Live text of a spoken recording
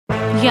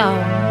Yo,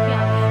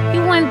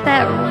 you want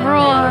that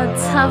raw,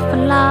 tough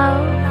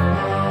love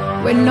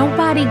where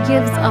nobody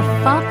gives a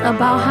fuck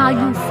about how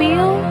you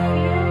feel?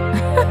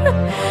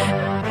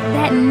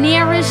 That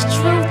nearest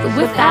truth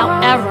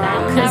without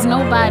error, because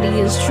nobody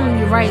is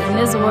truly right in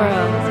this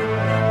world.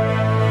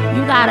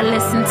 You gotta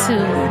listen to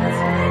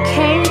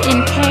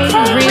K&K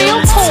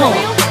Real Talk.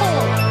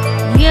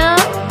 Yeah,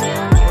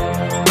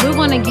 we're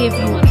gonna give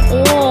you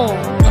all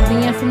of the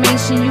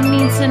information you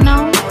need to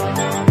know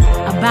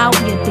about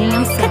your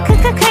damn self.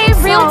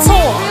 Real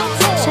Talk.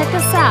 Check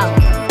us out.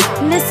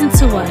 Listen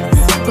to us.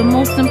 But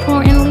most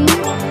importantly,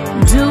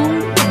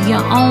 do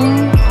your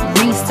own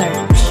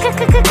research.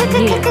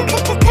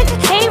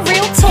 Hey,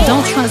 Real Talk.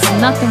 Don't trust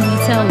nothing we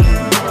tell you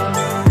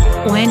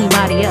or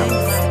anybody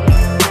else.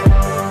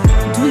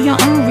 Do your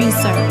own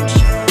research.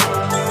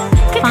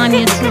 Find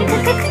your truth.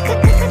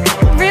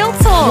 Real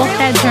Talk. Walk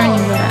that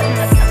journey with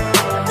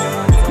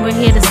us. We're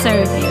here to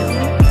serve you.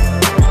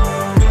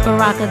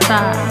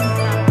 Barakatah.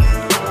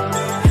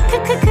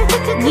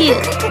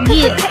 Yeah.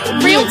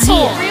 Real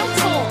Talk.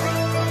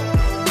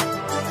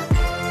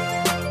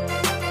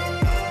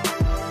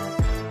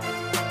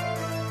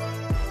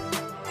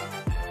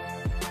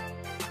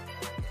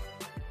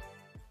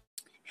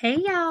 Hey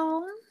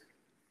y'all.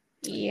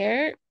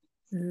 Yeah.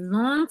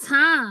 Long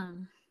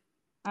time.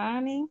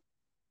 Honey.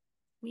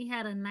 We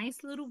had a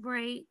nice little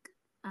break.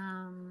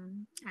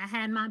 I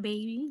had my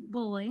baby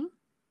boy.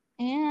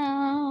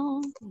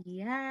 Ew.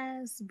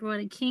 Yes. Brought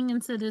a king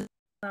into this.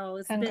 So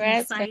it's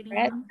Congrats, been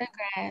exciting.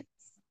 Congrats.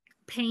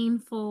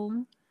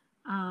 Painful.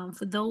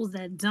 For those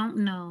that don't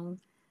know,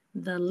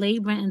 the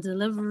labor and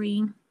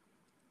delivery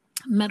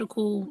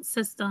medical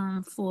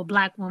system for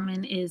Black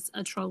women is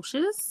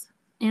atrocious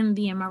in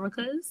the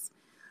Americas.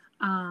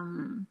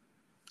 I'm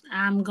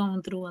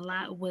going through a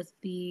lot with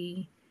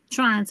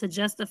trying to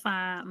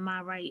justify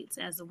my rights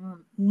as a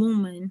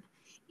woman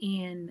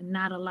and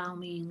not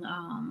allowing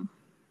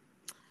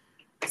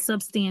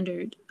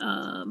substandard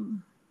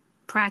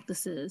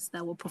practices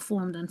that were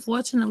performed.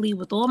 Unfortunately,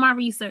 with all my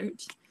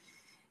research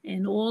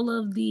and all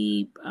of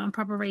the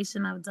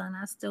preparation I've done,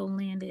 I still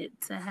landed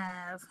to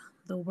have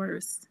the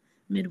worst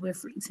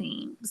midwifery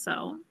team.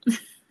 So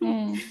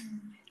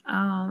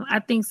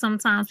I think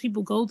sometimes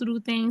people go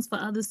through things for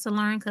others to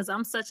learn, because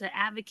I'm such an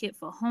advocate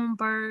for home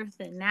birth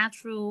and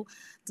natural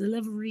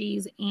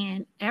deliveries,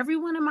 and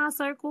everyone in my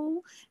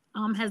circle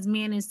has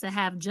managed to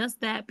have just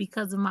that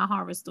because of my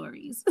horror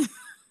stories.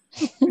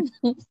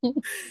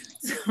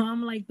 So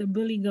I'm like the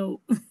bully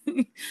goat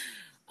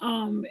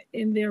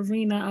in the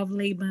arena of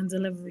labor and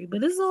delivery,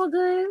 but it's all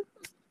good.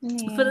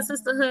 For the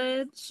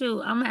sisterhood.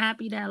 Shoot, I'm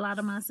happy that a lot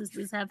of my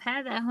sisters have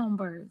had that home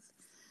birth,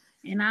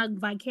 and I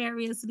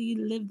vicariously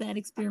live that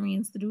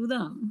experience through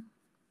them.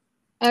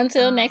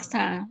 Until next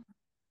time.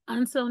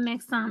 Until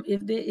next time,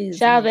 if there is.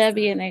 Shall there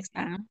be a next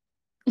time?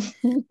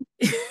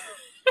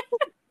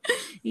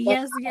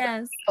 Yes.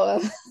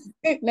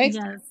 Next.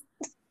 Yes.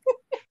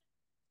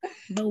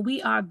 But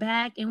we are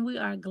back, and we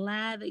are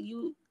glad that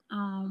you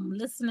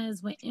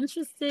listeners were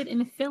interested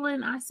in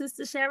feeling our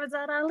sister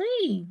Shahrazad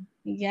Ali.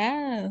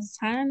 Yes,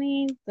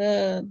 honey.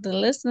 The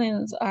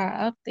listenings are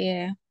up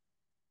there.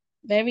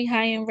 Very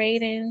high in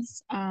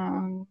ratings.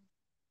 I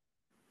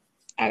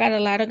got a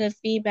lot of good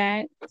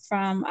feedback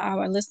from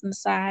our listener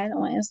side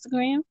on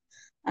Instagram.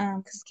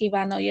 Because Kiva,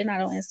 I know you're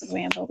not on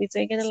Instagram, but we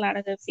did get a lot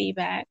of good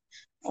feedback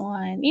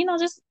on,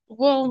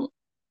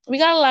 we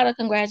got a lot of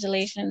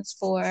congratulations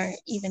for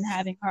even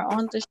having her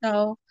on the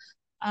show.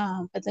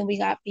 But then we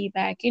got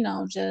feedback,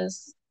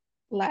 just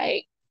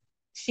like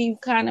she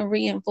kind of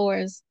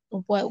reinforced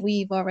what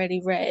we've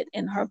already read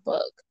in her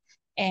book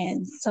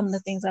and some of the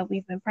things that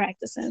we've been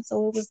practicing.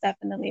 So it was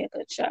definitely a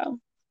good show.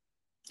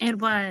 It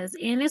was.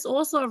 And it's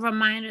also a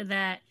reminder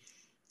that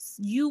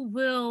you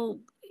will,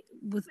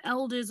 with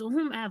elders or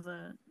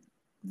whomever,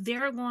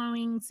 there are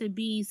going to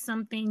be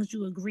some things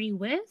you agree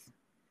with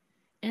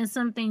and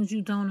some things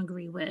you don't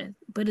agree with.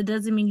 But it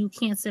doesn't mean you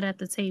can't sit at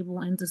the table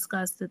and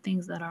discuss the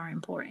things that are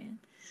important.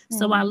 Mm-hmm.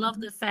 So I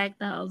love the fact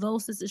that although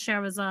Sister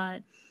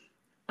Shahrazad,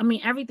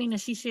 everything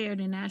that she shared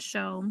in that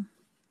show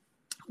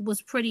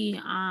was pretty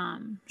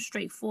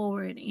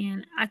straightforward,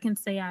 and I can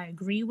say I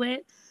agree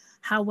with.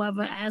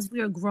 However, as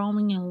we are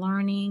growing and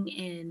learning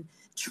and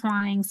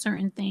trying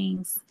certain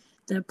things,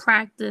 the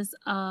practice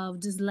of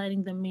just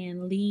letting the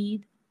man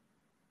lead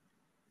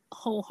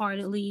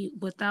wholeheartedly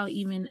without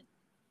even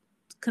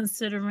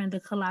considering the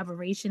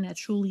collaboration that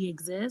truly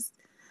exists,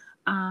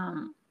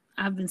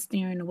 I've been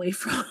steering away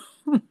from.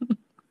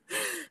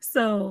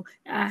 So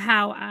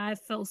how I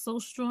felt so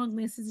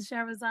strongly in Sister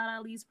Shahrazad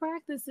Ali's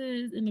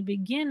practices in the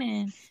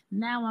beginning,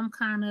 now I'm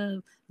kind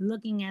of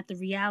looking at the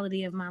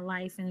reality of my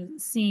life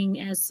and seeing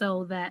as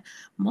so that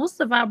most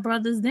of our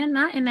brothers, they're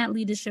not in that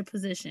leadership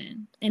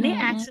position. And they're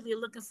actually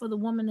looking for the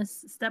woman to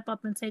step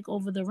up and take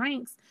over the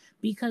ranks,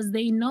 because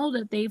they know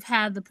that they've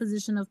had the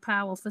position of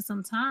power for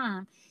some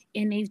time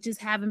and they just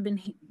haven't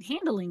been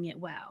handling it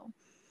well.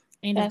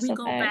 And if we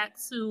go back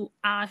to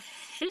our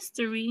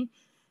history,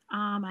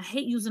 I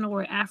hate using the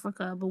word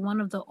Africa, but one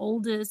of the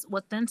oldest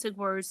authentic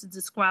words to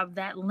describe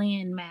that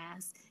land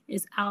mass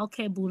is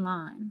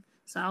Al-Kebulan.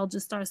 So I'll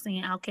just start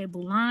saying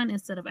Al-Kebulan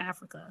instead of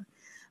Africa.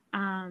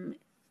 Um,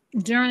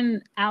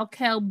 During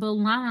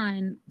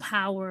Al-Kebulan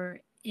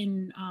power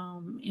in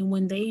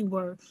when they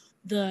were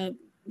the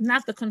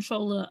not the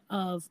controller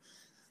of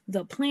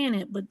the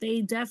planet, but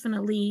they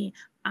definitely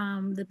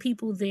the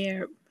people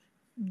there,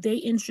 they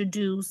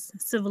introduced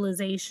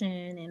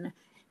civilization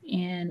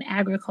and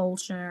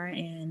agriculture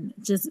and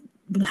just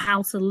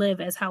how to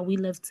live as how we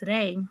live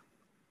today.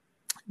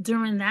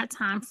 During that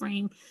time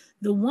frame,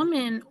 the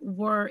women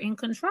were in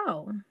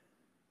control.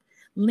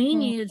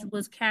 Lineage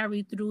was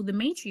carried through the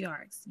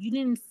matriarchs. You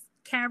didn't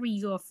carry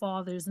your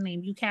father's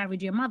name, you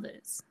carried your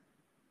mother's.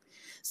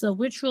 So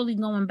we're truly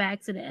going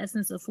back to the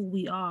essence of who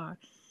we are.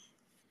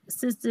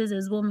 Sisters,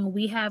 as women,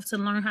 we have to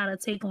learn how to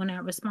take on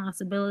that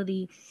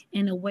responsibility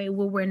in a way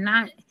where we're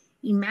not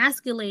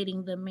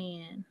emasculating the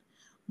man,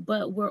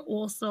 but we're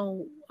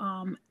also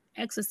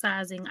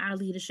exercising our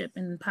leadership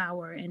and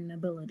power and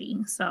ability.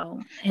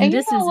 So, and you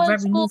this know is what,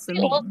 very new too? for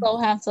We me. also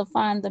have to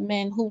find the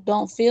men who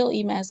don't feel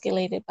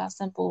emasculated by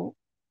simple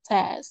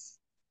tasks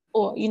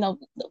or,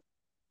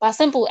 by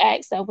simple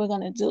acts that we're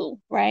going to do,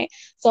 right?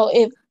 So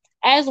if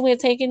as we're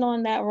taking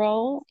on that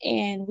role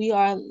and we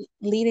are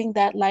leading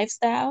that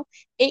lifestyle,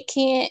 it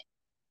can't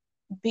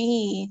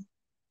be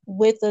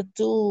with a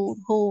dude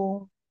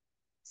who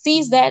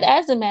sees that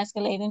as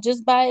emasculating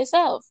just by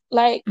itself.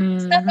 Like,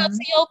 step up Mm-hmm.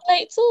 to your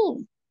plate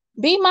too.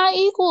 Be my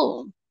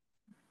equal.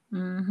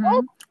 Mm-hmm.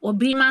 Or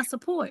be my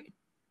support,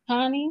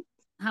 Honey.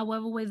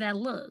 however way that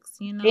looks.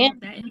 Damn.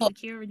 That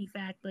insecurity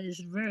factor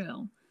is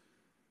real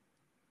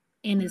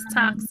and it's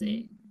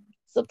toxic.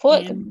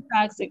 Support can be And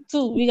toxic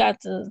too. We got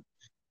to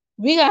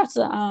we got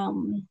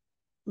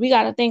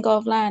to think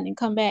offline and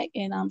come back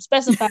and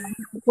specify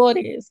what support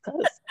is,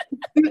 because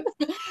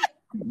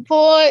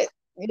support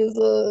is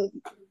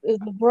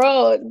a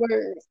broad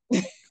word.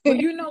 well,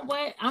 you know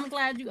what? I'm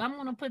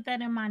gonna put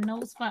that in my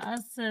notes for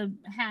us to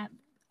have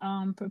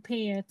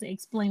prepared to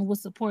explain what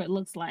support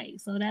looks like.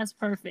 So that's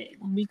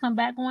perfect. When we come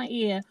back on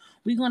air,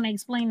 we're gonna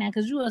explain that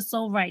because you are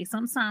so right.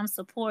 Sometimes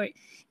support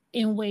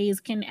in ways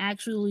can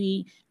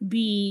actually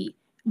be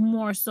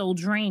more so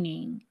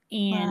draining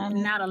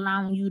and not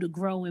allowing you to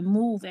grow and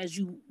move as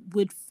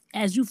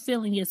you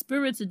feel in your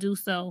spirit to do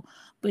so,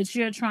 but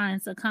you're trying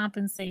to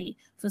compensate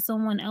for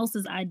someone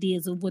else's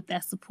ideas of what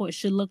that support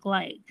should look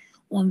like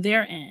on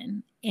their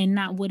end and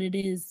not what it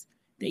is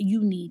that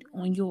you need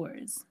on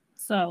yours.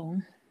 So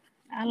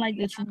I like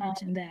that you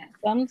mentioned that.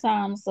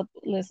 Sometimes,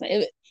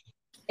 listen,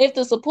 if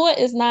the support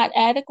is not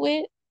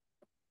adequate,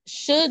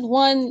 should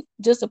one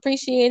just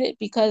appreciate it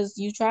because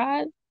you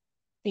tried,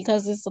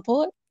 because it's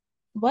support?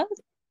 What?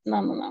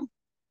 No.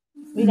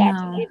 We got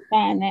to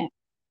find that.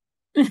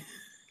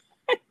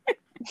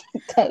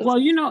 Well,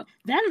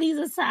 that leads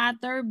us to our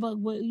third book.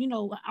 But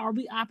are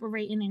we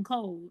operating in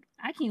code?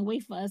 I can't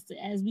wait for us to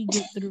as we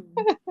get through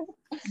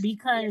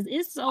because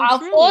it's so our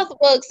true. fourth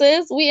book,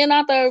 sis. We in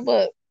our third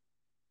book.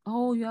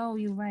 Oh, yo,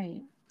 you're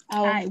right. Our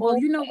All right. Well,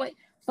 fourth you know what?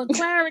 For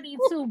clarity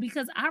too,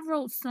 because I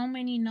wrote so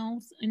many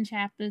notes in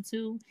chapter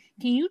 2.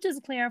 Can you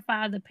just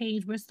clarify the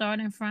page we're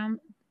starting from?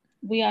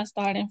 We are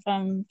starting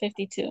from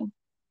 52.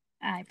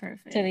 All right,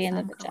 perfect. To the end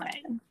of the chapter.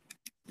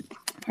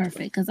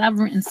 Perfect, because I've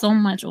written so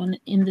much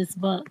in this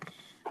book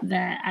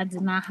that I did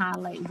not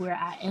highlight where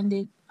I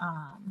ended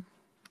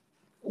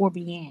or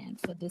began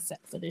for this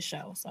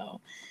show.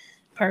 So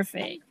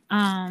perfect.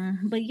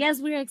 But yes,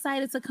 we're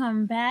excited to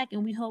come back,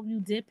 and we hope you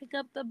did pick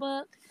up the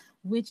book,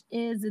 which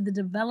is The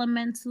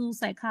Developmental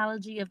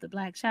Psychology of the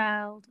Black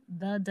Child,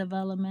 The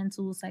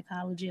Developmental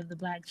Psychology of the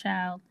Black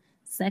Child,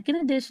 second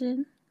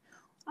edition,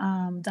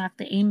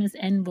 Dr. Amos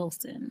N.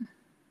 Wilson.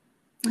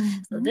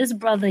 So this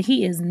brother,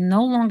 he is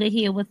no longer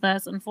here with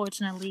us,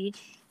 unfortunately.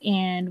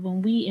 And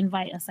when we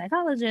invite a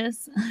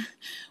psychologist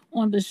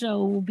on the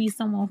show, will be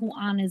someone who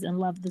honors and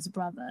loves this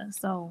brother.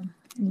 So,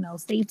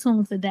 stay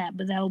tuned for that.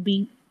 But that will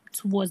be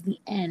towards the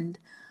end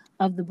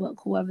of the book,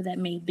 whoever that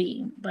may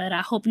be. But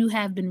I hope you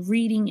have been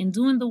reading and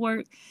doing the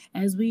work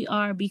as we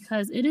are,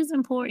 because it is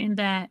important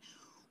that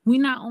we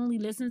not only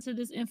listen to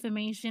this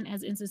information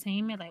as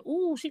entertainment, like,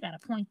 oh, she got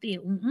a point there.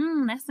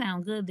 That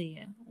sounds good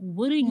there.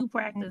 What are you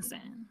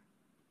practicing?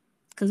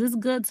 Because it's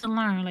good to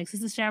learn. Like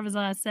Sister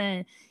Shahrazad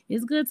said,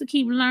 it's good to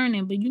keep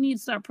learning, but you need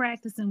to start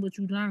practicing what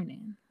you're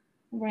learning.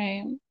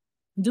 Right.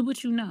 Do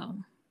what you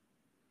know.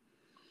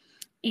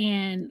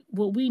 And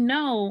what we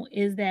know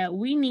is that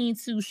we need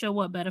to show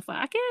up better for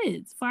our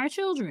kids, for our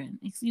children.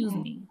 Excuse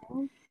me.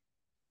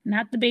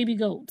 Not the baby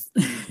goats.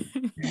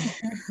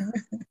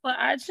 For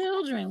our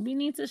children, we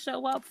need to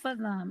show up for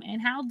them.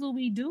 And how do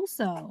we do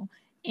so?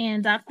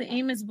 And Dr.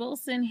 Amos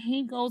Wilson,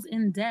 he goes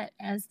in depth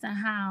as to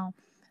how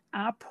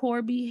our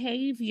poor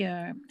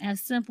behavior, as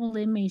simple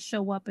it may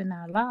show up in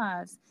our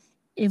lives,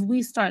 if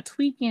we start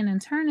tweaking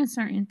and turning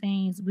certain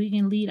things, we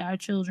can lead our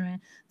children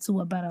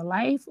to a better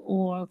life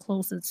or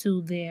closer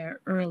to their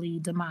early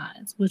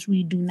demise, which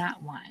we do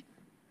not want.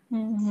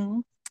 Mm-hmm.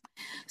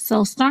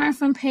 So starting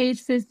from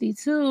page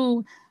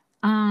 52,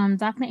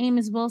 Dr.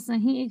 Amos Wilson,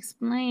 he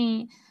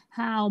explained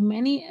how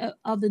many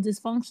of the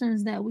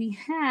dysfunctions that we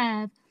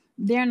have,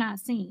 they're not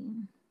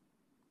seen.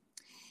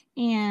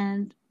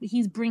 And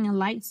he's bringing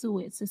light to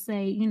it to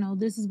say,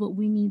 this is what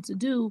we need to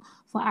do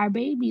for our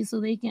babies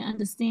so they can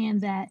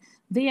understand that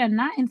they are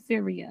not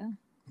inferior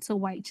to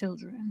white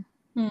children.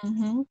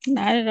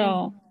 Not at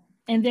all.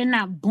 And they're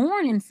not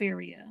born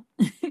inferior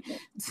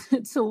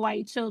to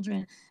white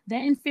children.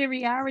 That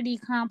inferiority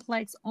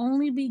complex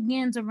only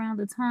begins around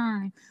the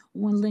time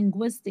when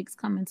linguistics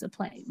come into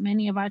play.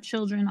 Many of our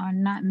children are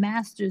not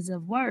masters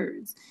of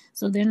words,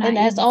 so they're not. And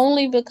that's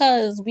only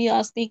because we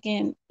are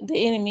speaking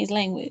the enemy's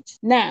language.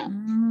 Now,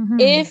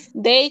 if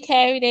they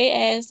carry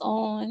their ass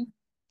on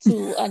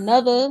to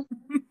another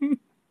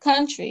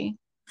country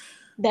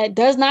that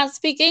does not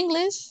speak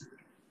English,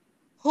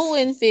 who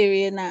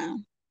inferior now?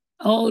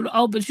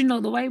 Oh, but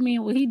the white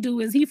man, what he do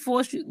is he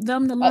force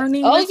them to learn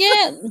English.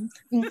 Oh,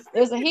 yeah.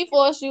 Listen, he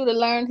forced you to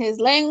learn his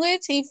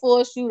language. He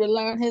forced you to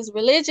learn his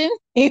religion.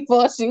 He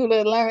forced you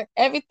to learn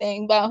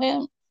everything about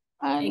him.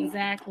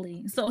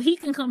 Exactly. So he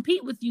can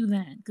compete with you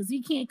then, because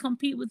he can't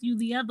compete with you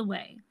the other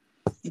way.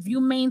 If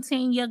you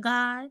maintain your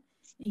God,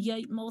 your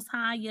Most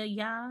High, your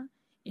Yah,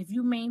 if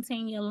you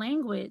maintain your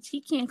language,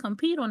 he can't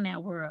compete on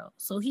that world.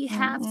 So he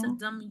has to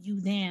dumb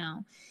you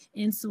down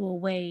into a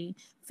way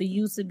for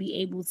you to be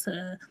able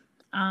to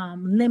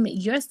limit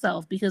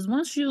yourself. Because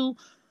once you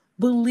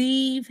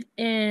believe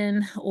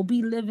in or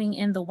be living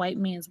in the white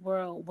man's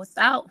world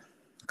without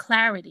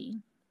clarity,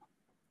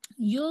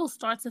 you'll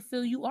start to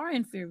feel you are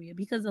inferior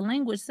because the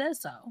language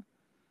says so.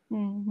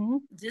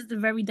 Just the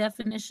very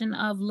definition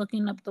of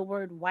looking up the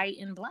word white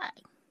and black.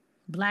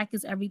 Black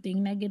is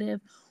everything negative,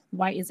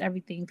 white is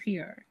everything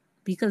pure,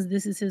 because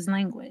this is his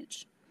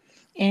language.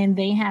 And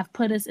they have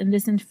put us in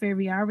this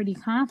inferiority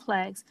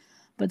complex.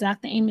 But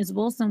Dr. Amos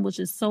Wilson, which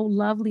is so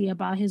lovely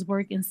about his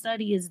work and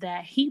study, is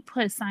that he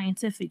put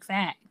scientific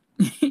fact,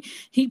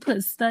 he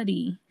put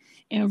study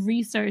and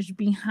research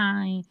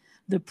behind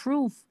the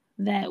proof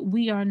that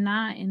we are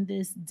not in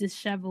this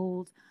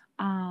disheveled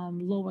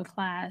lower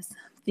class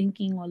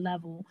thinking or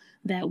level,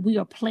 that we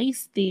are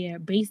placed there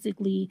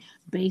basically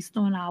based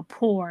on our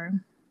poor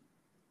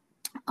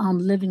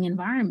living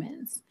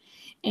environments,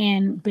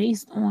 and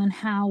based on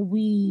how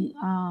we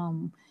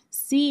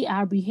see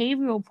our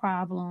behavioral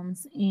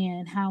problems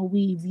and how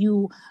we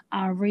view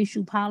our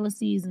racial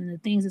policies and the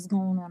things that's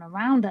going on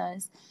around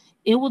us.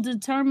 It will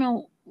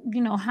determine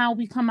how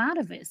we come out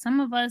of it. Some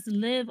of us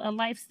live a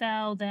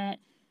lifestyle that,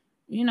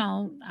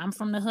 I'm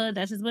from the hood,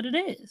 that's just what it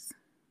is.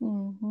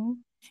 And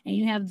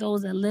you have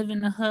those that live in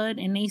the hood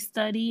and they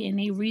study and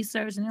they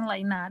research and they're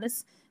like, nah,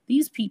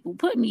 these people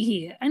put me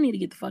here, I need to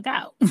get the fuck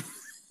out.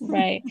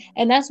 Right.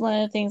 And that's one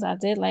of the things I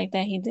did like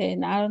that he did.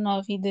 And I don't know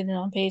if he did it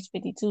on page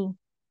 52.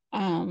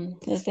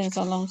 It's been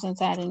so long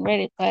since I didn't read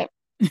it, but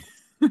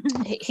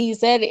he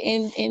said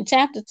in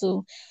chapter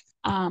 2,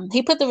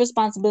 he put the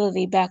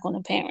responsibility back on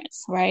the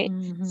parents, right?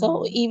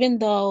 So even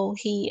though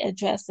he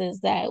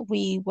addresses that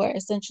we were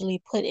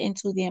essentially put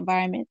into the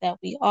environment that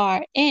we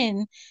are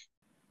in,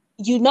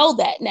 you know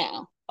that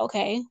now,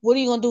 okay? What are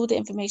you going to do with the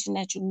information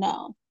that you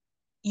know?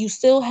 You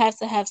still have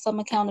to have some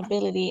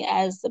accountability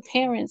as the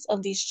parents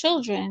of these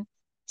children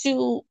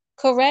to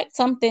correct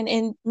something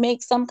and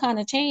make some kind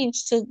of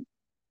change to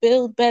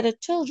build better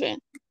children.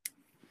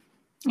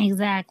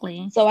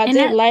 Exactly. So I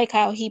did like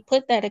how he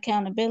put that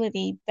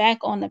accountability back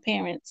on the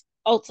parents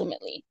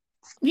ultimately.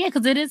 Yeah,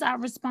 because it is our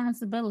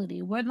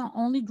responsibility. We're the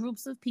only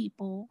groups of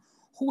people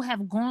who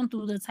have gone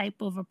through the type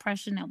of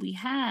oppression that we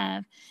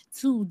have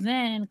to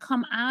then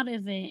come out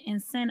of it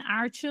and send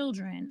our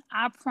children,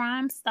 our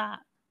prime stock,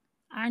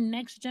 our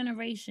next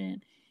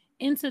generation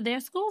into their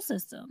school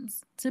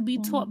systems to be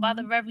taught by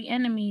the very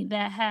enemy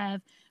that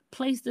have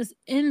placed us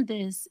in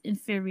this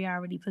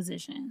inferiority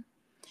position.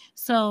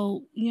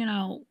 So,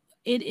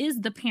 it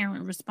is the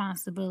parent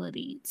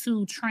responsibility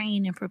to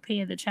train and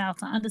prepare the child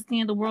to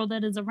understand the world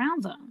that is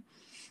around them.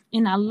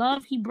 And I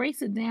love, he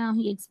breaks it down.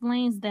 He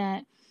explains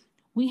that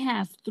we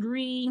have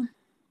 3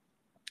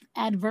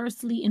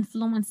 adversely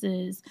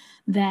influences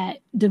that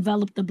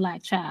develop the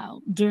Black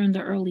child during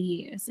the early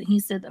years. And he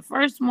said the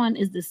first one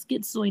is the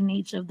schizoid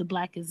nature of the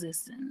Black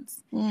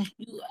existence.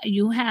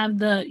 You have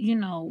the,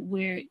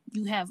 where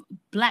you have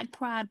Black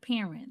pride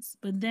parents,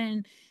 but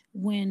then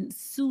when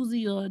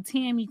Susie or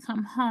Tammy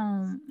come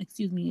home,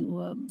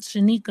 or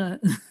Shanika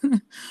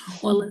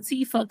or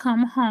Latifah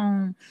come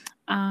home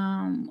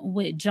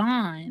with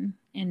John,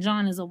 and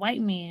John is a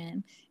white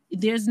man,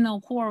 there's no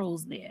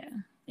quarrels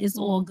there. It's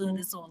all good.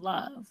 It's all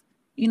love.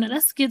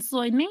 That's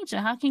schizoid nature.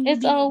 How can you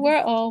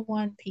we're all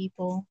one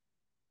people.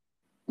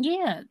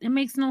 Yeah, it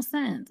makes no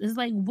sense. It's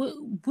like,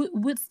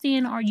 what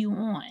stand are you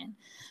on?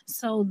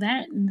 So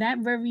that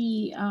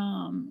very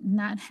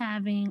not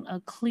having a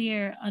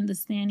clear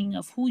understanding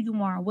of who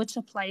you are, what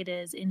your plight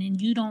is, and then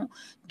you don't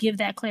give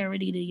that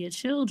clarity to your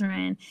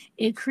children,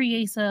 it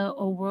creates a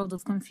world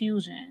of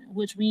confusion,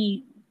 which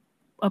we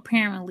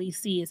apparently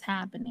see is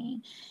happening.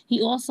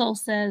 He also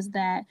says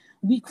that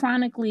we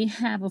chronically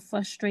have a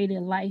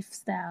frustrated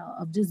lifestyle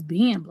of just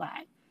being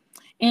Black.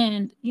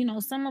 And,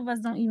 some of us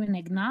don't even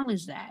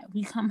acknowledge that.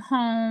 We come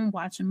home,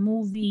 watch a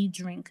movie,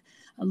 drink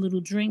a little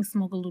drink,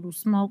 smoke a little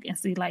smoke, and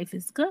say life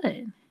is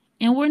good.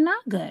 And we're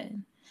not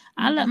good.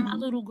 I let my Mm-hmm.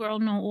 little girl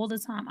know all the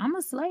time I'm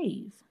a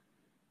slave.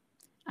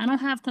 I don't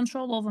have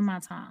control over my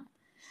time.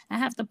 I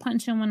have to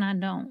punch in when I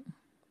don't.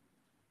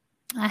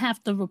 I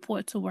have to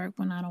report to work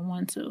when I don't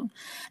want to.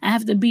 I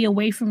have to be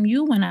away from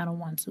you when I don't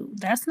want to.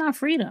 That's not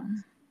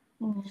freedom.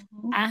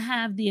 Mm-hmm. I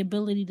have the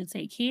ability to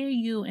take care of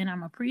you, and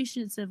I'm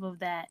appreciative of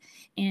that.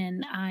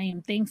 And I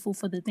am thankful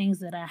for the things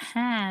that I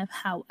have.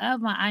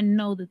 However, I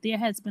know that there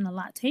has been a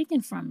lot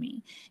taken from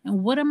me.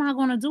 And what am I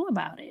going to do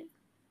about it?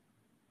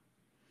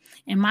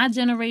 And my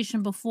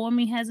generation before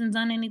me hasn't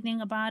done anything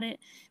about it.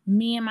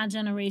 Me and my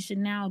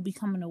generation now are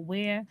becoming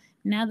aware.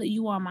 Now that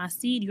you are my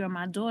seed, you're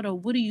my daughter,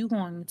 what are you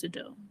going to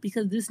do?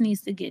 Because this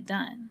needs to get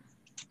done.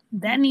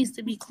 That needs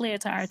to be clear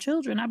to our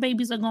children. Our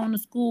babies are going to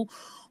school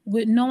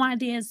with no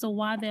idea as to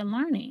why they're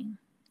learning.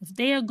 If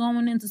they are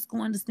going into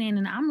school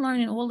understanding I'm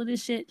learning all of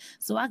this shit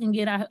so I can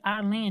get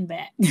our land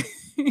back.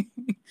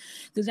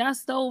 Because y'all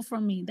stole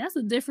from me. That's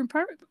a different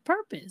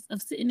purpose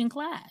of sitting in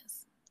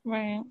class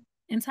Right.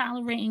 and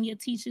tolerating your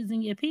teachers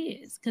and your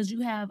peers because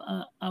you have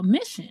a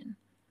mission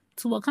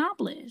to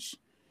accomplish.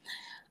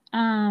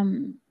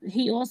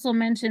 He also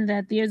mentioned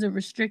that there's a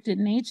restricted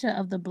nature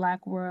of the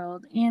black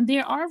world, and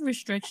there are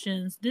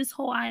restrictions. This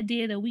whole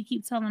idea that we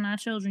keep telling our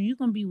children, you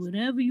can be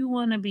whatever you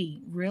want to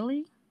be,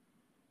 really?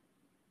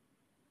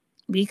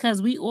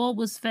 Because we all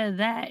was fed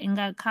that and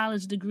got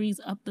college degrees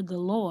up the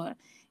galore,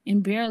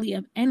 and barely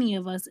of any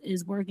of us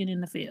is working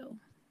in the field.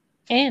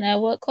 And at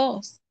what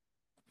cost?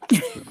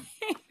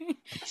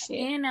 Shit.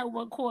 And at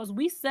what cost?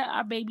 We set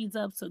our babies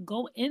up to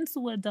go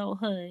into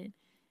adulthood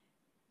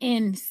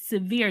in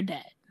severe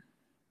debt.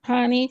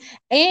 Honey.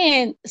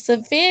 And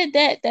severe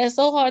debt that's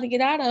so hard to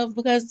get out of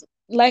because,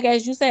 like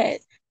as you said,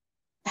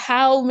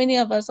 how many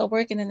of us are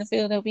working in the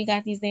field that we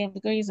got these damn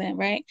degrees in,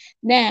 right?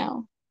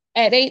 Now,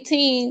 at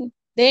 18,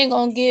 they ain't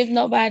gonna give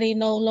nobody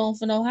no loan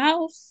for no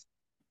house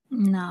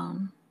No.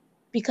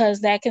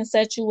 because that can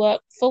set you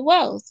up for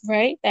wealth,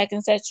 right? That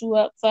can set you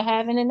up for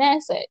having an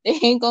asset. They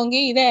ain't gonna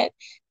give you that.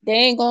 They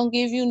ain't gonna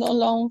give you no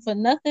loan for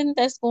nothing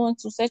that's going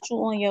to set you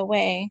on your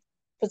way,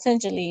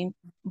 potentially.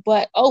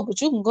 But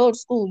but you can go to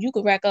school, you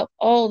can rack up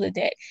all the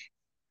debt.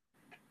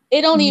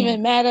 It don't Yeah.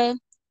 even matter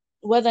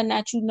whether or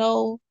not you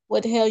know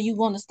what the hell you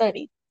want to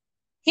study.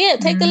 Here,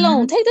 take the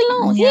loan. Mm-hmm. Take the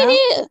loan. Yeah.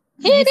 Here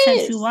They it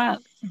set you is.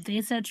 up.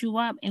 They set you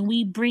up. And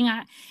we bring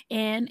our,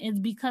 and it's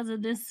because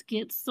of this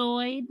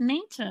schizoid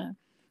nature.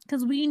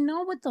 Because we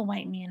know what the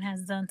white man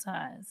has done to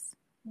us.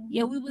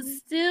 Yeah, we would Mhm.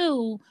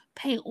 still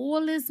pay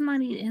all this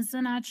money and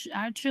send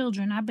our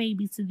children, our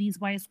babies to these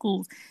white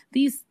schools.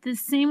 The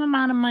same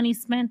amount of money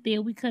spent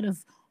there, we could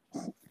have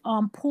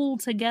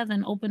pulled together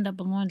and opened up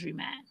a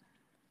laundromat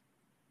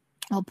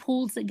or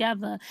pull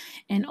together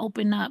and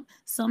open up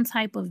some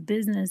type of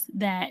business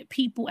that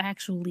people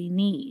actually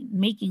need,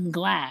 making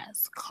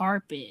glass,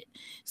 carpet,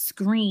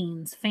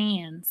 screens,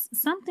 fans,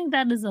 something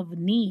that is of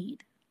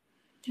need.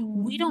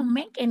 We don't Mhm.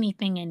 make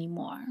anything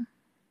anymore.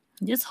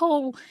 This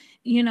whole,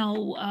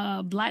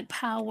 black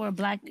power,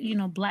 black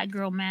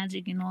girl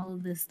magic and all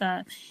of this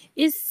stuff,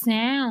 it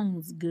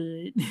sounds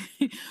good.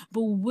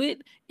 But what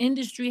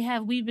industry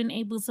have we been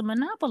able to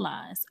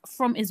monopolize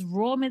from its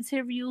raw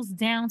materials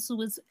down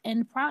to its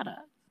end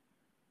product?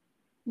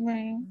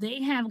 Right.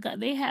 They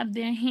have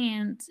their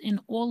hands in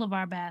all of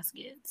our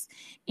baskets,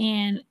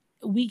 and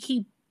we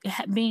keep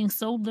being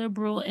so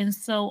liberal and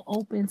so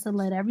open to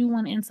let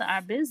everyone into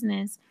our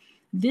business.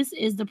 This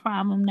is the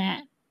problem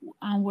that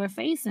we're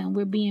facing.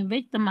 We're being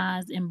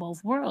victimized in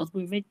both worlds.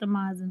 We're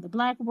victimized in the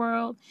black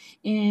world,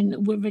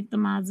 and we're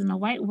victimized in the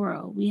white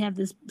world. We have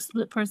this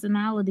split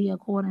personality,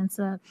 according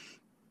to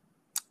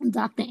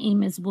Dr.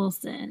 Amos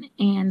Wilson,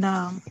 and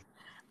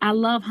I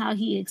love how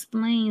he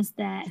explains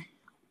that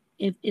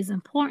it's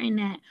important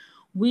that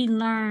we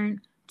learn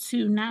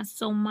to not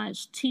so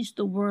much teach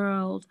the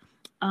world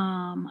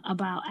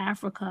about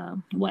Africa.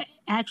 What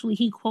actually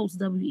he quotes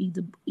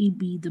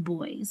W.E.B. Du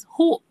Bois,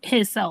 who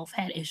himself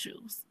had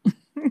issues.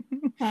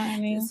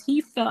 Honey. Because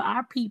he felt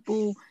our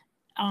people,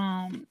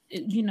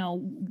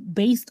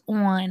 based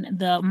on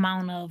the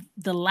amount of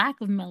the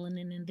lack of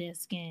melanin in their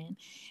skin,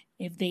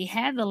 if they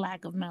had the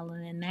lack of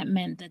melanin, that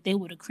meant that they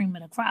were the cream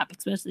of the crop,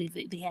 especially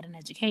if they had an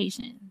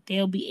education.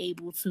 They'll be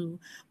able to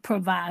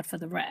provide for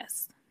the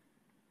rest,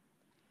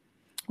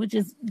 which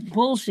is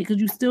bullshit because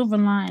you're still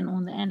relying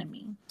on the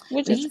enemy.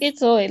 Which But is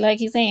he's schizoid, like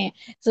he's saying.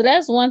 So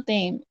that's one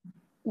thing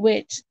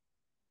which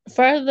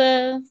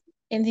further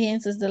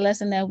enhances the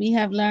lesson that we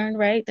have learned,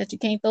 right? That you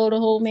can't throw the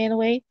whole man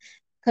away.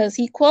 Because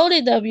he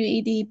quoted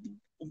W.E.D.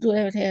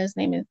 whatever his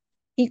name is.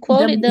 He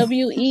quoted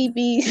W.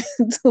 W.E.B.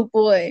 Du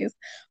Bois,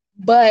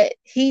 but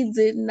he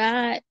did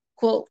not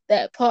quote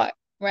that part,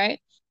 right?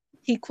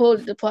 He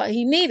quoted the part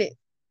he needed.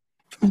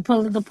 He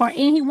pulled it apart,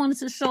 and he wanted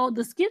to show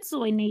the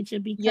schizoid nature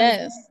because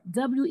Yes.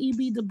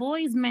 W.E.B. Du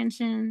Bois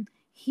mentioned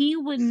he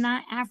would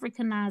not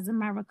Africanize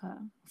America,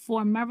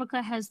 for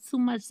America has too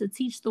much to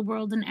teach the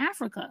world in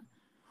Africa,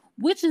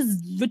 which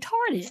is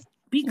retarded.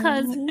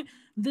 because Mm-hmm.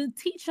 the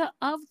teacher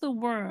of the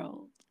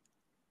world,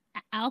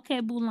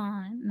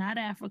 Al-Qabulan, not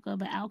Africa,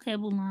 but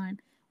Al-Qabulan,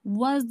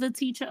 was the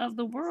teacher of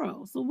the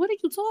world. So what are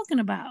you talking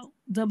about,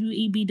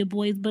 W.E.B. Du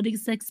Bois? But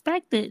it's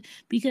expected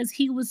because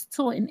he was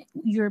taught in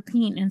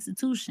European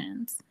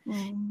institutions.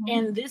 Mm-hmm.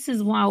 And this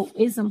is why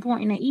it's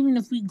important that even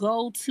if we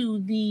go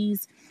to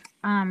these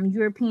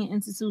European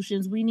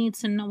institutions, we need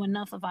to know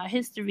enough of our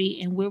history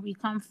and where we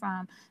come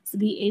from to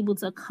be able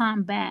to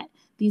combat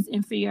these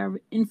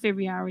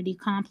inferiority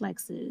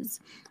complexes.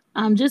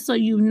 Just so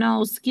you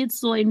know,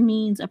 schizoid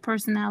means a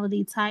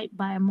personality type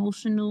by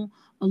emotional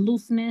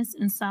aloofness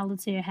and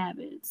solitary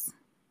habits.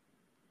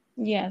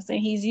 Yes, and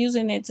he's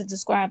using it to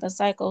describe a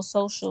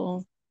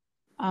psychosocial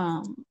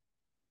um,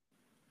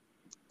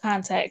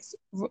 context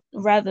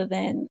rather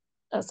than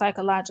a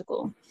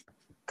psychological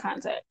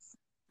context.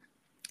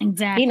 He's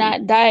Exactly.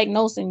 not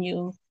diagnosing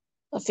you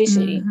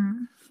officially,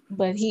 Hmm.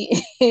 but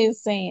he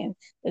is saying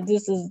that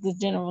this is the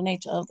general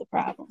nature of the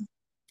problem.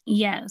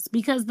 Yes,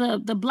 because the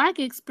black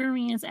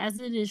experience, as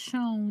it is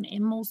shown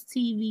in most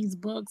TVs,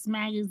 books,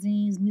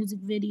 magazines, music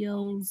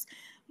videos,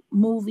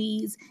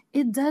 movies,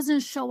 it doesn't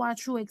show our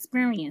true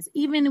experience,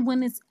 even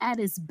when it's at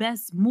its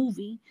best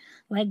movie.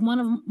 Like one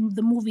of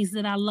the movies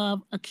that I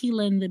love,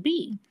 Aquila and the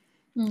Bee.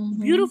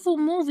 Mm-hmm. Beautiful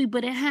movie,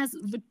 but it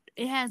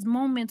has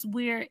moments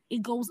where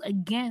it goes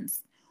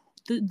against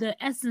the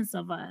essence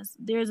of us.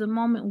 There's a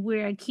moment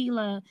where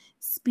Aquila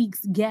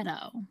speaks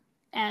ghetto,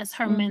 as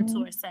her Mm-hmm.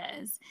 mentor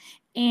says,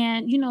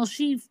 and you know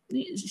she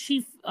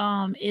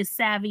is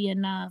savvy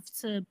enough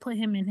to put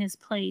him in his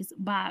place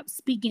by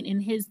speaking in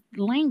his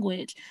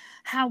language.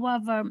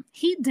 However,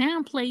 he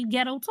downplayed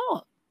ghetto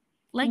talk.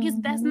 Like it's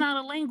that's Mm-hmm.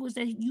 not a language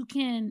that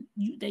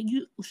that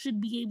you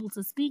should be able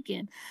to speak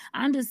in.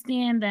 I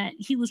understand that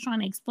he was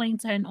trying to explain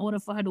to her in order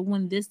for her to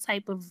win this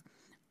type of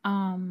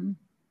um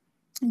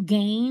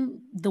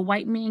game, the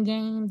white man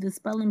game, the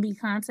spelling bee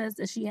contest,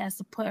 that she has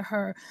to put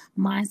her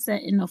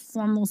mindset in a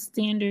formal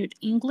standard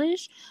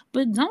English.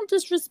 But don't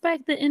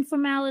disrespect the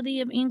informality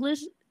of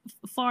English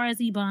far as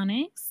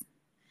Ebonics.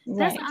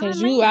 That's Right, our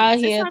because you out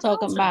language. It's here our talking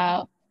culture.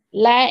 about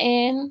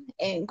Latin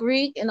and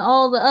Greek and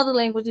all the other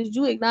languages.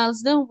 You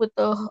acknowledge them with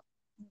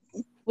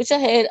your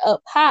head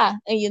up high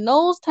and your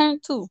nose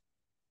turned too.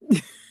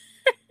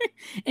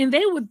 And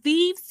they were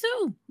thieves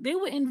too. They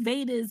were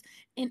invaders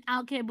in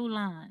Al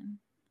Kebulan.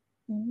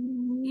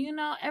 Mm-hmm. You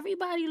know,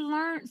 everybody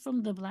learned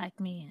from the black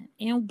man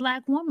and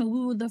black woman.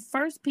 We were the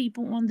first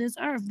people on this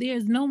earth.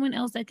 There's no one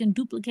else that can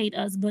duplicate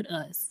us but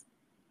us.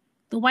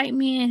 The white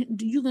man,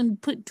 you can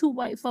put two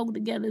white folk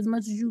together as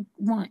much as you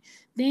want.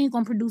 They ain't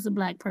gonna produce a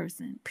black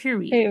person.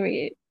 Period.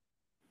 Period.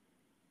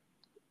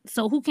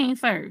 So who came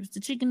first? The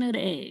chicken or the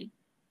egg?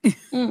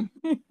 Mm.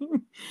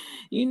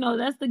 You know,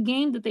 that's the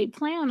game that they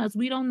play on us.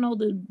 We don't know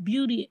the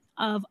beauty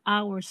of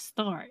our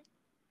start.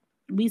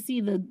 We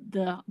see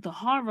the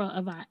horror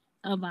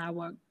of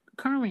our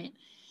current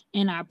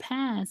and our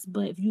past,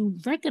 but if you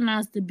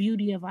recognize the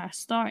beauty of our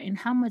start and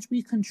how much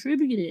we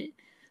contributed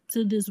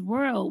to this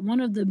world,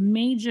 one of the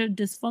major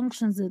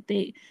dysfunctions that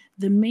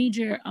the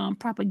major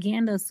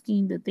propaganda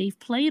scheme that they've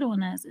played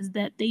on us is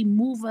that they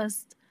move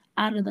us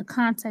out of the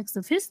context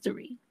of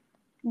history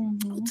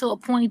Mm-hmm. to a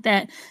point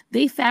that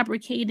they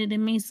fabricated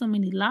and made so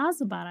many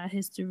lies about our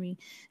history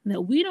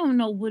that we don't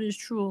know what is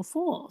true or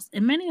false.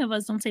 And many of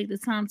us don't take the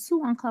time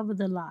to uncover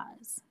the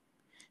lies.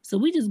 So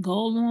we just go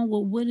along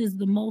with what is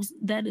the most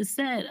that is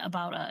said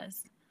about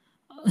us.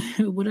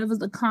 Whatever's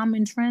the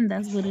common trend,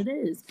 that's what it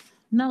is.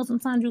 No,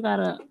 sometimes you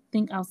gotta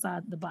think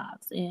outside the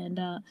box. And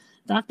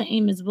Dr.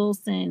 Amos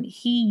Wilson,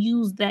 he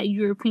used that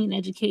European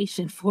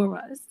education for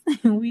us.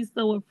 And we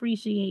so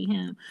appreciate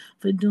him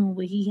for doing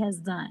what he has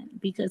done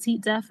because he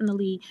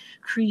definitely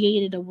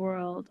created a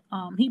world.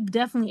 He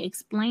definitely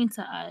explained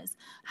to us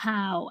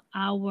how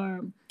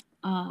our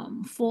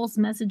false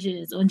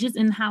messages, or just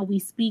in how we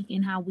speak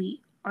and how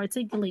we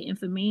articulate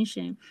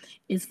information,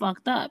 is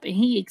fucked up. And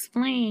he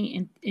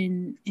explained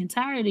in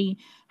entirety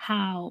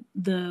how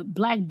the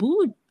black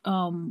bougies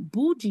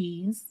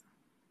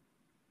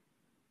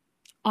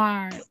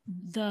are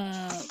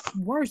the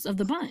worst of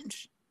the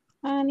bunch.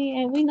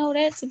 Honey, and we know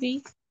that to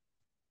be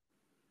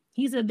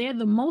He said they're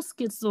the most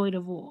schizoid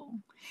of all.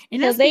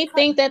 And because that's they because,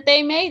 think that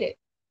they made it.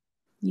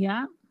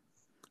 yeah.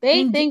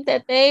 They And think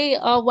that they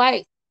are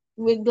white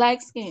with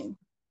black skin.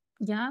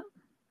 yeah,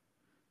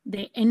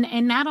 they and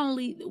not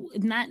only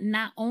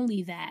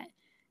that,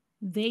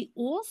 they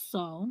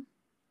also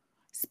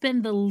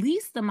spend the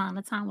least amount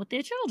of time with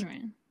their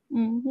children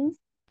Mm-hmm.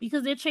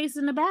 because they're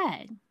chasing the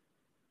bag.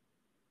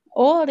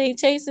 Or they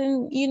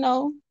chasing,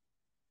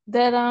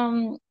 that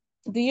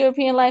the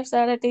European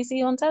lifestyle that they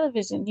see on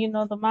television.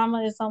 The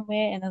mama is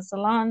somewhere in a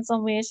salon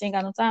somewhere. She ain't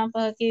got no time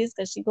for her kids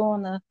because she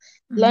going to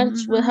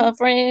lunch with Hmm. her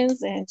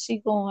friends and she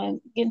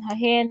going getting her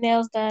hair and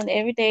nails done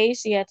every day.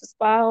 She at the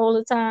spa all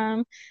the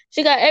time.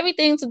 She got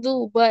everything to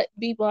do but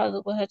be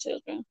bothered with her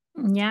children.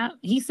 Yeah,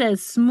 he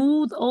says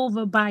smooth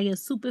over by a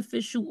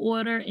superficial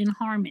order and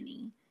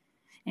harmony.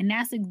 And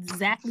that's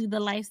exactly the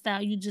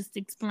lifestyle you just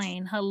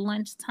explained. Her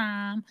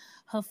lunchtime,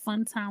 her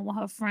fun time with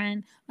her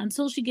friend,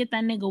 until she get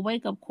that nigga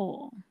wake up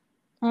call.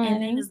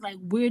 And then Right. it's like,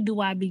 where do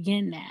I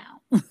begin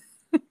now?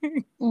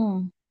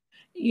 Mm.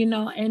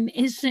 And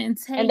it shouldn't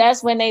And take.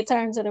 that's when they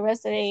turn to the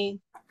rest of their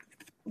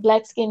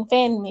black skin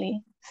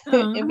family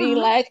and be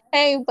Uh-huh. like,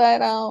 hey,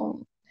 but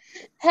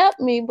help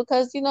me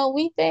because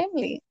we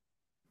family.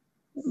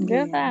 Yeah.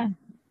 Goodbye.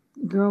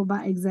 Girl,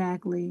 by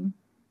exactly.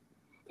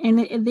 And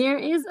there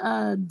is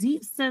a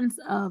deep sense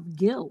of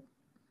guilt,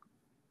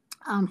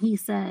 he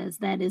says,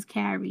 that is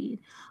carried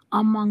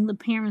among the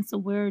parents'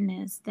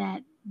 awareness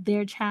that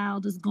their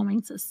child is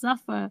going to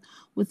suffer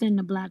within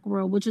the black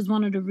world, which is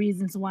one of the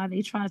reasons why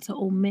they try to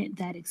omit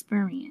that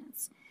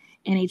experience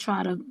and they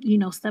try to,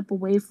 step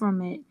away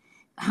from it.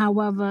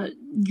 However,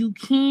 you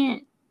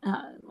can't.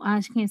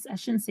 I can't. I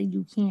shouldn't say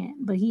you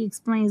can't, but he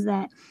explains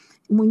that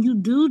when you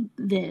do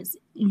this,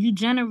 you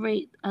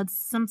generate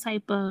some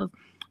type of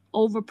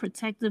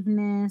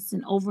overprotectiveness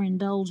and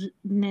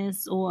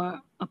overindulgence, or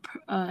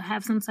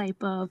have some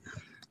type of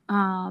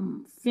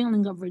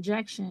feeling of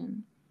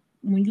rejection.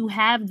 When you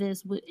have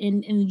this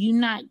and you're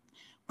not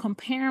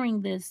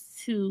comparing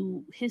this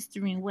to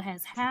history and what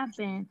has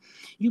happened,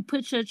 you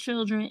put your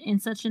children in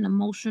such an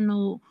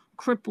emotional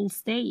crippled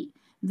state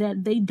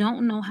that they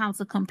don't know how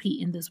to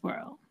compete in this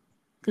world.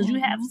 Because you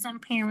have Hmm. some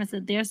parents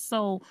that they're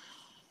so,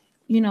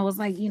 it's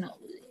like,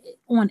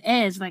 on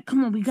edge, like,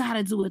 come on, we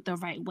gotta do it the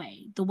right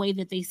way, the way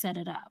that they set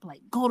it up.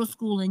 Like, go to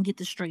school and get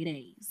the straight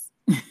A's.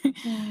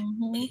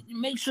 Hmm.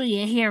 Make sure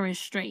your hair is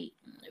straight.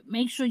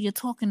 Make sure you're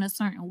talking a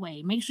certain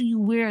way. Make sure you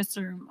wear a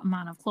certain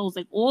amount of clothes.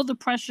 Like, all the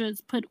pressure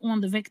is put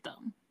on the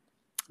victim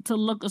to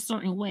look a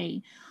certain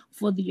way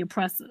for the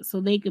oppressor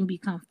so they can be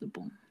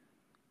comfortable.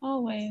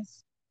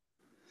 Always.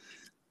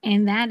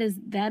 And that is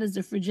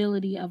the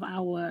fragility of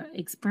our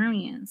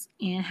experience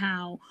and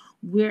how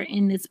we're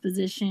in this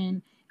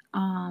position,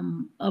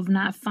 of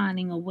not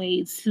finding a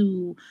way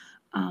to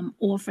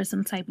offer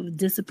some type of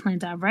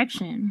disciplined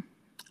direction,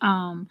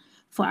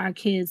 for our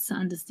kids to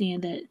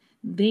understand that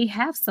they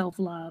have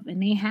self-love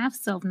and they have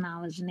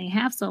self-knowledge and they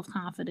have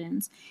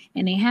self-confidence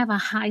and they have a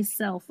high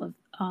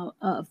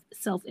of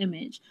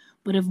self-image.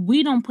 But if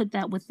we don't put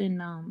that within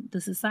them,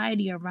 the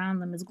society around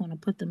them is going to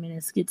put them in a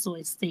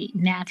schizoid state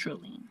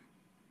naturally.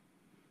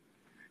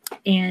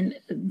 And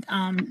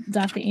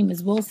Dr.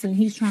 Amos Wilson,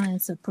 he's trying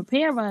to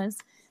prepare us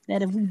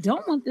that if we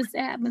don't want this to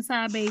happen to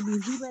our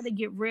babies, we better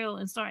get real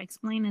and start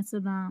explaining to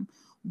them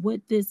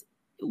what this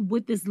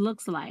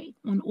looks like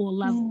on all Mm.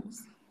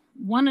 levels.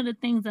 One of the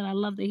things that I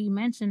love that he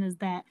mentioned is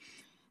that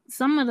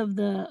some of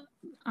the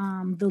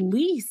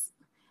least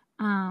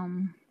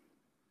um,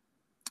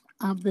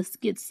 of the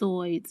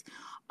schizoids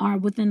are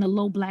within the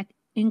low black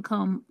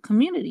income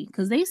community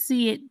because they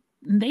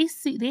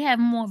have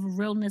more of a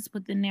realness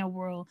within their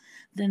world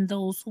than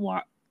those who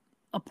are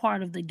a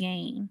part of the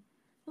game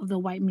of the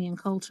white man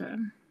culture.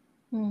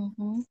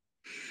 Hmm.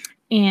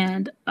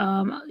 And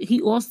he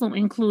also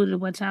included,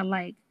 which I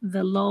like,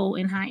 the low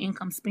and high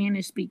income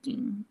Spanish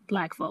speaking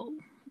black folk,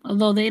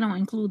 although they don't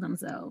include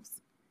themselves.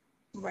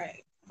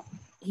 Right.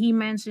 He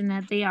mentioned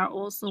that they are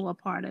also a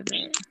part of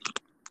it.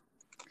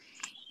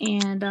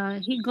 And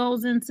he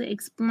goes in to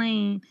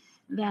explain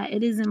that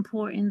it is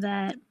important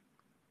that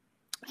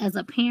as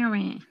a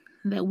parent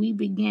that we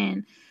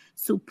begin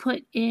to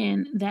put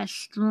in that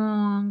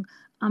strong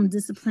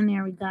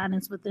disciplinary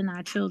guidance within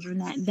our children,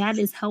 that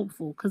is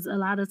helpful because a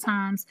lot of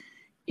times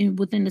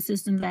within the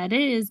system that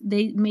is,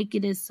 they make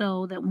it as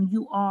so that when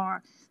you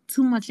are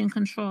too much in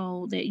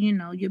control, that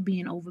you're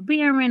being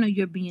overbearing or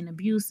you're being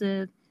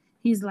abusive.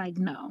 He's like,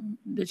 no,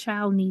 the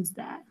child needs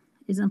that.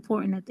 It's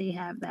important that they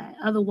have that,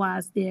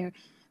 otherwise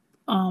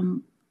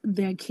um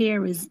their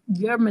care is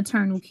your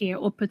maternal care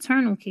or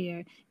paternal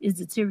care is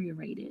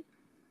deteriorated,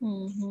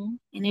 Hmm.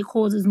 and it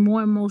causes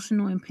more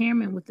emotional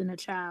impairment within a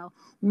child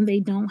when they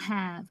don't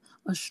have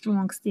a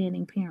strong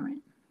standing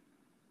parent.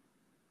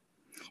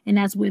 And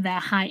that's where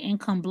that high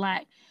income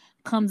black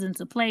comes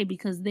into play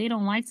because they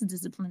don't like to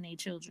discipline their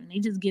children. They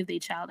just give their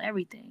child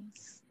everything.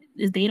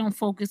 They don't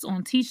focus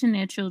on teaching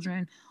their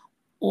children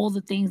all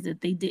the things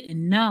that they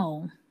didn't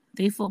know.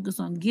 They focus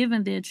on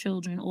giving their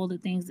children all the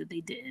things that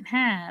they didn't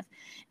have.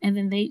 And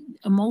then they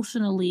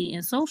emotionally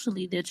and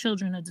socially, their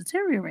children are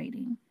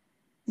deteriorating.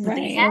 But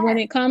they Right. And when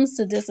have. it comes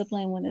to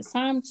discipline, when it's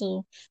time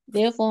to,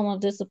 their form of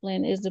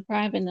discipline is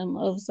depriving them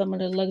of some of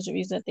the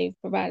luxuries that they've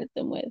provided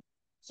them with.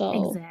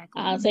 So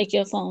I'll Exactly. take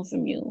your phone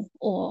from you,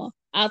 or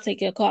I'll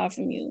take your car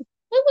from you.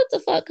 What the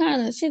fuck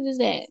kind of shit is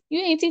that? You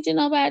ain't teaching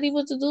nobody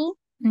what to do.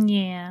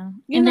 Yeah.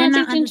 You're And they're not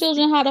not teaching understand.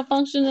 children how to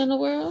function in the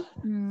world.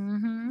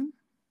 Mm-hmm.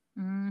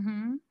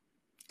 Mm-hmm.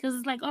 Because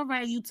it's like, all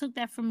right, you took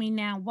that from me.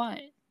 Now what?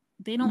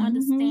 They don't Hmm.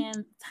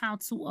 understand how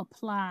to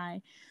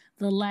apply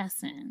the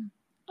lesson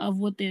of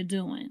what they're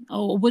doing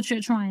or what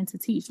you're trying to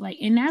teach. Like,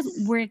 and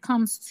that's where it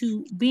comes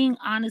to being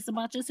honest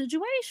about your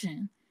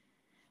situation.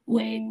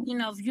 Where, Right.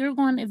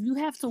 if you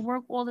have to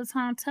work all the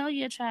time, tell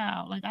your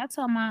child. Like, I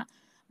tell my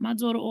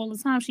daughter all the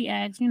time, she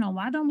asks,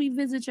 why don't we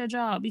visit your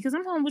job? Because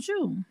I'm home with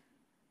you.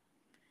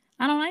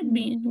 I don't like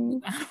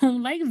being. I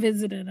don't like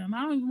visiting them.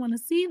 I don't even want to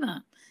see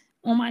them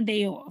on my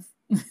day off.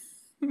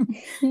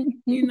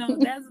 You know,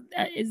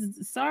 that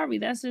is sorry.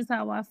 That's just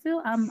how I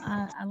feel.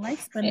 I like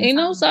spending Ain't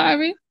time no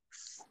sorry.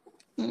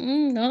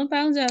 Don't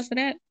apologize for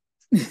that.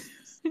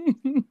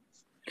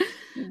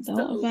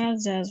 Don't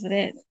apologize for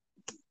that.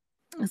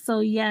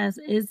 So yes,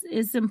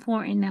 it's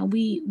important that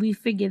we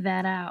figure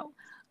that out.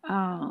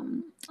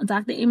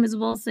 Dr. Amos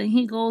Wilson,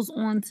 he goes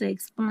on to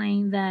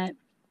explain that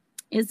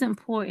it's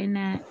important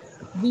that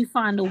we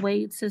find a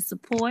way to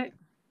support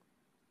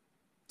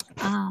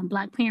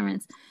Black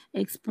parents,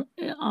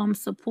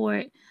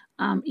 support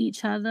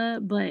each other.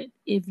 But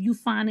if you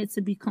find it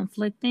to be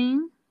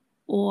conflicting,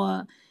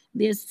 or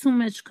there's too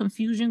much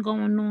confusion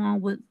going on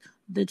with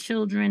the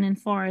children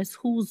as far as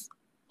whose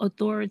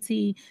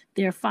authority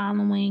they're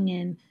following,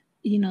 and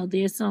you know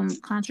there's some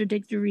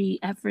contradictory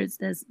efforts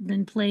that's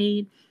been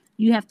played,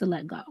 you have to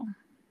let go.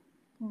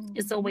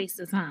 It's a waste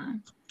of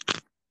time.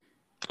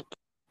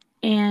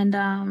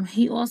 And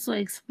he also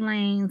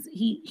explains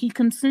he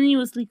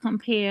continuously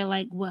compare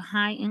like with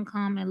high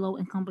income and low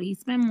income, but he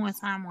spend more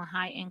time on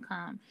high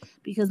income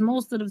because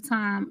most of the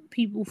time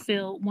people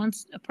feel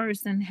once a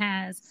person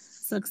has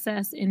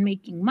success in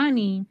making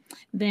money,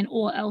 then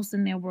all else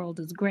in their world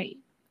is great.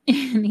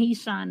 And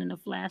he's shining a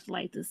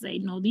flashlight to say,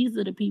 no, these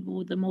are the people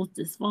with the most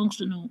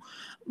dysfunctional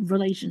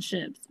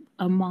relationships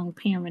among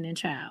parent and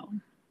child.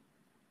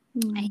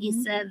 And he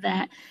said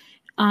that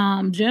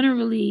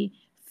generally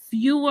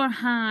fewer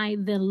high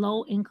than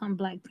low income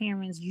Black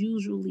parents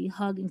usually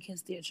hug and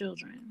kiss their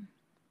children.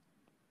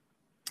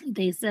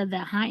 They said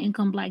that high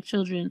income Black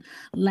children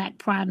lack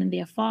pride in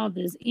their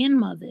fathers and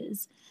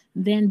mothers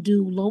than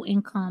do low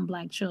income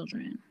Black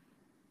children,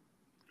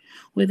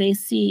 where they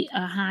see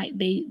a high,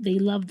 they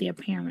love their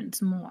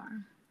parents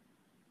more.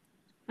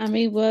 I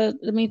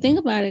mean, think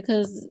about it,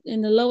 because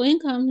in the low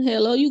income,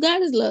 hello, you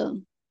got is love.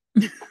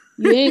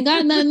 You ain't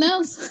got nothing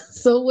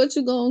else. So what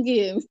you gonna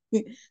give?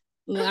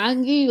 Look, I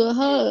can give you a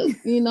hug.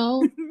 You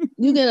know,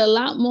 you get a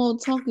lot more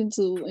talking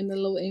to in the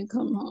low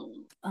income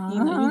home.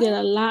 You know, you get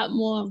a lot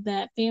more of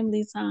that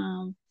family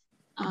time.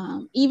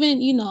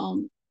 Even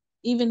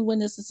even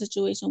when it's a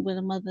situation where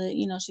the mother,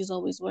 she's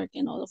always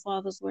working, or the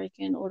father's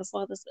working, or the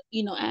father's,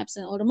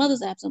 absent, or the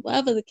mother's absent,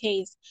 whatever the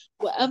case,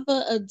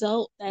 whatever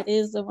adult that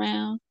is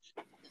around,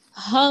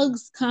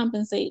 hugs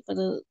compensate for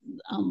the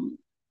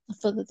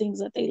things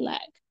that they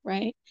lack,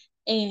 right?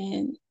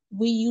 And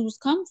we use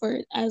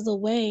comfort as a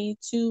way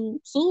to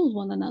soothe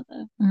one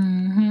another.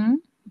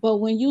 But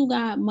when you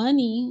got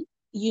money,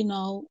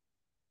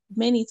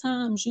 many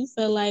times you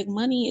feel like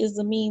money is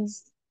the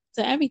means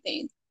to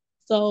everything.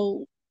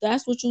 So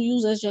that's what you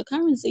use as your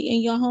currency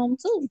in your home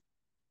too.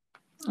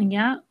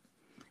 Yeah.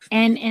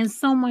 And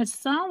so much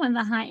so in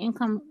the high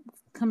income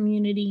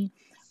community,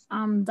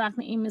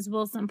 Dr. Amos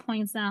Wilson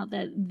points out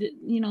that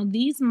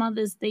these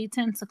mothers, they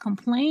tend to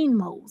complain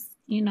most,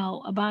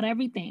 about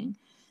everything.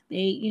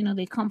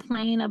 They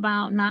complain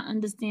about not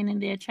understanding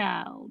their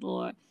child,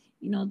 or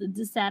the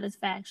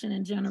dissatisfaction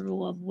in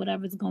general of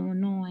whatever's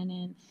going on,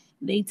 and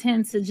they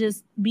tend to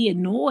just be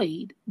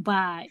annoyed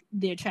by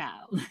their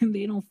child.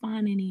 They don't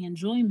find any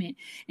enjoyment.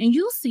 And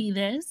you see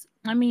this.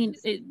 I mean,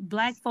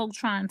 Black folk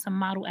trying to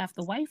model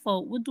after white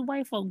folk. What do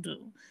white folk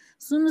do?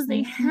 As soon as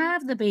they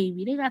have the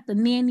baby, they got the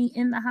nanny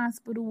in the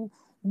hospital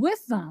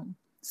with them.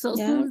 So as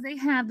soon as they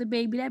have the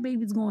baby, that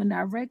baby's going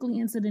directly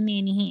into the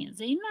nanny hands.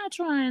 They're not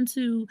trying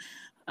to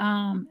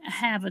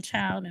have a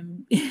child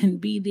and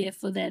be there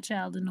for that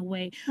child in a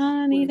way.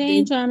 Honey, they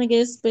ain't trying to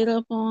get spit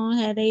up on,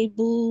 have they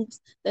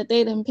boobs that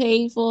they done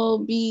paid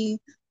for be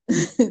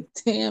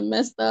damn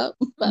messed up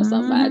by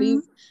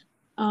somebody's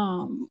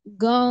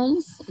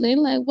gums. They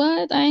like,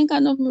 what? I ain't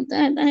got no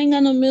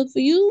milk for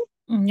you.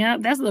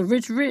 Yep, that's the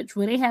rich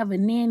where they have a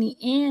nanny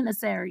and a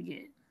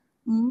surrogate.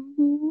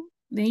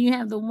 Then you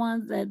have the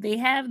ones that they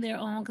have their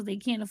own because they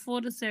can't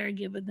afford a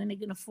surrogate, but then they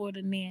can afford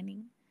a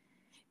nanny.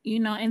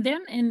 And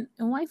then and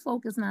white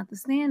folk is not the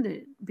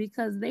standard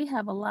because they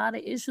have a lot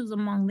of issues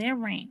among their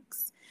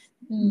ranks.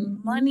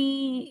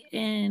 Money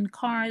and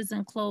cars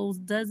and clothes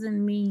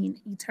doesn't mean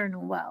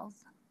eternal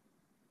wealth.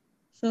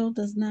 So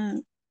does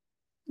not.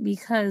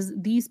 Because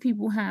these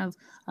people have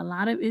a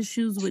lot of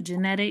issues with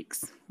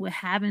genetics, with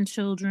having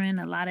children,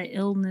 a lot of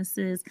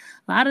illnesses,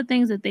 a lot of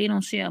things that they don't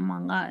share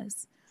among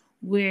us.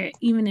 Where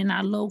even in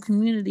our low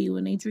community,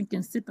 when they drink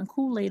and sipping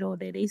Kool-Aid all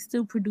day, they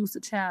still produce a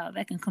child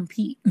that can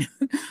compete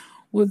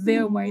with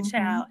their white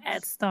child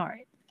at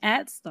start.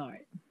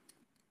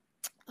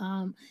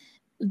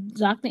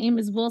 Dr.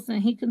 Amos Wilson,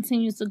 he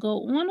continues to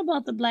go on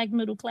about the Black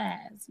middle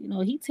class.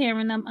 He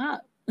tearing them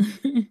up.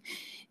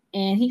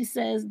 And he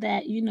says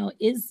that,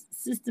 it's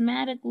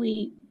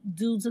systematically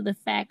due to the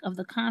fact of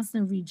the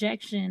constant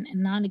rejection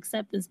and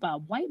non-acceptance by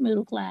white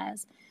middle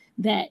class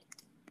that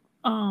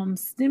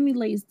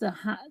stimulates the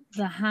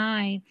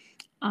high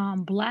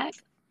Black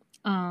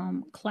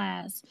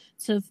class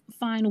to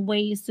find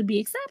ways to be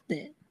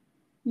accepted.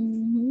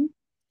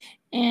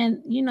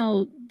 And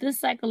this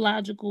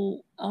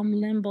psychological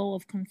limbo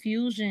of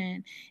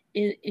confusion,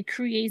 it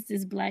creates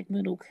this Black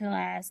middle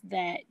class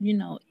that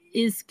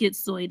is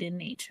schizoid in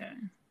nature.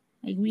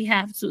 Like we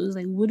have to, it's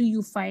like, what are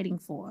you fighting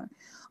for?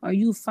 Are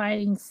you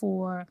fighting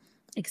for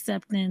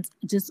acceptance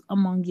just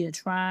among your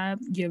tribe,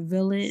 your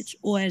village,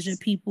 or as your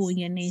people and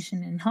your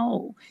nation in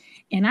whole?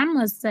 And I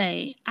must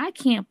say, I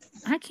can't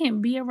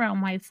be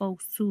around white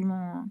folks too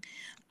long.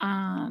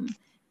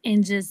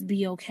 And just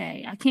be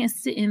okay. I can't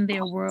sit in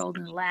their world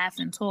and laugh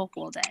and talk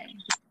all day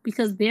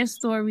because their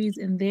stories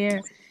and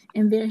their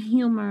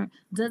humor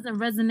doesn't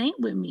resonate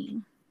with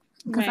me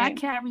because I Right.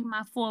 carry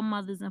my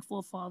foremothers and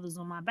forefathers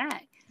on my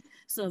back.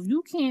 So if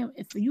you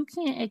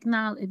can't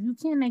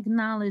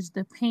acknowledge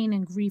the pain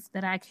and grief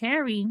that I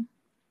carry,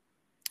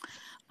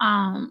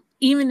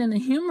 even in a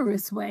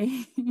humorous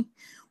way,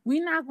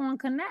 we're not going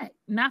to connect,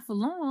 not for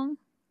long.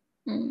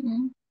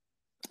 Mm-hmm.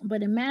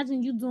 But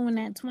imagine you doing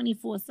that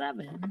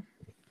 24/7.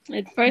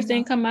 Like the You first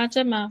thing know. come out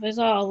your mouth is,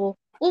 "Oh,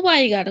 well,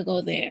 why you gotta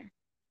go there?"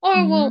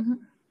 Or, "Well, Hmm.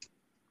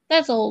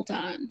 that's old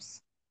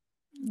times.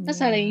 That's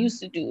how they Yeah. used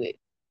to do it.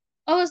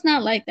 Oh, it's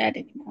not like that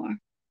anymore.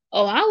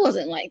 Oh, I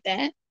wasn't like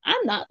that.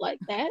 I'm not like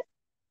that."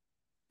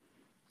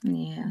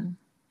 Yeah.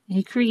 It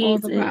All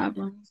creates the it.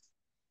 problems.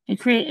 It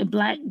creates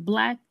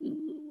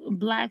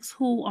blacks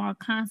who are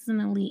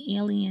constantly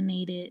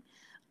alienated.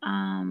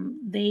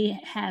 They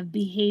have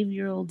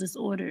behavioral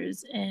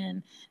disorders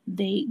and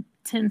they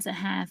tend to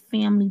have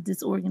family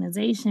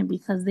disorganization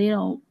because they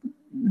don't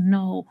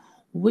know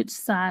which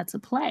side to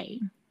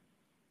play.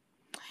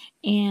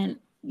 And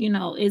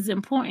it's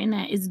important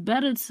that it's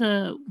better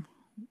to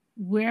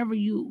whatever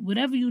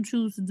you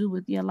choose to do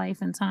with your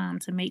life and time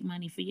to make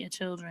money for your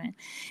children,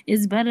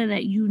 it's better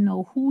that you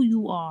know who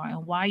you are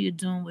and why you're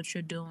doing what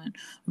you're doing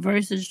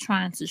versus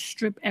trying to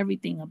strip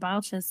everything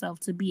about yourself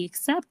to be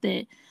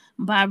accepted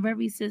by a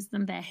very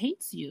system that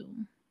hates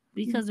you,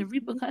 because the Mhm.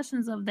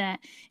 repercussions of that,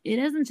 it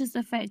doesn't just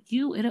affect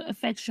you, it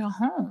affects your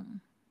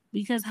home,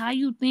 because how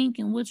you think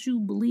and what you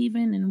believe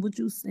in and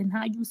and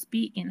how you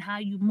speak and how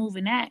you move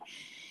and act,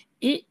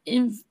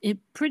 it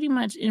pretty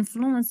much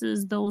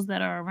influences those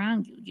that are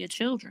around you, your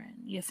children,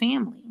 your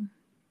family.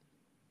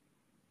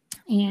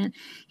 And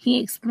he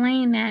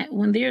explained that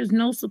when there's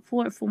no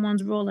support for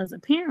one's role as a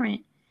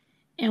parent,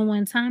 and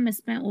when time is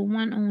spent with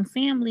one's own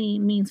family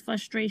means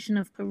frustration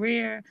of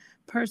career,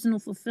 personal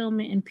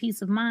fulfillment, and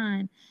peace of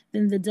mind,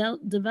 then the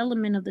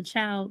development of the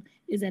child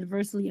is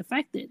adversely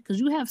affected. Because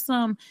you have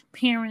some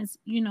parents,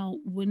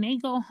 when they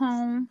go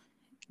home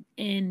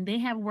and they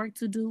have work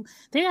to do,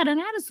 they got an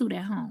attitude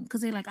at home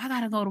because they're like, I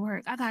gotta go to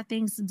work. I got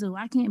things to do.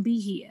 I can't be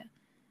here.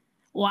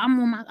 Or I'm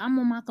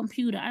on my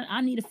computer.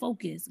 I need to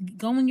focus.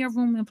 Go in your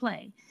room and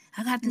play.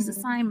 I got this Mhm.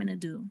 assignment to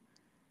do.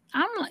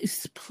 I'm like,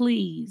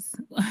 please.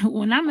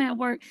 When I'm at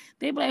work,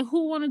 they be like,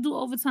 who want to do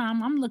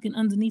overtime? I'm looking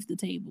underneath the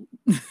table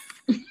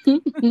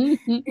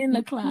in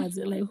the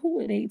closet. Like,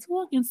 who are they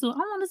talking to? I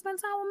want to spend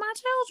time with my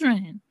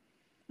children.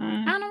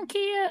 I Fine. don't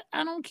care.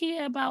 I don't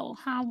care about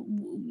how,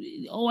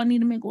 oh, I need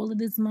to make all of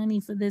this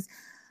money for this.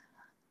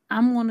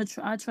 I'm going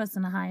to I trust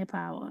in a higher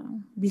power,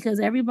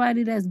 because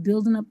everybody that's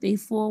building up their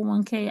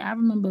 401k, I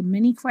remember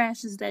many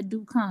crashes that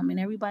do come and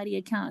everybody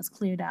account is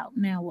cleared out.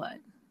 Now what?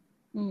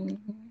 Mhm.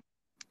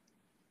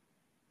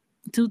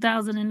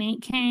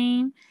 2008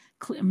 came,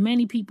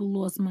 many people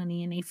lost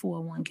money in their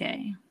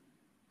 401k.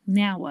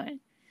 Now what?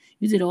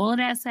 You did all of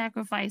that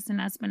sacrifice and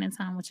not spending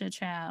time with your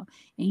child,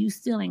 and you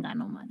still ain't got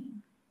no money.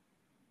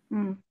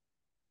 Mm.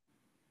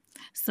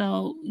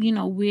 So,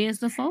 where's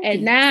the And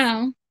focus?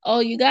 now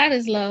all you got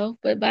is love,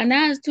 but by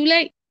now it's too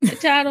late. The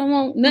child don't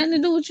want nothing to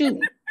do with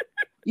you.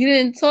 You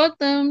didn't taught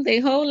them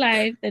their whole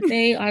life that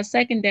they are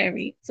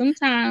secondary,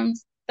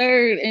 sometimes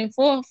third and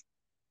fourth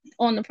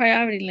on the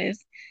priority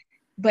list.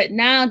 But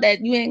now that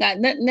you ain't got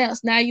nothing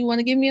else, now you want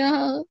to give me a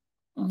hug?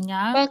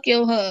 Yeah. Fuck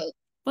your hug.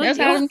 Fuck That's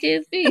how you. them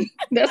kids be.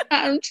 That's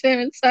how them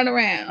parents turn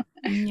around.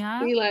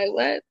 Yeah. Be like,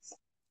 what?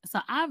 So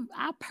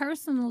I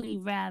personally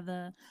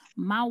rather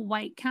my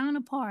white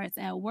counterparts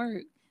at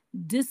work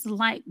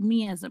dislike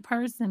me as a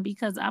person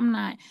because I'm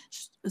not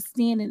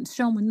standing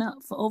showing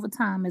up for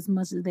overtime as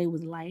much as they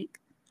would like,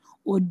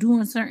 or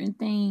doing certain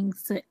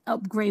things to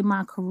upgrade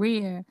my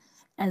career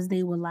as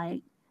they would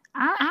like.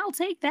 I'll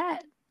take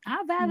that.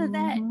 I'd rather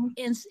that Hmm.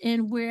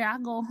 in where I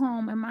go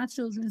home and my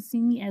children see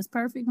me as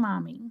perfect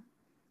mommy.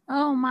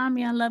 Oh,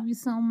 mommy, I love you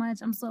so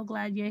much. I'm so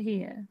glad you're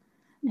here.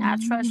 I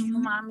trust you,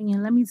 Hmm. mommy,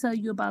 and let me tell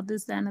you about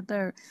this, that, and the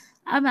third.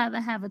 I'd rather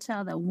have a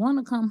child that want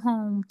me to come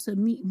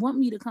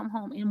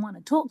home and want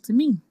to talk to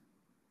me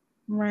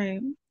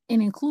Right.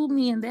 and include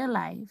me in their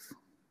life,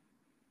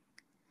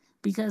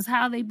 because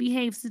how they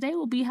behave today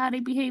will be how they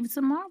behave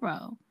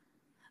tomorrow.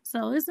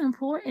 So it's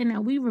important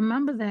that we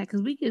remember that,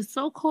 because we get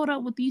so caught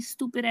up with these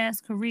stupid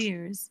ass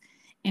careers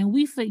and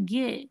we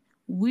forget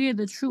where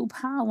the true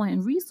power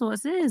and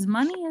resource is.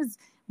 Money is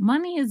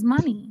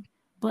money.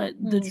 But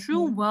the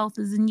true Hmm. wealth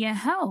is in your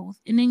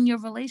health and in your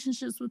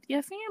relationships with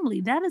your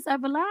family. That is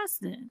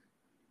everlasting.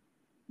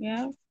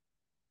 Yeah.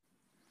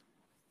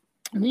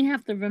 We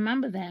have to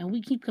remember that. And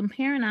we keep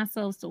comparing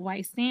ourselves to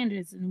white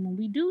standards. And when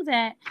we do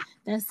that,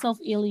 that's self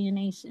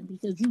alienation,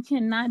 because you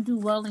cannot do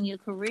well in your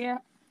career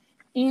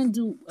and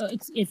do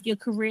if your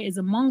career is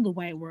among the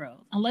white world,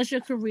 unless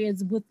your career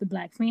is with the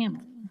black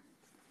family.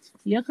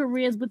 Your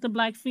career is with the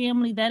black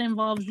family. That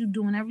involves you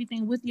doing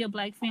everything with your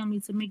black family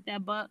to make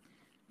that buck.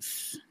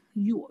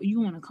 You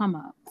want to come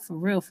up for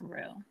real, for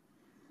real.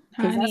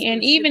 Because that's Honey, what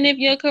and it should even be. if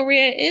your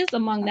career is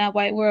among that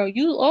white world,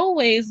 you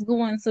always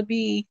going to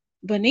be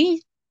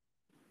beneath.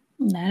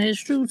 That is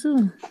true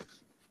too.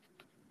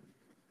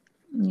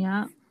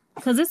 Yeah.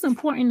 Because it's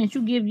important that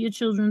you give your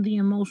children the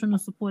emotional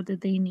support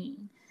that they need,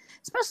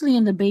 especially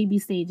in the baby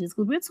stages.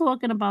 Because we're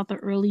talking about the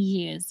early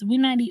years.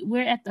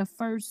 We're at the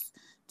first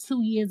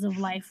 2 years of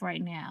life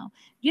right now.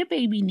 Your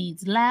baby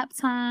needs lap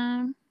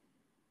time,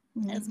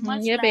 as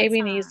much Your lap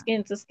baby needs time,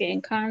 skin to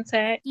skin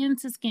contact. skin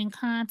to skin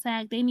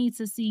contact. They need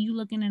to see you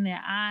looking in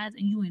their eyes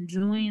and you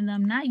enjoying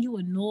them, not you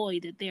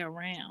annoyed that they're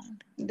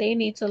around. They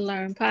need to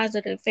learn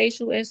positive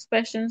facial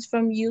expressions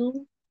from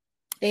you.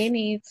 They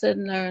need to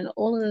learn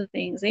all of the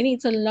things. They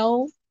need to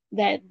know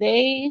that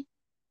they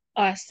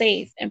are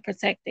safe and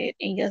protected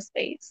in your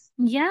space.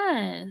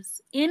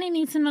 Yes, and they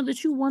need to know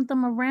that you want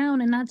them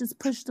around and not just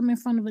push them in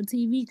front of a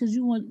TV because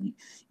you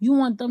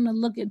want them to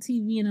look at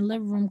TV in the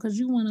living room because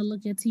you want to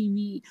look at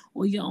TV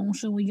or your own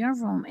show in your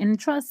room. And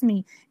trust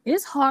me,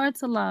 it's hard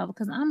to love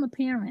because I'm a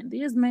parent.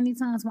 There's many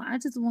times when I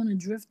just want to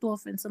drift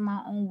off into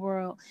my own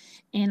world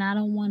and I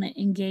don't want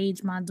to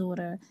engage my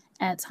daughter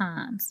at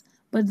times.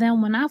 But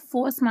then when I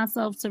force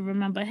myself to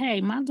remember,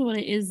 hey, my daughter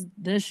is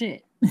the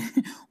shit.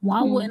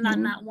 Why wouldn't I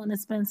Hmm not want to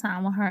spend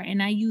time with her?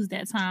 And I use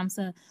that time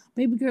to,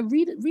 baby girl,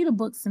 read a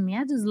book to me.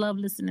 I just love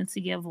listening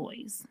to your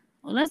voice.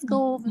 Well, let's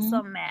go over hmm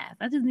some math.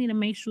 I just need to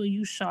make sure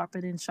you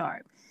sharper than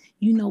sharp.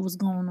 You know what's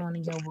going on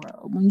in your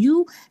world. When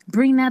you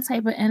bring that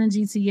type of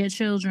energy to your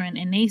children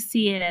and they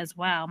see it as,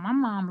 wow, my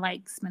mom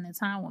likes spending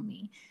time with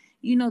me.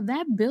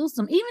 That builds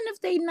them, even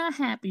if they not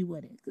happy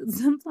with it. Because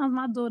sometimes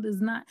my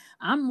daughter's not,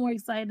 I'm more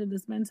excited to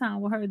spend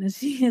time with her than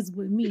she is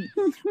with me.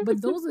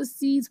 But those are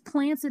seeds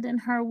planted in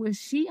her where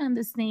she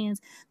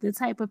understands the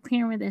type of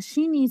parent that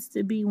she needs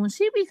to be when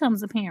she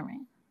becomes a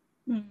parent.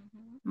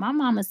 My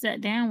mama sat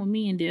down with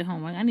me and did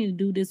homework. I need to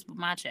do this with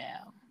my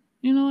child.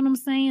 You know what I'm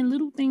saying?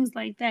 Little things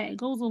like that. It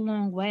goes a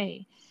long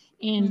way.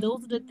 And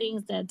those are the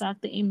things that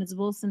Dr. Amos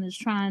Wilson is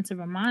trying to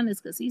remind us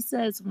because he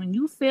says when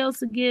you fail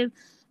to give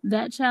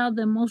that child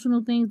the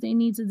emotional things they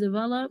need to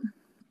develop,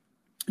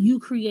 you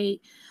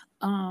create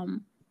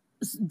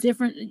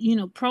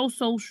different,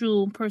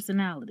 pro-social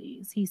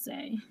personalities, he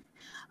say.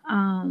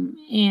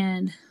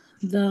 And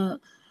the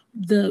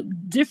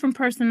different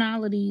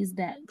personalities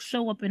that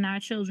show up in our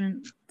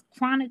children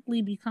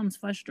chronically becomes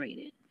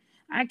frustrated.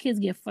 Our kids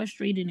get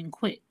frustrated and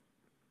quit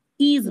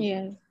easily.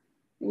 Yes,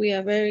 we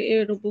are very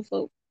irritable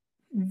folk.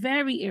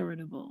 Very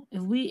irritable.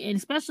 And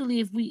especially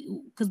if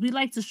because we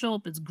like to show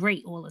up as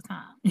great all the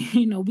time.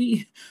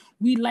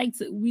 We like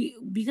to we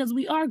because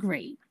we are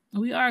great.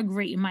 We are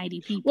great and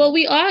mighty Well, people.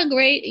 we are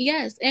great,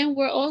 yes, and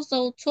we're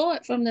also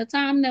taught from the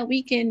time that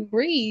we can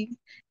breathe,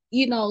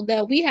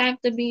 that we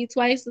have to be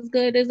twice as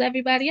good as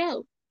everybody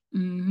else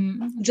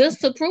Hmm.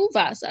 just to prove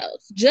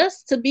ourselves,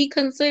 just to be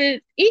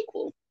considered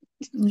equal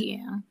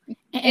Yeah,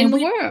 in and the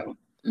we world.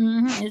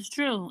 it's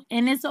true,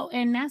 and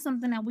and that's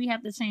something that we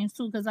have to change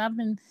too. Because I've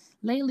been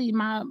lately,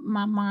 my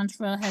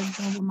mantra has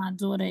been with my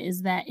daughter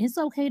is that it's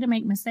okay to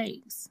make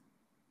mistakes.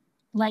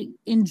 Like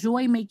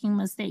enjoy making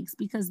mistakes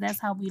because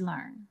that's how we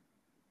learn.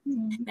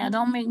 Now, Mhm.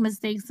 don't make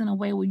mistakes in a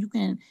way where you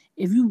can,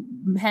 if you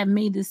have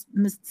made this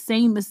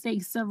same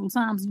mistake several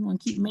times, you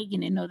want to keep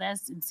making it. No,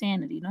 that's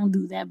insanity. Don't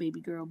do that,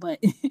 baby girl. But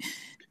And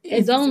if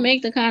it's don't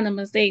make the kind of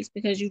mistakes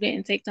because you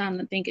didn't take time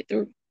to think it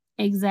through.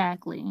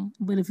 exactly,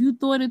 but if you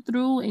thought it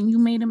through and you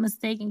made a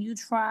mistake and you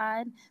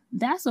tried,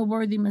 that's a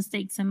worthy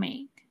mistake to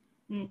make.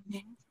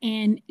 Mhm.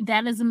 And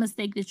that is a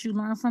mistake that you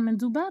learn from and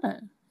do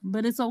better.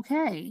 But it's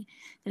okay.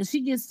 Because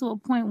she gets to a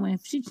point where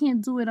if she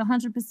can't do it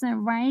 100%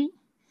 right,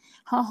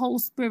 her whole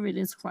spirit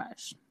is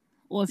crushed.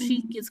 Or if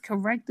she Mhm. gets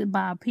corrected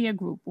by a peer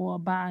group or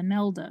by an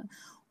elder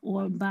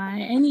or by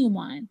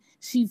anyone,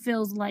 she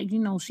feels like,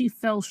 she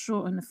fell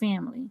short in the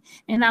family.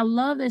 And I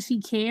love that she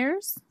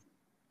cares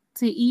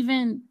to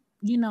even,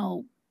 you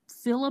know,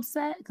 feel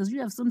upset because you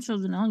have some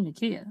children that don't even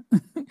care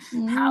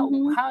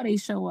Mhm. how they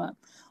show up.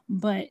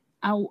 But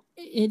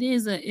it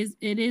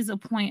is a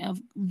point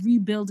of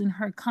rebuilding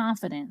her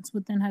confidence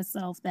within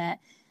herself that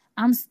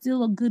I'm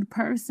still a good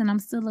person. I'm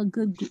still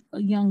a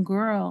young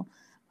girl,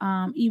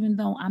 even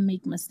though I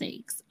make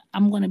mistakes.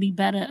 I'm going to be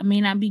better. I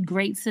may not be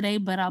great today,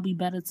 but I'll be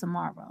better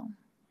tomorrow.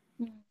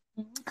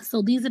 Mhm.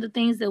 So these are the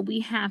things that we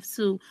have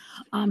to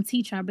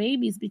teach our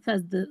babies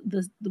because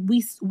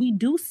we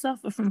do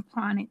suffer from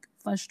chronic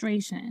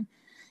frustration.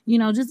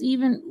 Just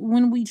even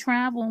when we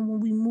travel and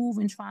when we move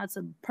and try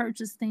to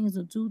purchase things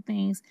or do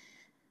things,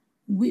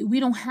 we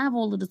don't have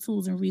all of the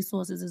tools and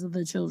resources as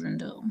the children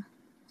do.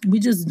 We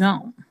just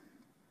don't.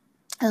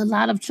 A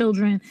lot of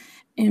children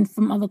and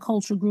from other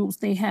cultural groups,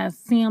 they have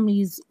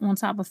families on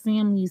top of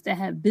families that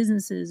have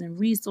businesses and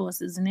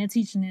resources, and they're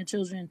teaching their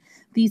children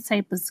these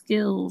type of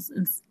skills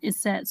and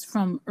sets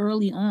from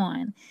early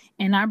on.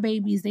 And our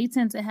babies, they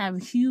tend to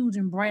have huge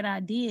and bright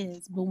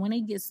ideas, but when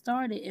they get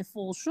started, it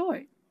falls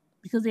short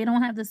because they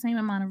don't have the same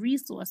amount of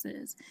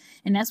resources.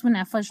 And that's when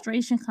that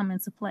frustration come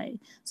into play.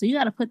 So you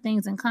got to put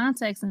things in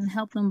context and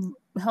help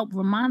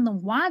remind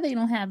them why they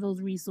don't have those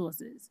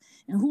resources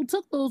and who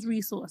took those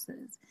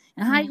resources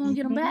and how you gonna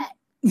get them back.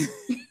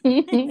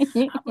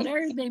 I put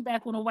everything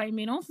back on a white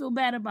man. Don't feel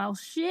bad about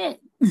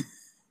shit.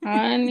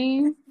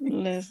 Honey,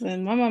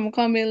 listen, my mama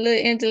called me a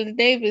little Angela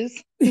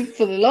Davis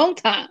for a long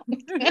time.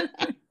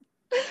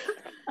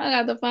 I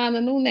got to find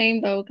a new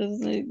name though, because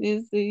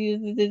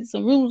there's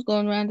some rumors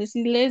going around that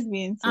she's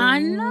lesbian. So I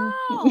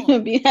know.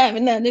 Be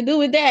having nothing to do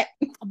with that.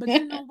 But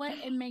you know what?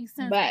 It makes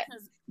sense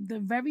because the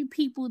very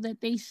people that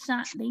they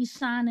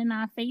shine in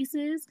our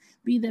faces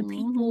be the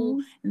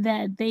people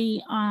that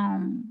they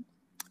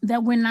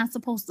that we're not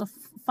supposed to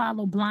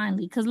follow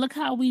blindly. Because look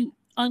how we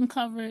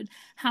uncovered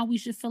how we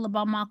should feel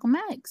about Malcolm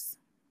X.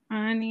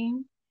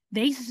 Honey,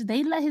 they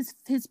let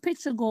his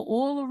picture go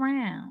all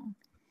around.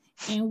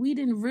 And we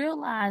didn't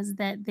realize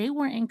that they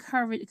weren't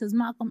encouraged because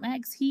Malcolm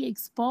X, he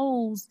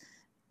exposed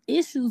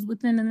issues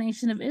within the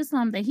Nation of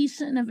Islam that he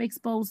shouldn't have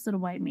exposed to the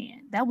white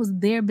man. That was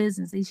their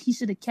business. He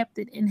should have kept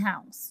it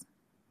in-house.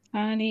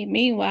 Honey,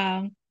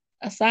 meanwhile,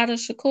 Assata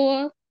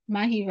Shakur,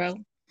 my hero.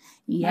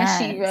 Yes.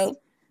 My hero.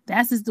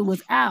 That sister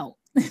was out.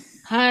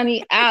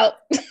 Honey, out.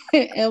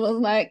 It was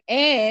like,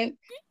 and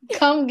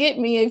come get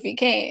me if you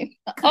can.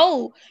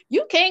 Oh,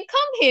 you can't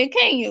come here,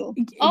 can you?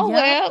 Oh,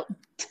 well.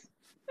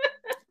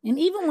 And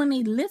even when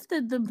they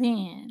lifted the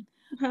ban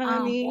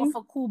off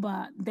of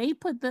Cuba, they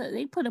put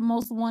a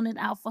most wanted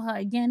out for her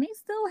again. They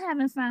still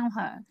haven't found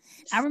her.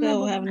 I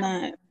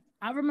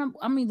remember.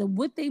 I mean,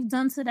 what they've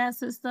done to that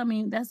sister. I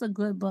mean, that's a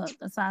good book,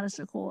 Assata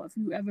Shakur. If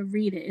you ever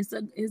read it,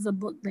 it's a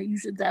book that you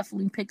should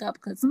definitely pick up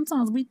because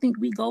sometimes we think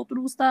we go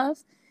through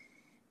stuff.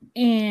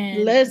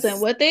 And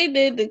listen, what they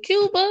did to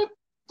Cuba,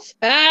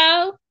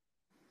 child,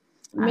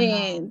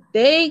 man,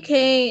 they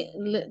can't.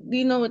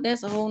 You know what?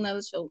 That's a whole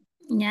nother show.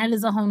 Yeah, it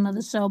is a whole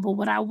nother show. But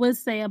what I would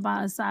say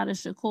about Assata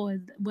Shakur,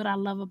 what I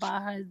love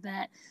about her is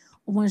that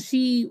when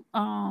she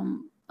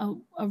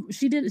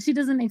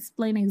doesn't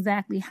explain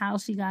exactly how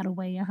she got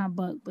away in her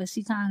book, but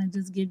she kind of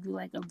just gives you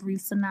like a brief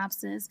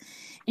synopsis,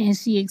 and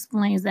she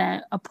explains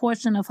that a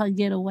portion of her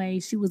getaway,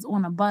 she was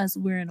on a bus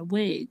wearing a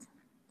wig,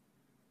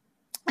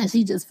 and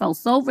she just felt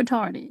so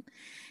retarded.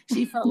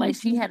 She felt like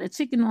she had a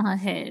chicken on her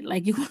head,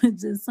 like it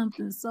was just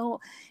something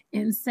so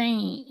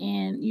insane,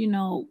 and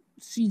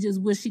she just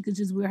wished she could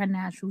just wear her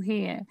natural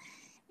hair.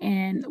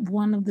 And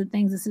one of the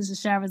things that Sister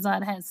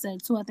Shahrazad had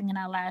said too, I think in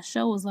our last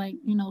show, was like,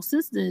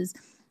 sisters,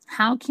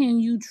 how can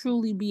you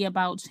truly be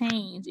about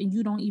change and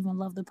you don't even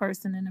love the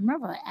person in the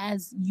mirror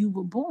as you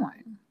were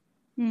born?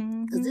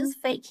 Because this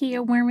fake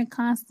hair wearing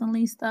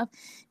constantly stuff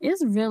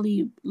is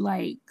really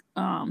like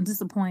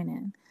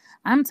disappointing.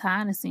 I'm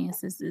tired of seeing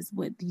sisters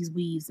with these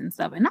weaves and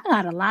stuff, and I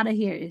got a lot of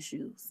hair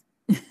issues.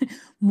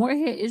 More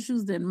hair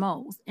issues than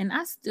most, and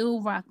I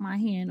still rock my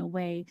hair in a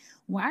way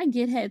where I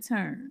get head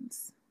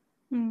turns.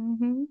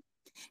 And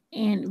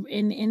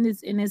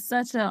it's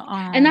such a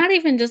and not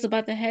even just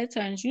about the head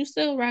turns. You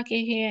still rock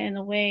your hair in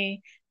a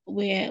way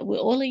where with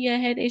all of your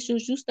head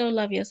issues, you still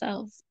love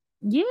yourself.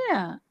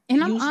 Yeah, and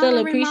you still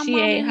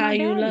appreciate how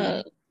you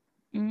look.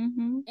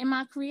 And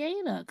my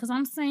creator, because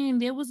I'm saying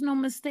there was no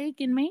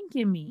mistake in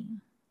making me.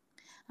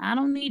 I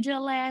don't need your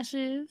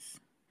lashes.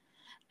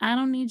 I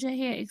don't need your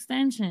hair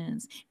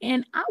extensions.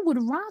 And I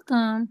would rock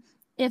them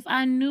if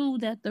I knew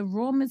that the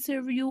raw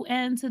material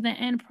and to the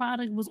end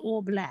product was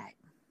all black.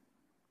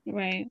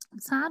 Right. I'm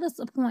tired of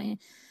supporting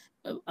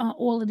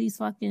all of these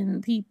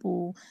fucking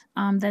people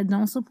that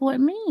don't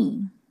support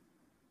me.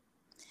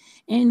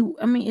 And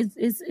I mean,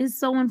 it's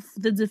so in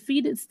the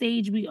defeated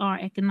stage we are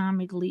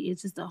economically.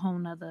 It's just a whole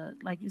nother,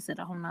 like you said,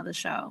 a whole nother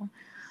show.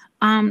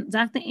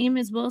 Dr.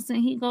 Amos Wilson,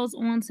 he goes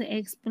on to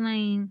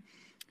explain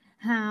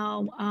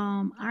how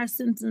our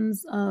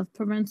symptoms of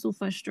parental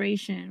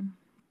frustration,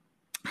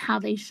 how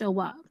they show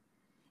up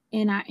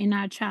in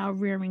our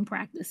child rearing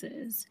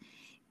practices.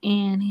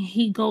 And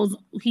he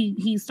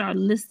started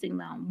listing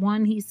them.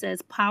 One, he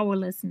says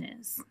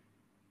powerlessness.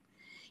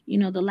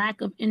 The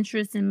lack of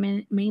interest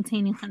in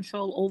maintaining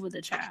control over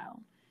the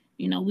child.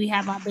 We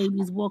have our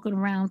babies walking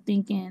around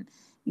thinking,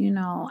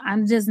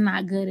 I'm just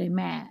not good at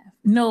math.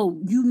 No,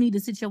 you need to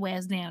sit your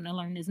ass down and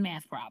learn this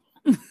math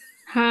problem.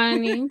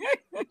 Honey.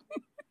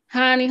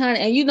 And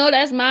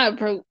that's my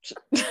approach.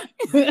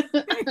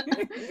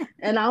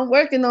 And I'm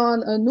working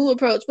on a new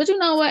approach. But you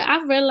know what?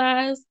 I've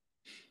realized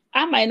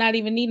I might not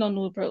even need no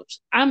new approach.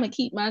 I'm going to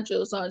keep my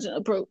drill sergeant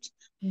approach.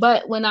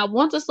 But when I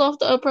want a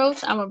softer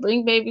approach, I'm going to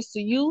bring babies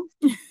to you.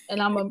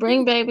 And I'm going to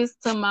bring babies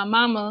to my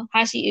mama,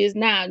 how she is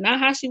now. Not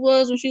how she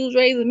was when she was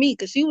raising me,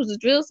 because she was a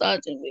drill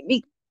sergeant with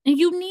me. And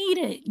you need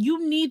it.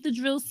 You need the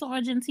drill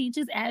sergeant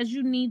teachers as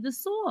you need the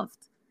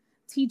soft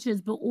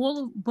teachers. But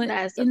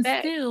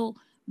still,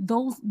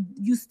 those,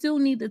 you still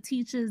need the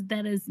teachers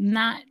that is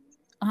not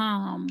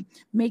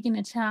making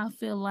a child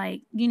feel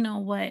like, you know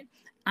what,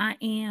 I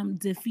am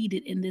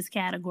defeated in this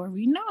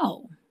category.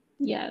 No,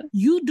 Yeah.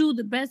 you do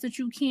the best that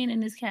you can in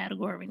this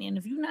category, and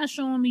if you're not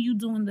showing me you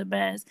doing the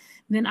best,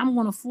 then I'm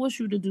going to force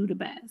you to do the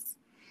best.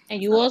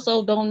 And you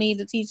also don't need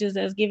the teachers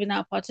that's giving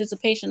out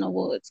participation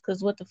awards,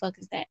 because what the fuck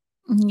is that?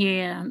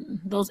 Yeah,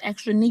 those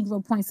extra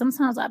Negro points.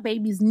 Sometimes our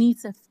babies need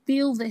to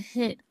feel the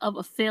hit of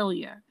a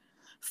failure,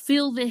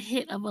 feel the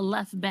hit of a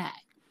left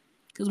back.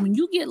 Because when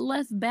you get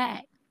left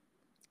back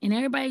and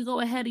everybody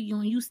go ahead of you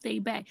and you stay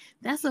back,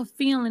 that's a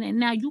feeling. And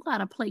now you got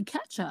to play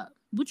catch up.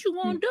 What you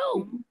going to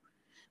do?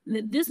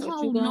 This What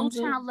whole you No gonna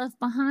do? Child Left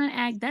Behind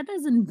Act, that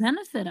doesn't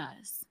benefit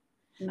us.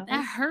 No.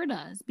 That hurt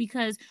us,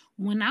 because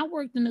when I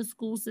worked in the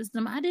school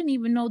system, I didn't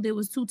even know there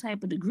was two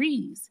type of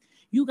degrees.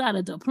 You got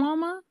a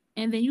diploma,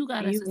 and then you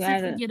got a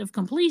certificate of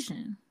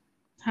completion.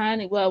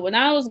 Honey, well, when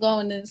I was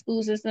going to the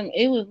school system,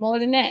 it was more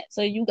than that.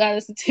 So you got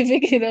a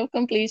certificate of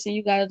completion,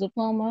 you got a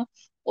diploma,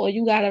 or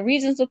you got a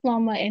Regents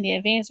diploma and the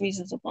advanced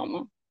Regents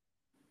diploma.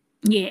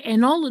 Yeah,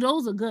 and all of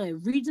those are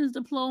good. Regents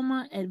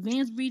diploma,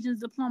 advanced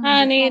Regents diploma.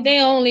 Honey, they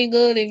only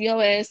good if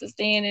your ass is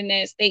staying in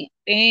that state.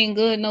 They ain't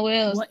good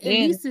nowhere else. Well, at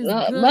least it's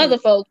good. Mother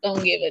folk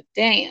don't give a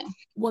damn.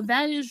 Well,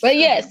 that is but true.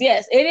 Yes,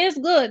 it is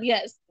good.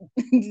 Yes,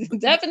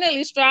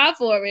 definitely strive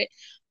for it.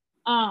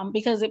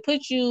 Because it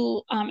puts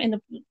you in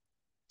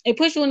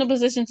a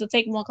position to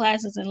take more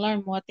classes and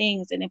learn more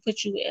things, and it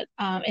puts you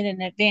in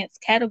an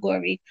advanced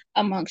category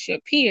amongst your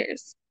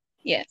peers.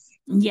 Yes,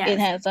 it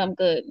has some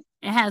good.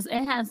 It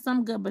has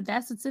some good, but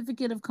that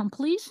certificate of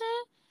completion,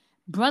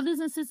 brothers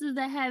and sisters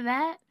that had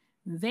that,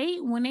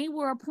 when they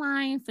were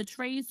applying for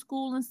trade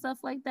school and stuff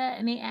like that,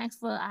 and they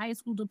asked for a high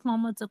school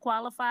diploma to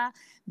qualify,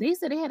 they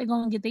said they had to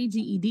go and get their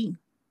GED.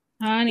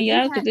 Honey,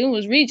 y'all could do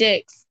was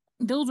rejects.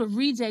 Those were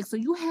rejects. So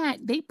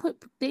they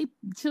put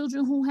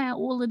children who had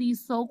all of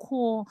these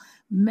so-called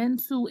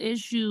mental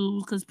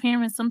issues, because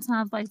parents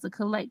sometimes like to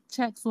collect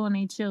checks on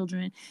their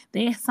children.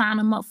 They sign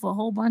them up for a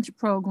whole bunch of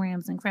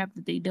programs and crap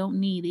that they don't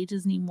need. They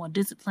just need more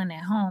discipline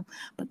at home.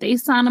 But they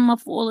sign them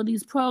up for all of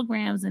these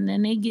programs, and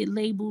then they get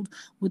labeled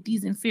with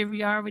these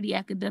inferiority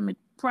academic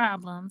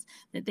problems,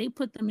 that they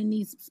put them in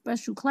these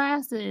special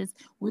classes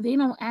where they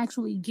don't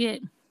actually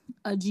get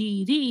a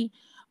GED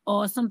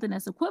or something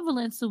that's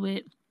equivalent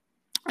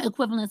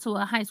to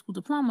a high school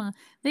diploma.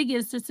 They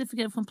get a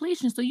certificate of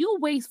completion. So you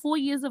waste 4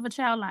 years of a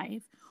child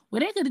life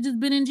where they could have just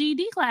been in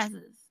GED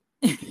classes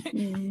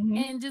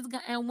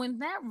and went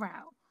that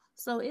route.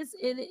 So it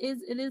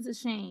is a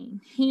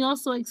shame. He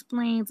also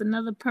explains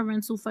another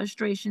parental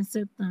frustration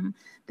symptom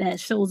that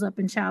shows up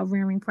in child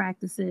rearing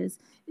practices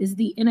is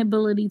the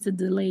inability to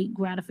delay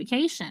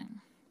gratification.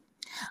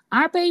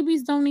 Our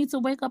babies don't need to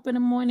wake up in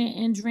the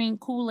morning and drink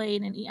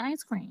Kool-Aid and eat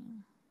ice cream.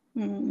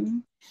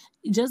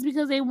 Just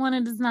because they want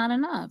it is not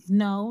enough.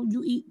 No,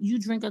 you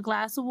drink a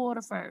glass of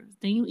water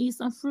first. Then you eat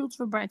some fruits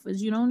for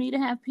breakfast. You don't need to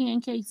have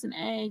pancakes and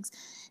eggs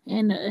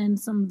and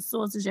some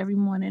sausage every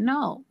morning.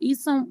 No,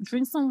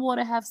 drink some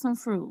water, have some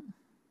fruit.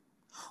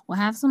 Or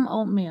have some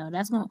oatmeal.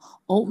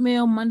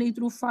 Oatmeal Monday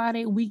through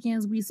Friday,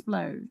 weekends we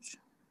splurge.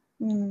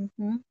 You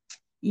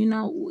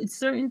know,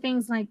 certain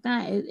things like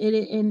that.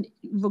 And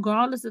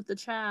regardless if the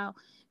child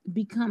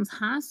becomes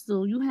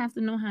hostile, you have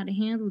to know how to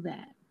handle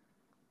that.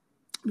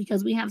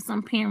 Because we have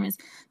some parents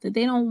that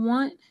they don't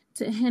want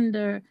to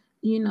hinder,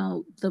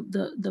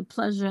 the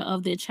pleasure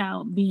of their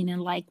child being in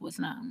like with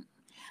them.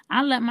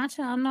 I let my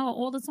child know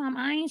all the time,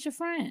 I ain't your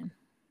friend.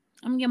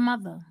 I'm your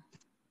mother.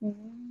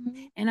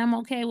 And I'm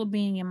okay with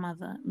being your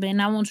mother. But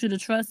I want you to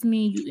trust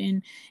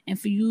me and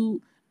for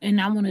you,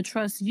 and I want to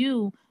trust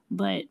you,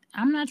 but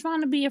I'm not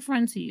trying to be a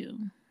friend to you.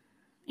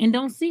 And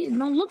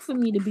don't look for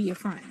me to be a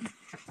friend.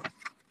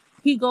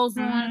 He goes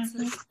on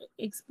to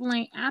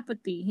explain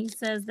apathy. He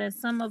says that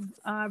some of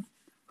our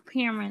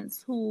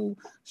parents who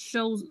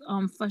shows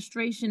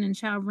frustration in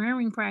child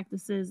rearing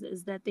practices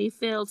is that they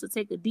fail to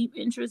take a deep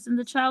interest in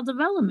the child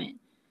development.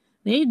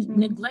 They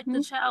neglect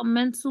the child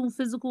mental,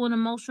 physical, and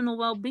emotional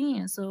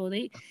well-being. So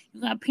you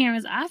got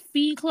parents, I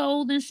feed,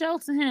 clothe, and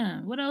shelter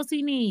him. What else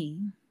he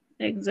need?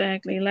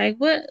 Exactly. Like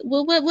what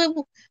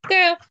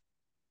girl,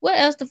 what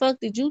else the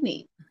fuck did you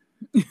need?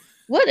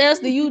 What else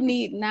do you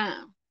need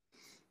now?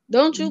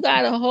 Don't you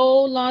got a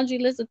whole laundry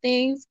list of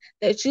things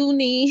that you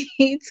need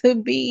to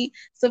be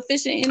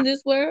sufficient in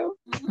this world?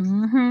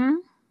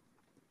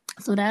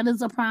 So that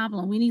is a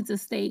problem. We need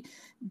to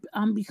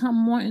become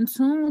more in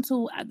tune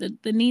to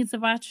the needs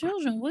of our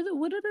children.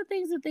 What are the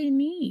things that they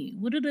need?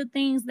 What are the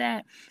things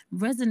that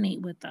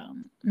resonate with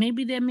them?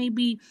 Maybe there may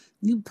be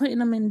you putting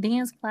them in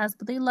dance class,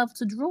 but they love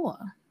to draw.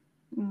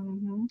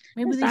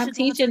 Maybe they should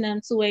teaching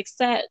them to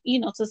accept,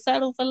 to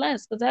settle for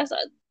less, because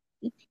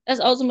that's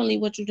ultimately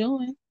what you're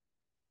doing.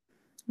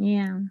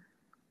 Yeah.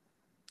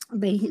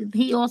 But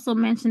he also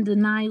mentioned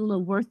denial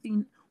of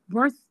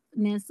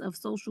worthiness of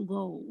social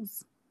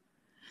goals.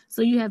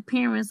 So you have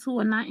parents who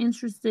are not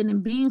interested in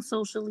being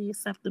socially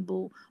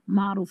acceptable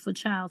model for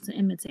child to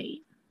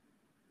imitate.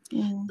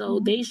 So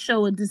they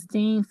show a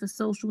disdain for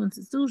social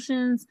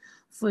institutions,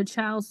 for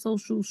child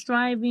social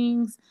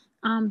strivings.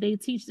 They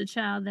teach the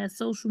child that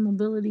social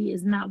mobility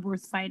is not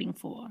worth fighting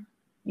for.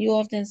 You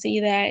often see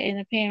that in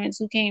the parents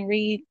who can't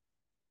read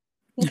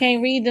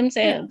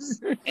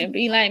themselves and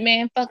be like,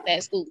 man, fuck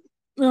that school.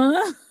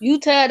 You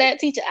tell that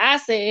teacher I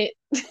said,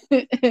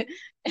 and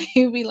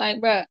you be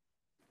like, bruh,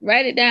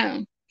 write it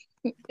down.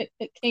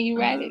 Can you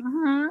write it?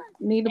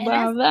 Need to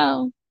borrow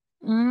though.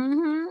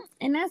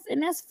 And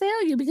that's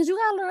failure, because you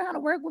gotta learn how to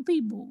work with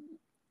people.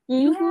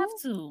 You have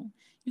to.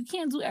 You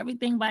can't do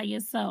everything by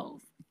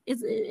yourself.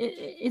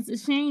 It's a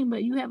shame,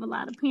 but you have a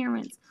lot of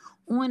parents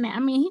on that. I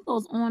mean, he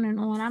goes on and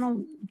on. I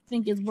don't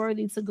think it's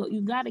worthy to go.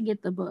 You got to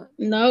get the book.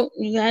 No,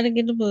 you got to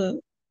get the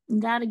book. You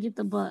got to get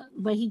the book.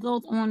 But he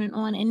goes on and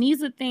on. And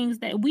these are things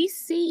that we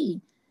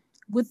see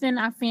within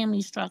our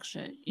family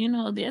structure. You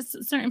know, there's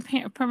certain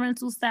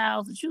parental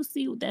styles that you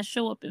see that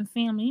show up in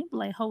family. You be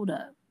like, hold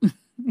up.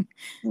 That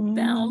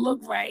don't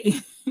look right.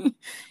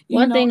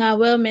 One thing I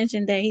will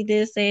mention that he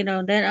did say,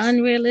 though, that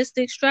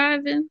unrealistic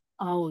striving.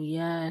 Oh,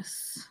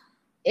 yes.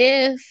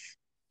 If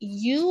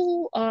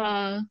you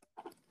are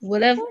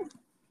whatever,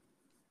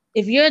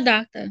 if you're a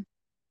doctor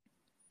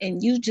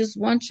and you just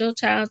want your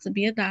child to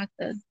be a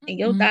doctor, and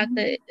your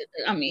doctor,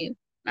 I mean,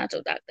 not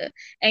your doctor,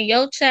 and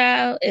your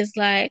child is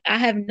like, I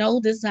have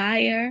no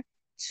desire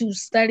to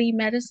study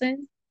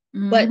medicine,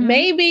 but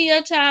maybe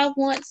your child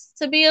wants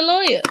to be a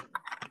lawyer,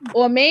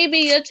 or maybe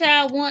your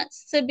child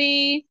wants to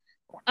be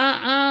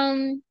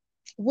a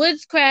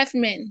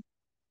woodscraftman.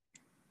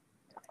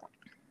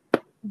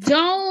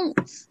 Don't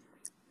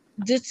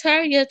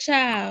deter your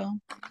child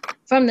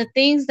from the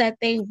things that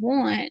they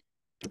want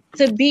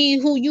to be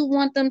who you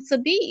want them to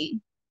be,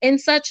 in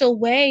such a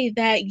way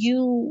that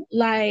you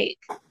like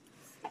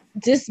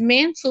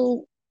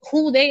dismantle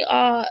who they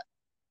are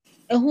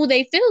and who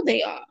they feel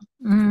they are.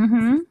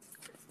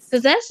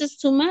 Because that's just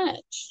too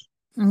much.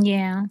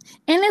 Yeah.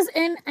 And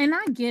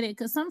I get it,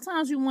 because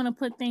sometimes you want to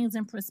put things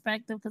in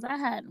perspective. Because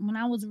when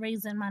I was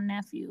raising my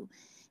nephew,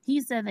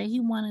 he said that he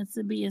wanted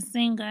to be a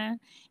singer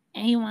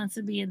and he wanted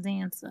to be a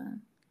dancer,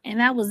 and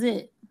that was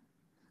it.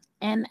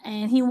 And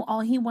he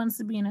wants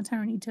to be an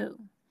attorney too.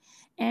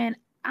 And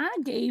I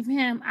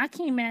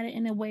came at it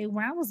in a way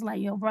where I was like,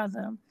 yo,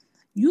 brother,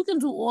 you can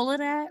do all of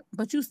that,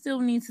 but you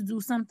still need to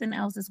do something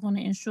else that's going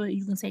to ensure that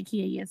you can take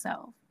care of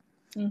yourself.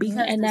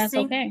 And that's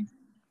okay.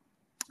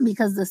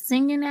 Because the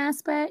singing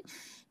aspect,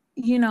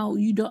 you know,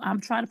 I'm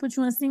trying to put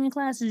you in singing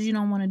classes, you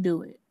don't want to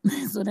do it.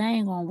 So that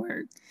ain't going to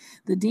work.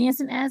 The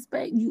dancing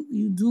aspect,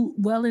 you do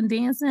well in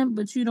dancing,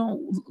 but you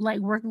don't like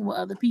working with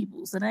other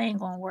people. So that ain't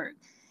going to work.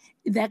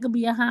 That could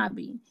be a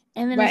hobby.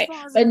 And then right.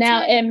 But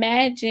now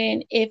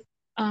imagine if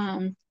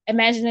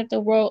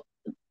the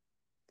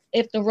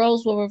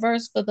roles were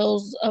reversed for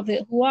those of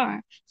it who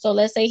are. So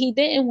let's say he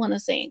didn't want to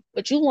sing,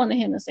 but you wanted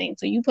him to sing.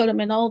 So you put him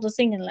in all the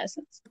singing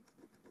lessons.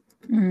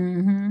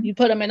 You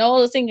put him in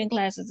all the singing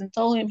classes and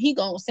told him he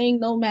gonna sing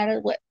no matter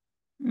what.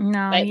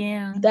 No, like,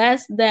 yeah.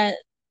 That's that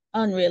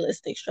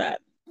unrealistic striving.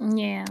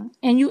 Yeah.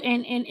 And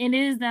it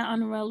is that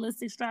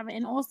unrealistic striving.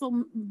 And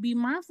also be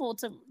mindful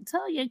to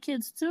tell your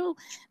kids too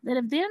that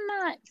if they're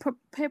not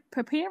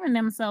preparing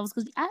themselves,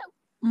 because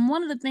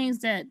one of the things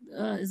that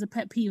is a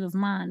pet peeve of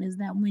mine is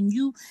that when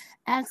you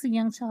ask a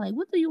young child, like,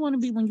 what do you want to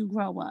be when you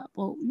grow up?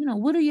 Or, you know,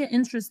 what are your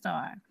interests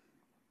are?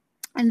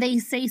 And they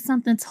say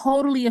something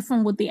totally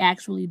different what they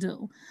actually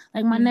do.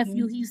 Like my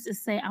nephew, he used to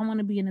say, I want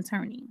to be an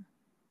attorney.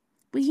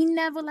 But he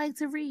never liked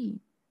to read.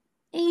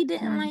 And he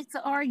didn't like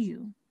to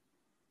argue.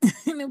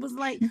 And it was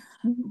like,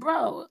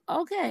 bro,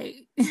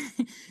 okay.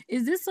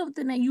 Is this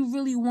something that you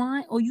really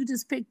want? Or you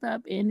just picked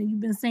up and you've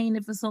been saying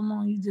it for so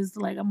long, you just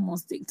like, I'm going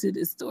to stick to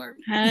this story.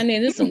 Honey,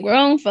 there's some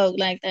grown folk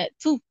like that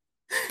too.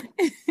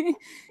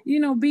 You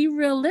know, be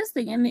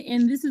realistic. And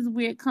this is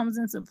where it comes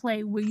into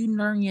play, where you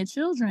learn your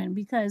children,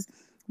 because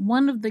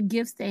one of the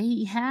gifts that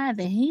he had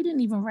that he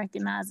didn't even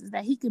recognize is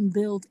that he can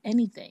build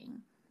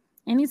anything.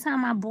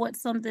 Anytime I bought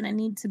something that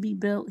needed to be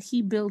built,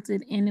 he built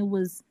it and it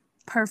was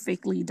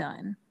perfectly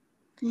done.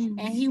 And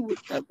he was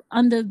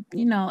under,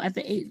 you know, at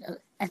the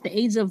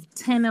age of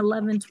 10,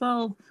 11,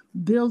 12,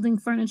 building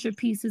furniture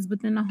pieces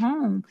within the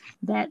home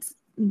that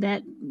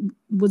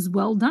was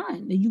well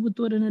done. You would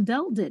thought an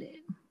adult did it.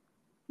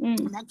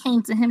 That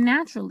came to him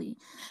naturally.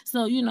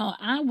 So, you know,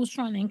 I was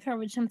trying to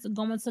encourage him to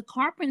go into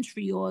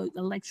carpentry or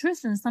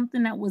electrician,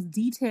 something that was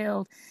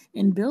detailed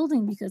in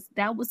building, because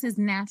that was his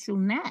natural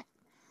knack.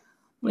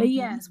 But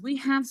yes, we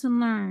have to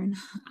learn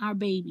our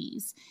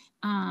babies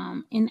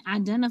and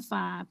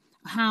identify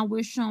how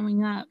we're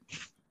showing up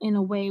in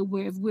a way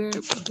where if we're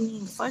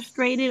being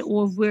frustrated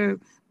or if we're,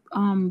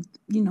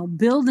 you know,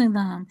 building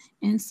them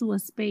into a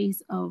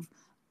space of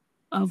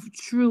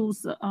true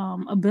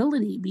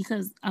ability,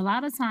 because a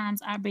lot of times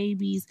our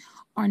babies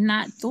are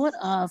not thought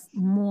of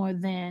more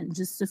than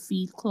just to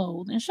feed,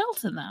 clothe, and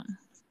shelter them.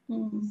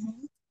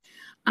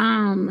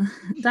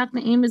 Dr.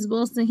 Amos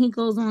Wilson, he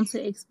goes on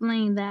to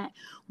explain that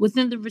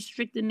within the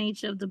restricted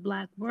nature of the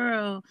Black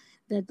world,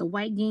 that the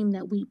white game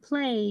that we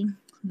play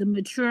the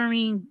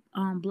maturing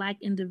Black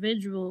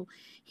individual,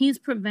 he's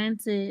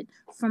prevented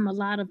from a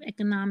lot of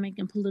economic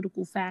and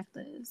political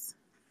factors.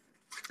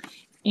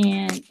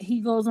 And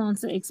he goes on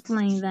to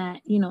explain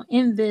that,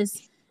 in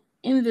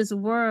this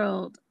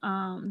world,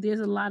 there's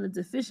a lot of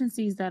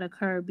deficiencies that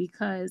occur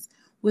because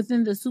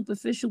within the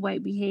superficial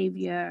white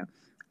behavior,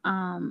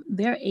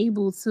 they're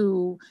able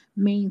to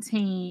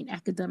maintain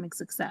academic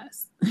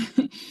success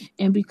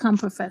and become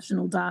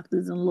professional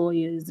doctors and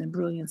lawyers and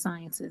brilliant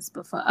scientists.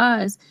 But for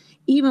us,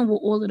 even with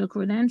all of the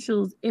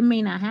credentials, it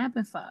may not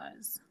happen for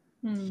us.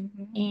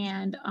 Mm-hmm.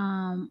 And a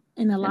lot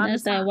And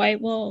that's of that times, white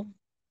wall.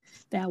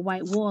 that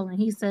white wall. And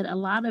he said a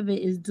lot of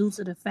it is due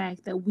to the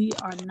fact that we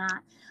are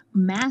not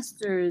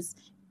masters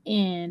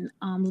in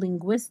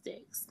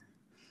linguistics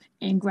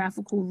and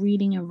graphical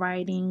reading and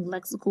writing,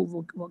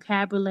 lexical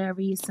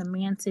vocabulary,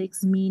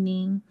 semantics,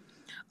 meaning,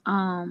 And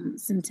how could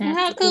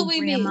syntactical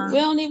we be? We grammar.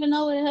 don't even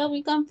know where the hell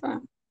we come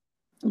from.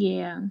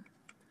 Yeah.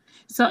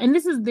 So, and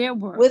this is their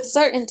world. With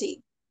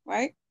certainty,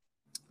 right?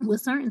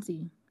 With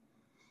certainty.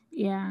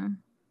 Yeah.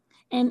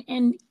 And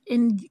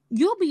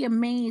you'll be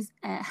amazed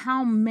at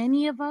how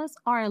many of us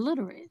are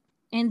illiterate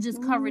and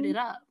just covered it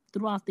up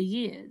throughout the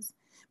years,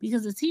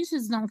 because the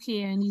teachers don't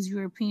care in these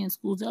European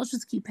schools. They'll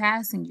just keep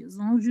passing you. As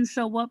long as you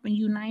show up and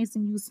you nice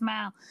and you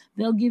smile,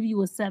 they'll give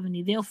you a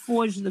 70. They'll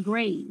forge the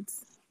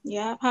grades.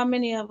 Yeah. How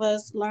many of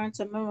us learn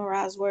to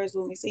memorize words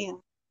when we see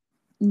them?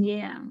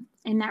 Yeah.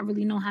 And not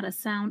really know how to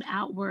sound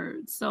out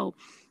words. So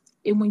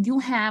when you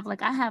have,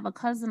 like, I have a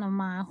cousin of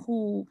mine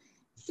who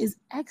is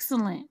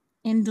excellent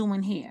in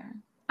doing hair.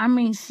 I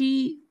mean,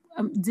 she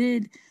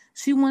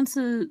went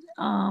to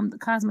the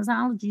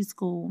cosmetology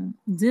school,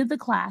 did the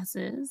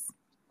classes,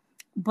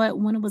 but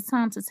when it was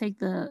time to take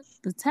the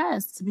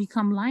test to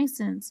become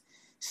licensed,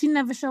 she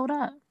never showed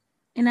up.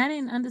 And I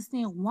didn't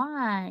understand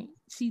why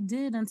she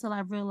did until I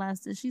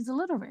realized that she's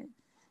illiterate.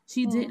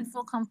 She didn't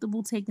feel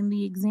comfortable taking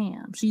the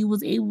exam. She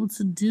was able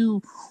to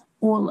do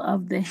all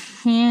of the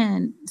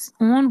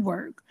hands-on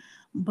work,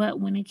 but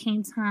when it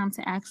came time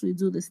to actually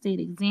do the state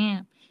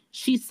exam,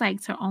 she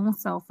psyched her own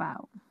self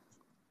out.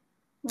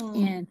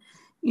 And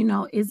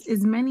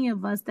it's many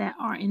of us that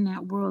are in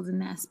that world, in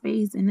that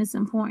space, and it's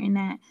important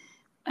that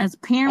as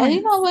parents. And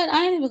you know what?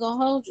 I ain't even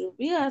gonna hold you.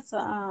 We got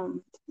to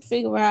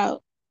figure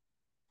out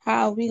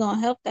how we gonna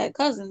help that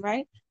cousin,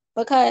 right?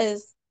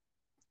 Because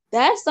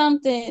that's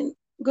something,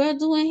 girl,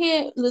 doing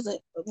here. Listen,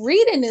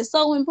 reading is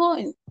so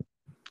important.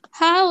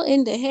 How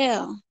in the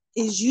hell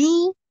is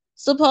you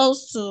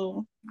supposed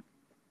to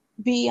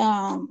be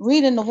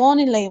reading the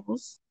warning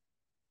labels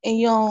and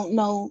you don't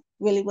know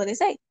really what they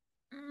say?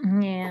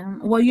 Yeah.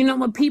 Well, you know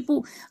what,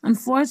 people,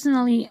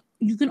 unfortunately,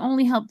 you can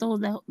only help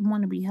those that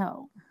want to be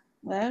helped.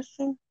 That's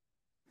true.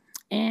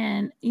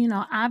 And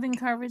I've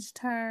encouraged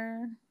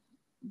her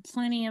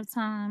plenty of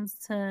times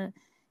to,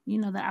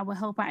 that I would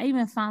help her. I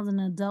even found an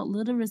adult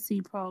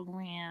literacy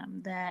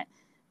program that,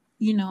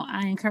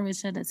 I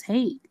encourage her to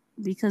take,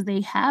 because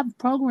they have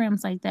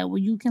programs like that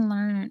where you can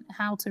learn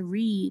how to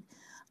read,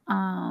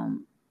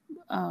 in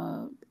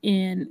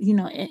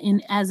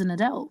as an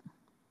adult.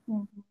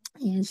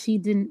 And she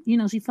didn't,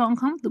 she felt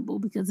uncomfortable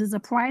because it's a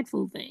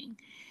prideful thing.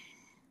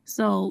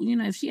 So,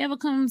 if she ever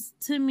comes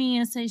to me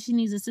and say she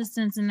needs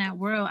assistance in that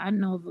world, I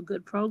know of a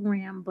good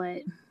program.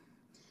 But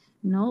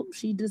nope,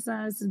 she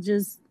decides to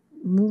just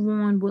move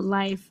on with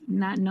life,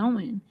 not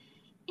knowing.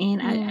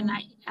 And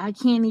I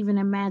can't even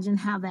imagine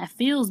how that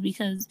feels,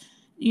 because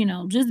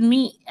just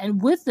me,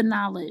 and with the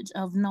knowledge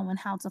of knowing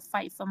how to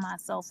fight for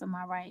myself and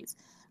my rights,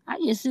 I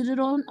get shitted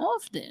on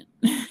often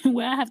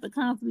where I have to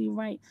constantly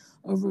write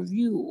a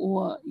review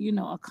or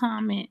a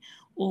comment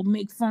or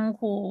make phone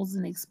calls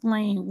and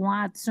explain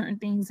why certain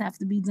things have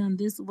to be done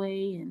this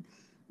way.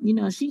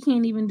 And she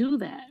can't even do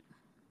that.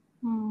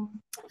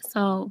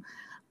 So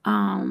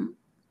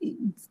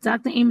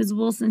Dr. Amos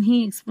Wilson,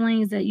 he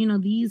explains that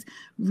these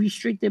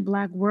restricted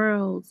Black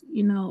worlds,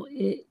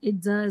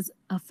 it does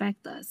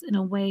affect us in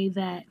a way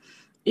that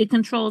it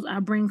controls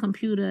our brain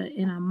computer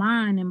and our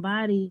mind and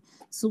body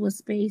to a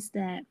space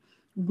that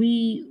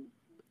we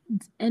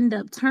end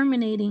up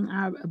terminating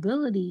our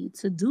ability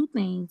to do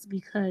things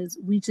because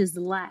we just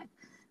lack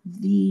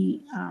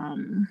the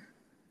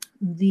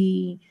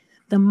the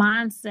the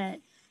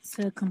mindset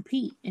to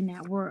compete in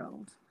that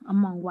world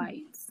among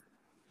whites.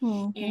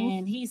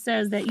 And he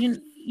says that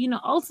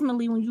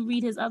ultimately, when you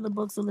read his other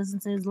books or listen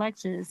to his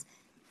lectures,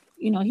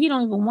 he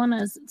don't even want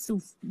us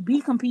to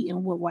be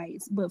competing with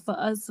whites, but for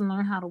us to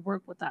learn how to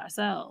work with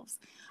ourselves.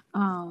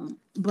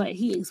 But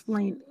he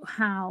explained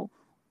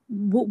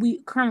what we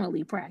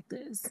currently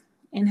practice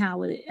and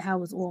how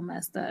it's all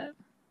messed up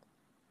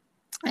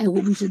and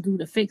what we should do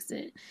to fix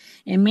it.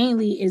 And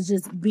mainly it's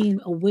just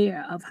being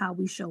aware of how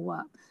we show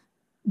up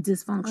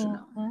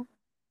dysfunctional.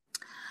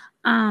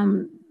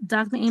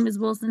 Dr. Amos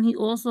Wilson, he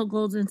also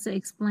goes in to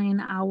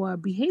explain our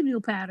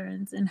behavioral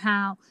patterns and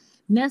how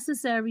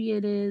necessary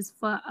it is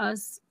for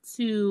us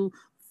to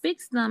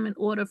fix them in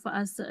order for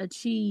us to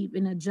achieve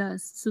and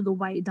adjust to the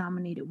white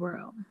dominated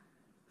world.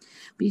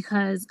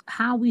 Because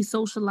how we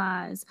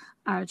socialize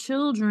our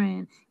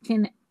children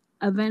can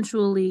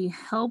eventually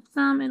help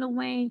them in a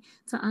way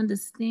to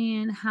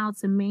understand how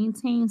to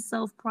maintain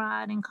self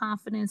pride and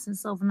confidence and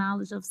self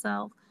knowledge of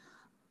self.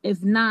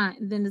 If not,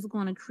 then it's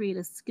going to create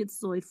a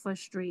schizoid,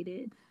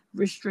 frustrated,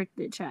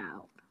 restricted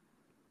child.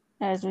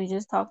 As we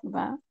just talked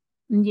about.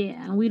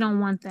 Yeah, and we don't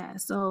want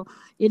that. So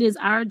it is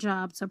our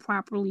job to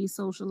properly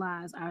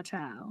socialize our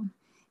child.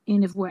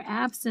 And if we're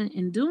absent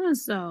in doing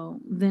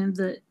so, then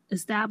the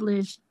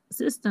established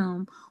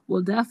system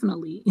will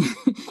definitely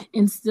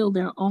instill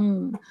their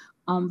own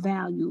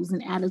values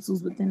and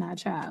attitudes within our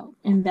child.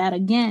 And that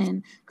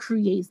again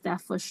creates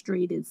that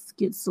frustrated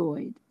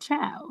schizoid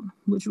child,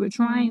 which we're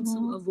trying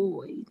to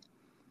avoid.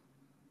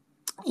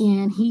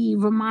 And he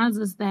reminds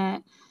us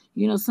that,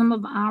 some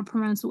of our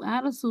parental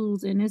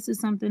attitudes, and this is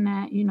something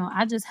that,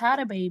 I just had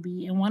a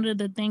baby. And one of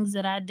the things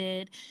that I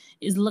did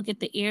is look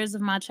at the ears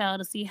of my child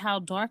to see how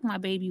dark my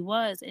baby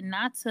was, and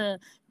not to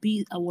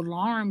be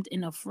alarmed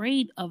and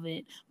afraid of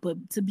it,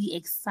 but to be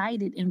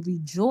excited and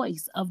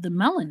rejoice of the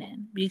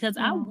melanin, because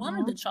I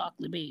wanted a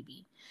chocolate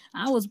baby.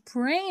 I was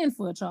praying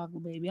for a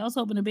chocolate baby. I was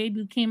hoping the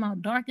baby came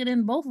out darker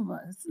than both of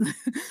us,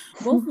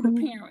 both of the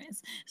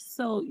parents.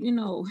 So,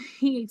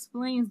 he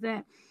explains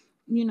that,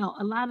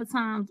 a lot of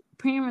times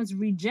parents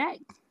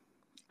reject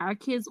our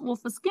kids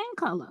off of skin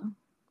color.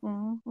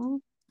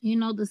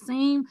 The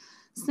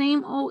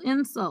same old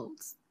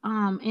insults.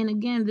 And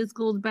again, this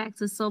goes back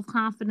to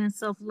self-confidence,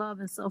 self-love,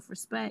 and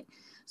self-respect.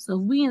 So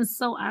if we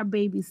insult our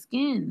baby's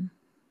skin,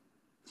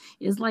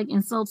 it's like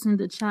insulting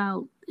the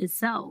child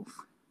itself.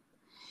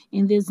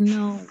 And there's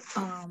no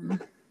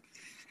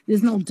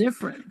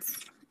difference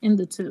in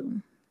the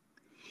two.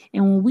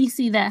 And when we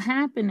see that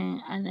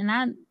happening, and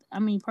I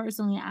mean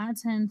personally, I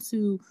tend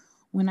to,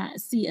 when I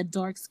see a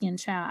dark skinned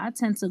child, I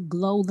tend to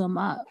glow them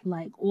up,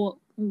 like, or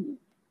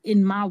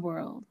in my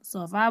world.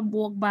 So if I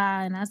walk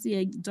by and I see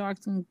a dark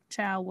skinned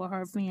child with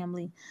her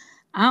family,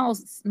 I'll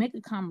make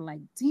a comment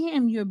like,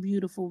 "Damn, you're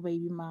beautiful,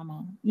 baby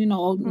mama."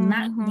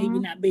 Maybe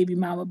not baby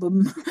mama, but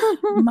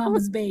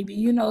mama's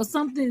baby.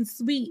 Something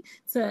sweet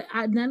to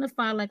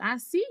identify. Like, I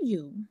see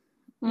you,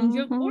 and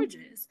you're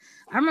gorgeous.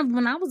 I remember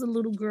when I was a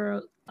little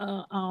girl.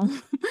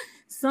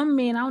 Some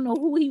man, I don't know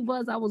who he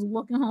was. I was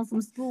walking home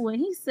from school, and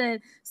he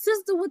said,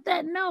 "Sister with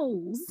that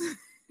nose."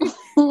 He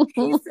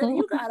said,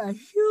 "You got a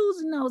huge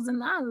nose,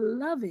 and I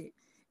love it.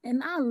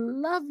 And I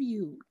love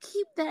you.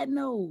 Keep that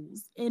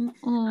nose." And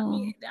I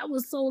mean, that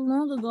was so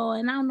long ago,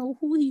 and I don't know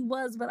who he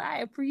was, but I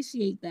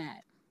appreciate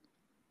that.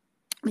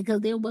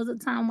 Because there was a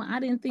time when I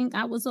didn't think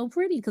I was so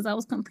pretty, because I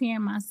was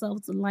comparing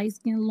myself to light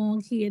skin,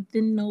 long hair,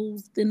 thin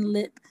nose, thin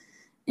lip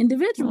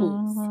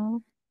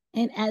individuals.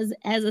 And as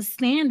a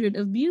standard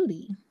of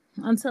beauty,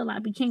 until I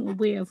became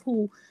aware of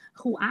who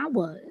I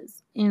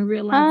was and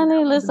realized.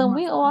 Honey, listen,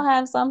 we all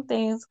have some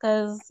things,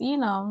 because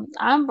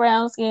I'm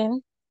brown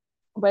skin,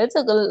 but it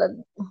took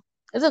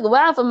a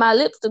while for my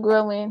lips to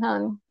grow in,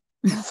 honey.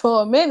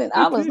 For a minute,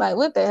 I was like,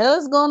 "What the hell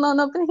is going on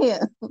up in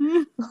here?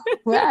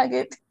 Why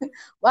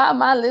are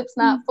my lips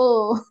not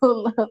full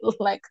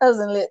like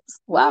cousin lips?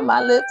 Why are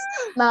my lips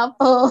not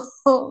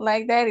full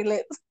like daddy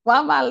lips?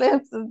 Why my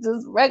lips is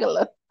just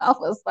regular?" I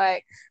was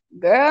like,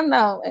 "Girl,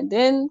 no." And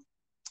then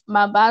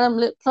my bottom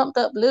lip plumped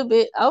up a little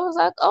bit. I was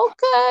like,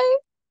 "Okay,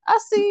 I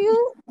see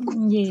you."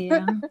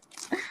 Yeah.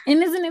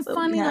 And isn't it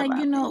funny, like,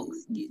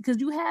 because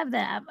you have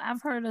that.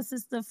 I've heard a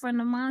sister friend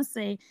of mine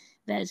say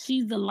that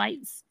she's the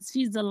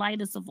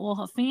lightest of all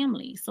her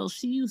family. So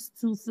she used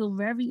to feel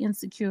very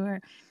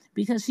insecure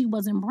because she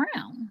wasn't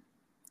brown.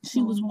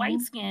 She was white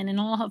skinned, and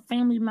all her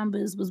family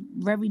members was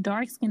very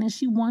dark skinned, and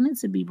she wanted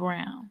to be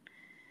brown.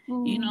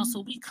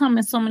 So we come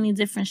in so many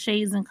different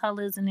shades and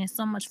colors, and there's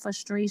so much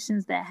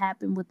frustrations that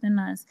happen within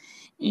us.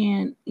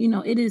 And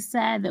it is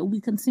sad that we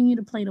continue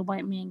to play the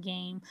white man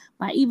game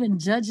by even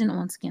judging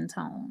on skin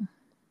tone.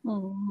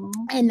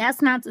 And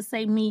that's not to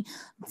say me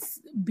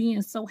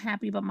being so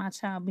happy about my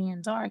child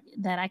being dark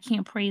that I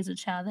can't praise a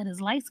child that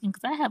is light skinned,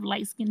 because I have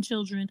light skinned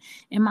children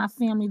in my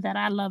family that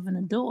I love and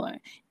adore.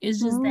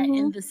 It's just that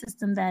in the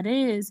system that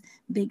is,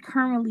 they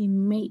currently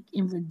make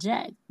and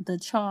reject the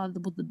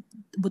child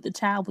with the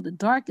child with the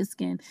darkest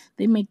skin.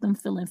 They make them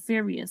feel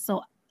inferior.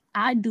 So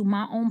I do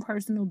my own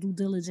personal due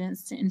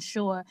diligence to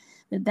ensure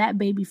that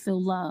baby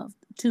feel loved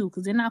too,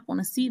 because they're not going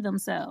to see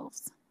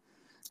themselves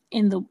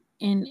in the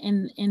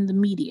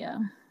media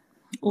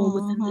or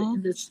within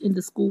in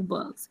the school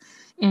books.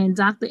 And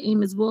Dr.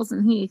 Amos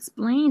Wilson, he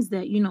explains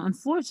that,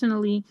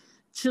 unfortunately,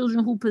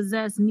 children who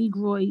possess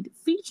Negroid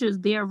features,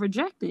 they are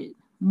rejected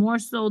more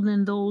so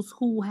than those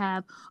who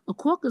have a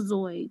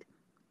Caucasoid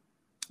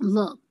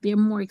look. They're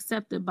more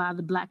accepted by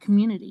the Black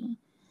community.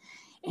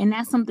 And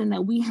that's something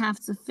that we have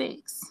to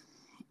fix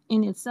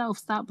in itself.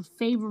 Stop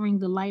favoring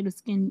the lighter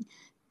skinned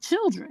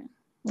children.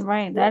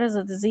 Right. That is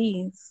a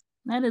disease.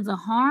 That is a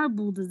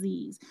horrible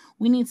disease.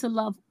 We need to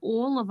love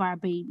all of our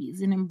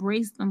babies and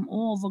embrace them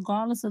all,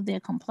 regardless of their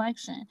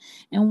complexion.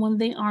 And when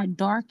they are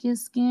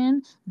darkest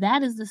skin,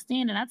 that is the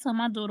standard. I tell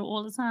my daughter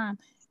all the time,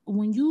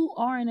 when you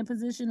are in a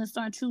position to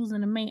start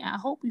choosing a mate, I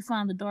hope you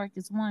find the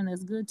darkest one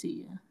that's good to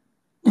you.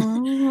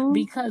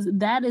 because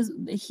that is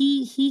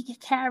he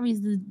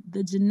carries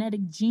the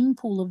genetic gene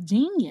pool of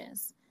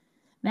genius.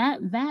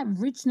 That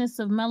richness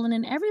of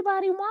melanin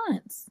everybody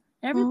wants.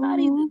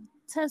 Everybody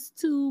test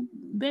tube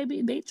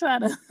baby, they try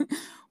to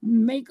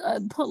make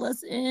pull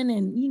us in,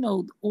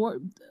 and or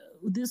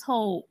this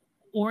whole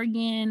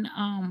organ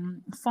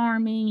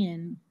farming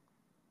and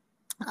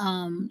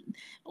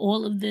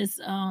all of this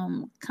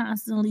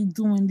constantly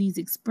doing these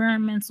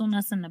experiments on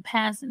us in the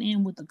past and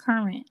in with the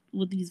current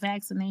with these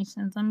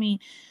vaccinations. I mean,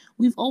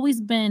 we've always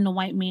been the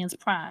white man's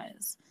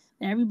prize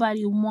that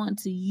everybody want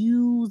to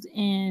use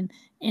and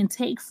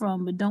take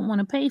from, but don't want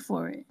to pay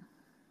for it.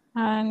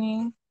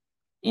 Honey,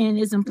 and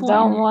it's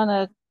important don't want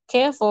to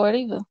care for it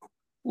either,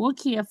 or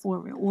care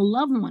for it or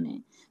love on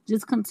it.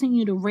 Just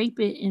continue to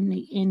rape it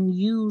and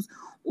use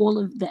all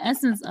of the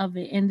essence of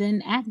it, and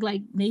then act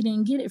like they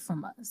didn't get it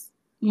from us.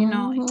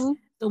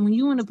 So when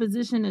you're in a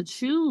position to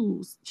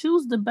choose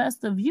the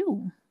best of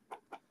you.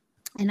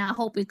 And I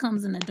hope it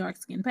comes in a dark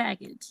skin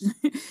package.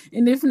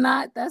 And if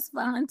not, that's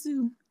fine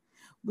too.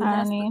 But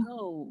that's the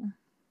goal.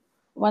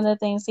 One of the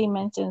things he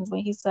mentions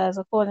when he says,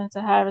 according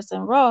to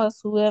Harrison Ross,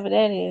 whoever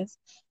that is,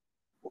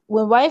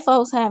 when white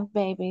folks have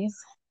babies,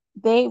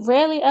 they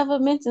rarely ever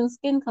mention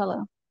skin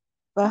color.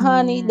 But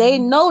honey, they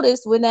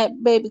notice when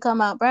that baby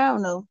come out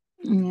brown though.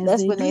 Yes,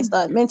 that's when they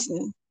start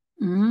mentioning.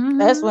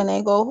 That's when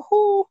they go,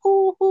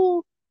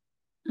 who?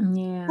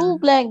 Yeah. Who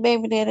black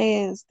baby that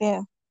is?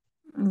 Yeah.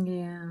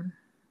 Yeah.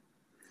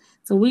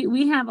 So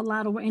we have a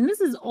lot of work, and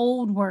this is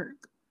old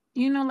work.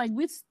 Like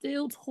we're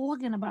still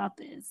talking about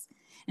this.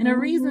 And the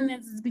reason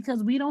is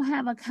because we don't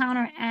have a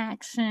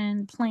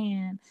counteraction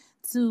plan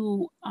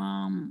to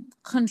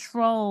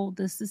control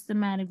the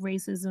systematic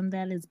racism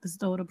that is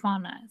bestowed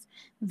upon us.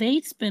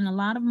 They spend a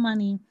lot of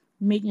money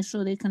making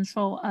sure they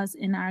control us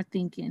in our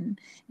thinking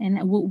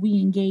and what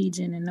we engage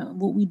in and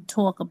what we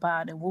talk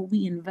about and what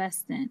we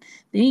invest in.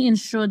 They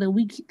ensure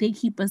that they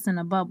keep us in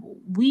a bubble.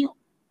 We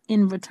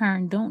in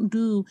return don't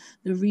do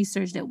the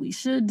research that we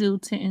should do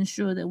to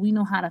ensure that we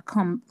know how to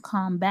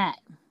combat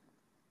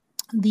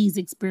these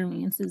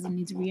experiences and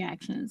these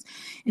reactions.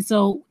 And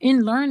so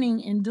in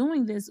learning and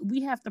doing this,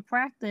 we have to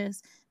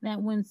practice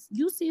that when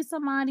you see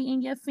somebody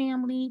in your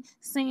family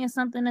saying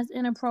something that's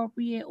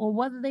inappropriate, or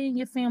whether they in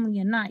your family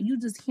or not, you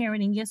just hear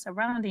it in your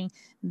surrounding,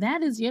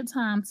 that is your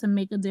time to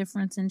make a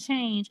difference and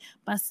change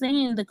by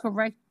saying the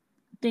correct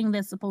thing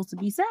that's supposed to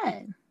be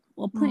said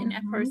or putting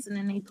that person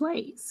in their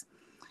place.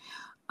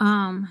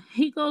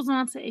 He goes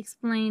on to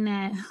explain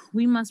that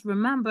we must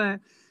remember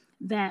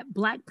that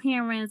Black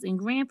parents and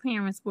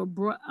grandparents were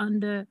brought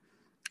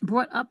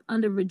up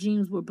under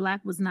regimes where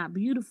Black was not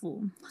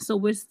beautiful. So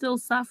we're still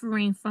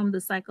suffering from the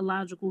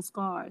psychological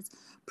scars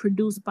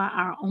produced by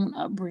our own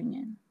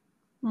upbringing.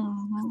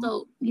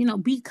 So,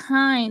 be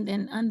kind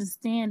and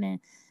understanding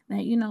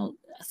that,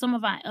 some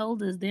of our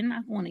elders, they're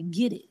not going to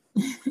get it.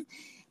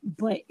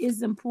 But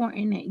it's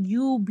important that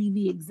you'll be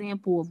the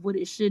example of what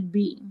it should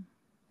be.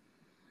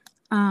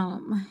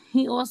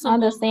 He also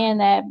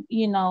understand that,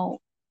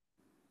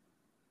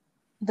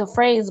 the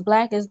phrase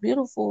Black is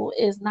beautiful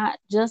is not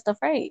just a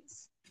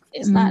phrase.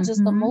 It's not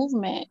just a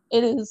movement.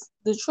 It is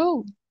the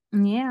truth.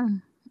 Yeah,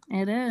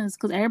 it is.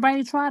 Because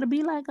everybody try to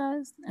be like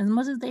us. As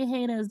much as they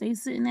hate us, they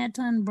sit in that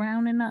ton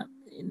browning up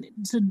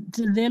to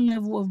their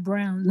level of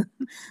brown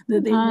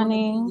that they want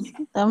to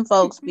be. Them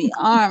folks be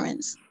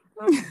orange.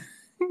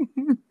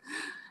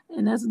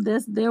 And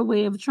that's their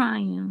way of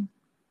trying.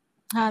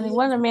 Honey,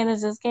 one of the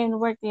managers came to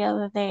work the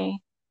other day.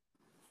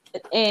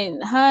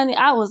 And honey,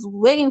 I was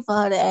waiting for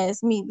her to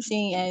ask me, but she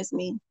ain't asked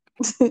me.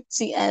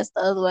 She asked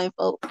the other white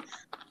folk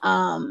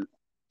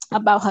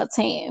about her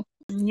tan.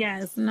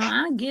 Yes, no,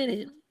 I get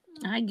it.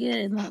 I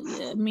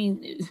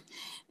mean,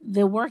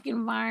 the work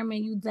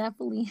environment, you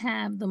definitely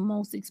have the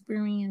most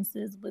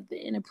experiences with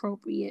the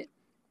inappropriate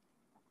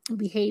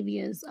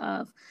behaviors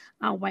of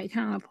our white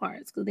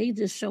counterparts, because they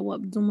just show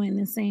up doing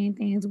the same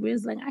things where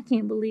it's like, I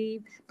can't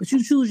believe, but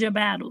you choose your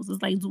battles.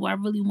 It's like, do I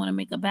really want to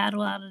make a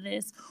battle out of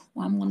this,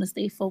 or I'm going to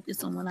stay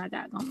focused on what I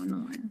got going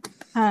on?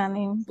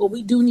 Honey. But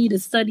we do need to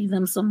study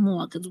them some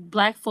more, because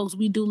Black folks,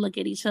 we do look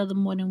at each other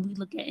more than we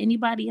look at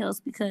anybody else,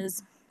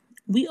 because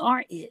we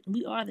are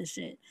the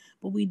shit.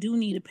 But we do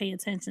need to pay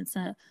attention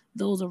to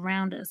those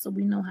around us so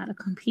we know how to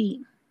compete.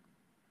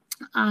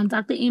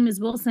 Dr. Amos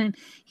Wilson,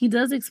 he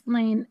does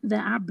explain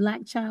that our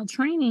Black child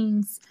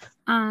trainings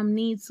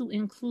need to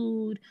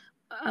include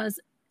us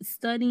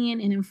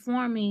studying and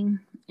informing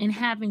and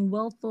having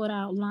well thought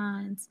out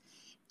lines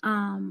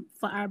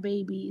for our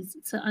babies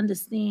to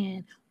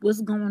understand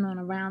what's going on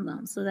around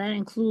them. So that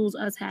includes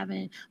us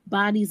having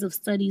bodies of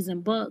studies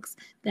and books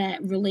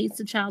that relates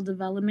to child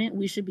development.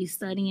 We should be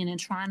studying and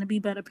trying to be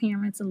better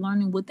parents and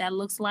learning what that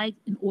looks like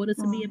in order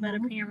to be a better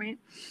parent.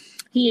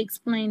 He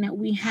explained that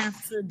we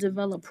have to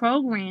develop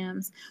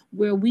programs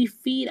where we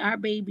feed our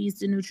babies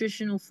the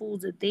nutritional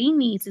foods that they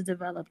need to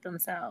develop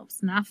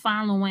themselves, not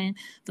following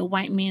the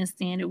white man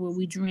standard where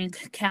we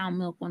drink cow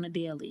milk on a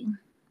daily.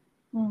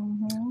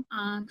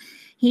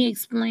 He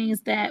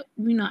explains that,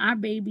 our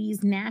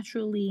babies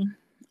naturally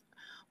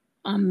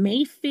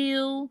may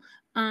feel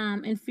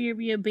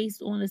inferior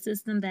based on the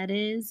system that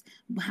is.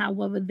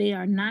 However, they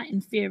are not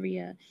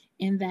inferior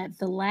in that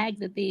the lag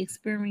that they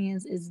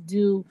experience is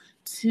due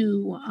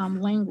to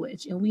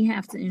language. And we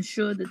have to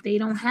ensure that they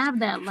don't have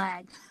that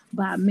lag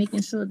by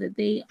making sure that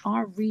they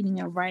are reading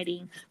and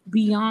writing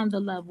beyond the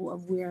level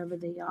of wherever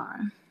they are.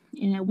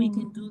 And that we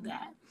can do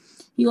that.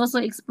 He also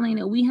explained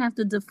that we have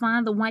to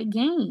define the white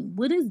game.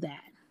 What is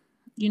that?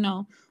 You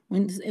know,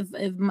 when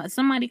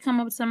somebody come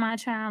up to my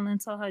child and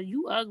tell her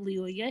you ugly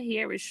or your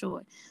hair is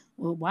short,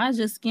 well, why is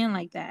your skin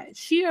like that?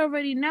 She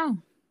already know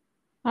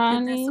that that's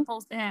Honey,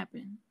 supposed to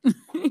happen.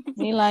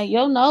 be like,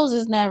 your nose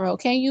is narrow.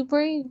 Can you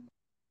breathe?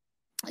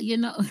 You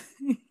know,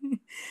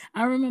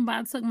 I remember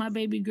I took my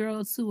baby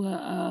girl to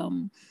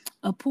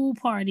a pool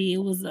party. It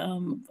was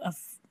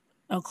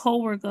a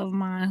coworker of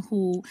mine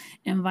who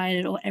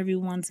invited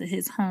everyone to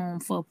his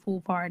home for a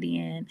pool party,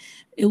 and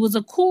it was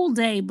a cool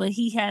day. But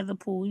he had the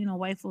pool. You know,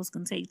 white folks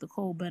can take the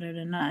cold better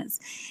than us.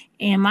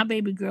 And my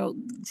baby girl,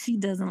 she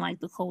doesn't like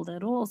the cold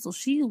at all, so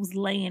she was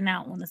laying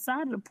out on the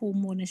side of the pool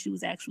more than she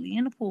was actually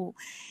in the pool.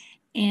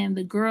 And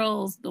the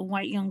girls, the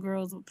white young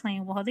girls, were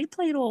playing with her. They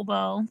played all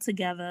well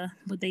together,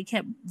 but they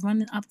kept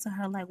running up to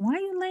her like, "Why are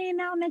you laying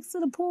out next to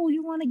the pool?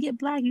 You want to get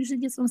black? You should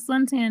get some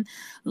suntan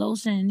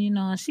lotion." You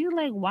know, and she was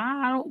like,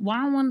 "Why?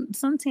 Why I want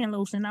suntan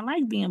lotion? I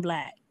like being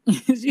black."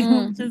 She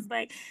was just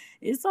like,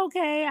 "It's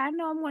okay. I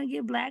know I'm going to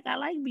get black. I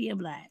like being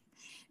black."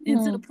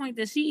 And to the point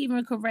that she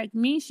even correct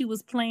me, she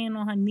was playing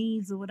on her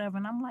knees or whatever.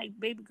 And I'm like,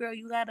 "Baby girl,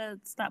 you got to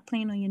stop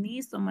playing on your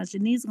knees so much.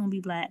 Your knees are going to be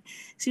black."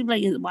 She'd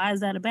be like, "Why is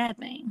that a bad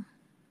thing?"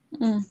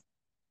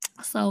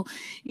 So,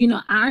 you know,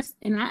 I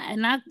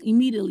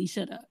immediately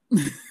shut up.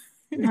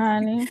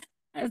 Honey.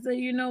 I said,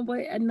 you know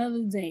what,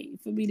 another day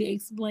for me to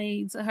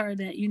explain to her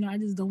that, you know, I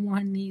just don't want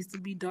her knees to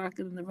be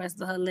darker than the rest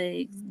of her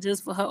legs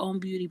just for her own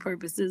beauty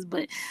purposes.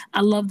 But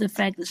I love the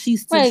fact that she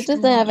stood Right, just to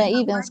strong have in an her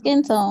even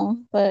skin blackness.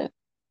 tone, but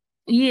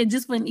Yeah,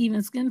 just for an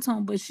even skin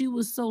tone. But she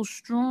was so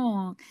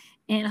strong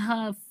in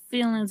her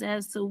feelings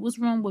as to what's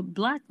wrong with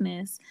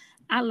blackness.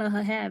 I let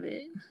her have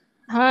it.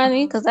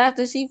 honey, because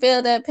after she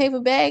failed that paper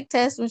bag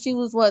test when she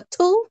was what,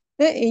 2,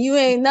 and you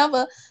ain't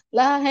never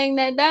let her hang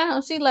that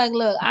down, she like,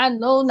 look, I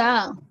know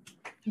now.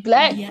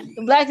 Black, Yeah.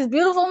 black is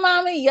beautiful,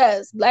 mommy.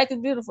 Yes, black is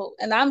beautiful,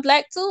 and I'm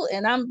black too,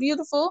 and I'm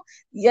beautiful.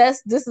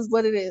 Yes, this is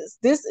what it is.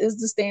 This is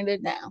the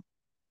standard now.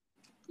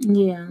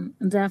 Yeah,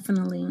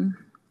 definitely.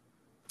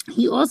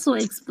 He also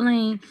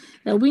explained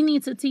that we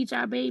need to teach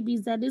our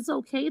babies that it's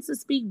okay to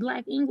speak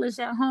Black English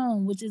at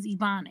home, which is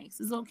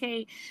Ebonics. It's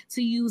okay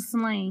to use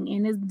slang,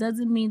 and it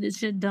doesn't mean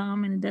that you're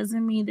dumb, and it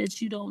doesn't mean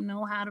that you don't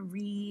know how to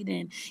read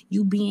and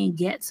you being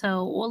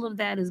ghetto. All of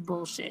that is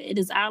bullshit. It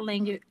is our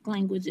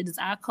language. It is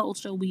our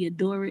culture. We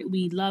adore it.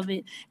 We love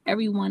it.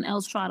 Everyone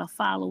else try to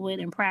follow it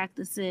and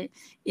practice it.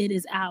 It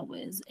is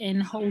ours,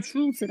 and hold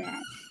true to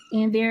that.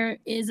 And there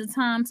is a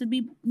time to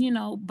be, you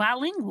know,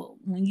 bilingual.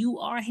 When you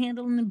are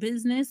handling the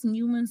business and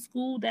you in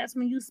school, that's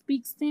when you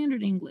speak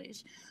standard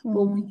English.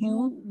 But when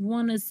you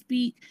want to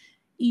speak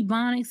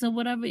Ebonics or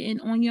whatever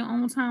and on your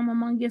own time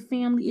among your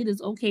family, it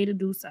is okay to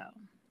do so.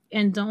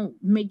 And don't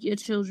make your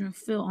children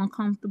feel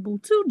uncomfortable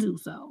to do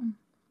so.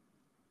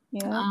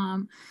 Yeah.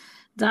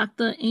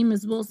 Dr.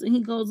 Amos Wilson, he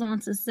goes on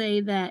to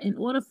say that in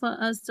order for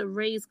us to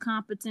raise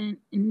competent,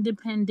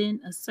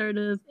 independent,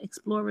 assertive,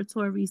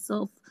 exploratory,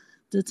 self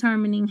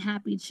determining,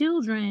 happy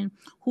children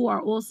who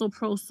are also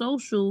pro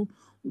social,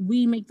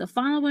 we make the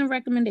following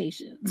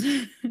recommendations.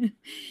 And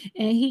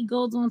he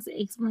goes on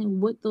to explain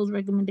what those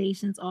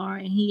recommendations are.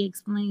 And he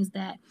explains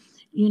that,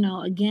 you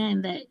know,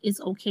 again, that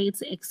it's okay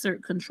to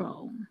exert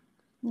control.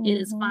 It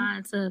is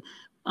fine to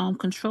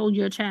control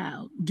your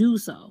child. Do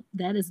so.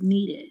 That is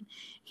needed.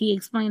 He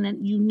explained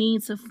that you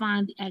need to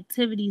find the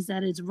activities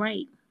that is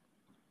right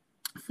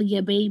for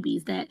your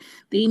babies, that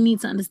they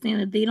need to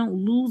understand that they don't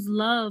lose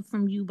love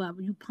from you by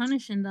you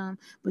punishing them,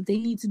 but they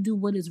need to do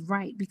what is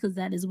right because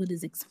that is what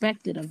is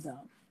expected of them.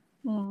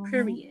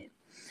 Period.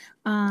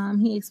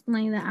 He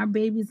explained that our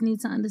babies need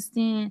to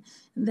understand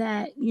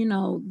that, you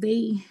know,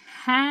 they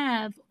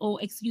have,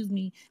 or excuse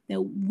me,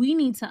 that we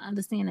need to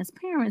understand as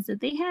parents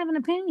that they have an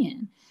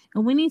opinion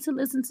and we need to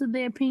listen to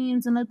their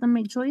opinions and let them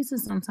make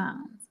choices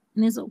sometimes.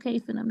 And it's okay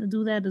for them to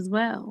do that as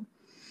well.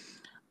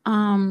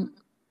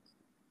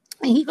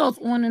 And he goes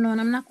on and on.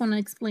 I'm not going to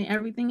explain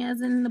everything as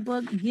in the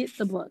book. Get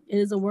the book. It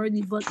is a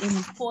worthy book. And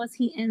of course,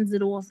 he ends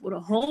it off with a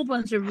whole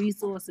bunch of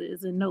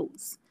resources and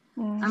notes.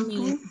 I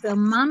mean, the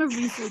amount of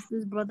research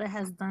this brother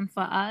has done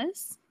for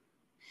us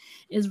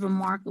is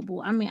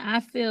remarkable. I mean,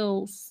 I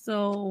feel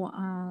so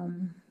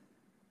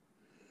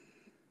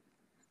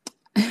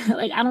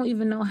like I don't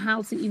even know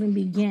how to even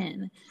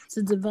begin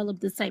to develop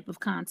this type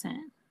of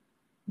content.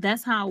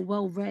 That's how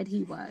well read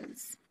he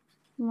was.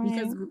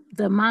 Because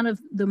the amount of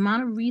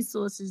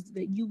resources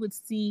that you would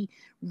see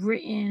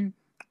written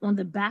on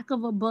the back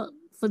of a book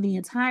for the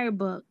entire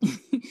book,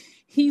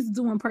 he's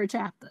doing per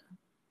chapter.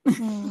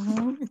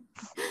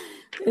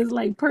 It's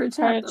like per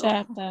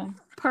chapter,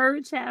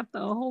 a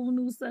whole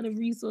new set of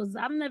resources.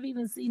 I've never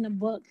even seen a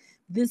book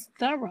this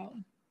thorough.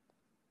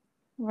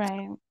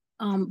 Right.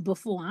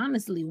 before,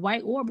 honestly,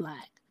 white or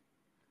black.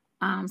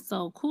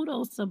 So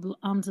kudos to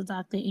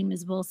Dr.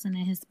 Amos Wilson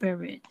and his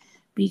spirit,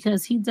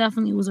 because he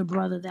definitely was a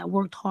brother that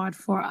worked hard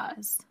for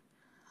us.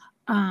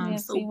 Yes, he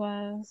So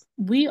was.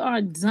 we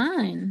are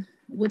done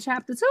with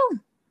chapter 2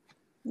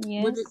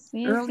 with the Yes,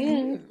 yes, early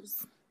yes.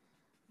 years.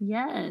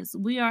 Yes,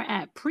 we are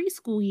at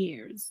preschool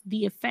years,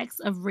 the effects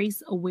of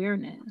race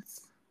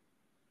awareness.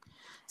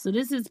 So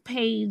this is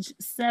page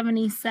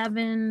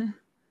 77.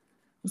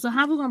 So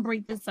how we gonna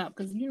break this up?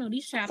 Because these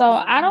So chapters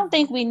are I don't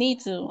think long. we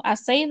need to. I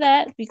say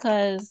that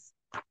because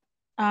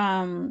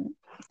um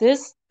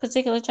this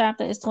particular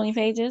chapter is 20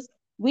 pages.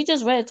 We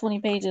just read 20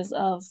 pages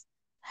of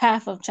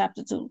half of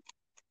chapter 2.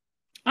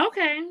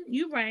 Okay,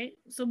 you're right.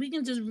 So we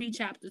can just read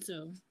chapter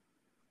 2.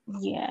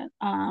 Yeah.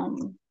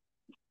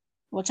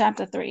 Well,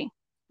 chapter 3.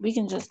 We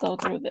can just go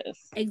through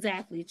this.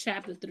 Exactly,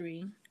 chapter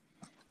 3.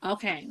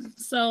 Okay,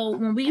 so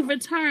when we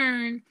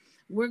return,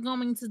 we're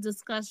going to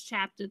discuss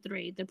chapter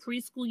 3, the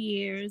preschool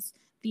years,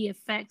 the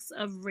effects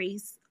of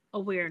race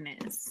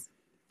awareness.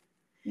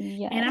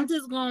 And I'm Yes.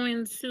 just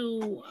going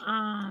to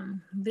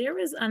there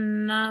is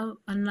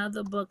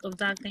another book of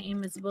Dr.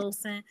 Amos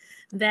Wilson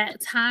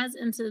that ties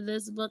into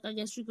this book. I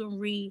guess you can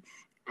read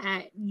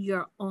at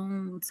your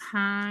own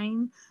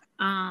time.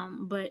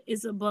 But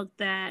it's a book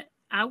that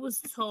I was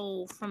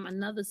told from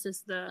another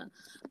sister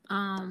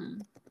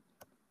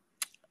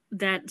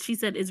that she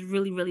said is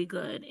really, really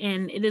good.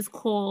 And it is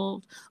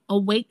called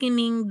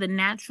Awakening the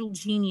Natural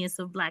Genius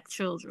of Black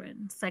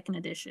Children, second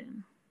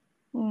edition.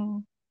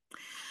 Mm.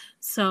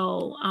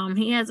 So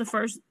he has the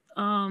first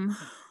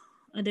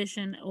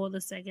edition or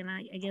the second.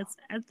 I guess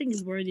I think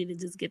it's worthy to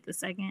just get the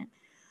second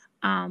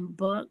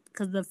book,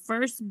 because the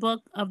first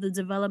book of the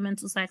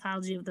developmental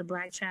psychology of the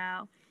Black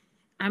child,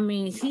 I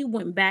mean, he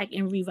went back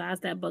and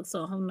revised that book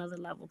to a whole nother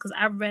level, because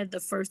I read the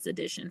first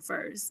edition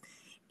first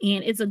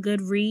and it's a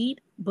good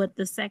read, but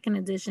the second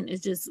edition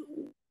is just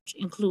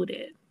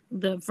included.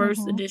 The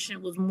first Mm-hmm.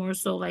 edition was more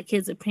so like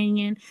his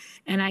opinion,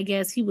 and I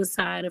guess he was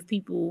tired of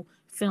people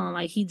feeling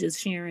like he just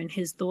sharing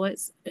his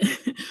thoughts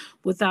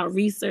without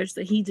research,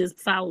 that he just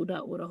followed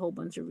up with a whole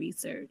bunch of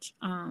research.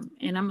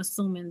 And I'm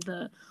assuming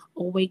the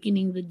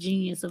awakening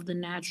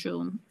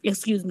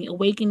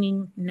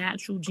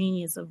natural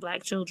genius of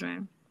Black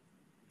children,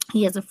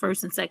 he has a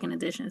first and second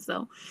edition,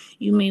 so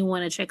you may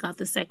want to check out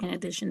the second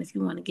edition if you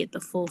want to get the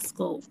full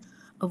scope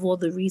of all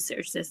the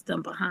research that's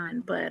done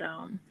behind. But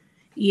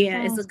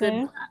yeah, it's a Sounds good.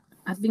 good.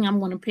 I think I'm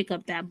going to pick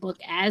up that book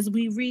as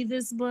we read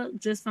this book,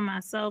 just for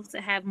myself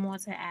to have more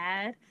to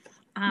add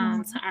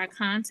Mm-hmm. to our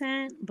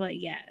content. But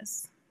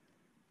yes,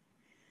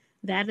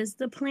 that is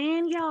the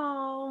plan,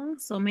 y'all.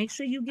 So make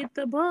sure you get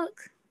the book.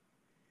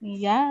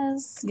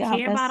 Yes. Y'all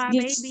Care about best our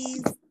get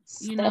babies.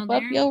 step up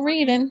They're your important.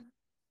 reading.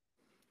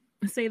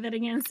 Say that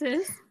again,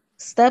 sis.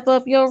 Step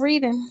up your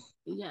reading.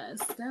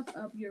 Yes, step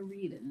up your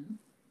reading.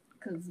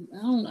 Cause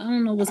I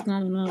don't know what's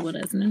going on with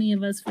us. Many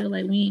of us feel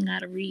like we ain't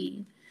gotta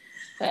read.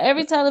 For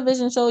every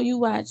television show you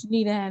watch, you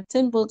need to have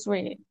 10 books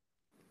read.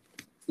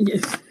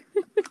 Yes.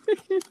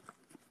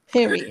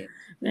 Period.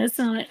 That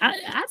sounds like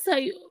I tell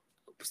you,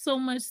 so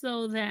much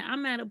so that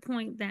I'm at a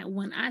point that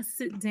when I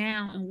sit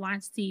down and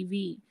watch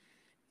TV,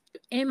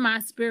 in my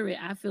spirit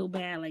I feel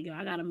bad. Like, yo,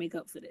 I gotta make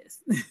up for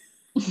this.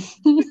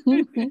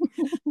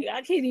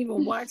 I can't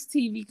even watch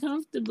TV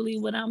comfortably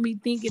without me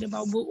thinking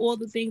about all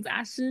the things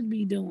I should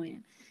be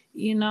doing.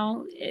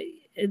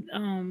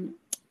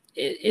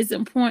 It's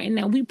important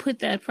that we put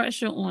that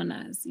pressure on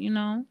us,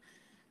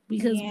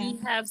 because Yeah. we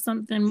have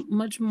something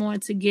much more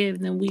to give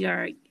than we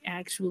are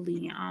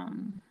actually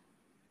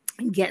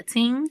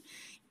getting,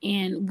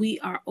 and we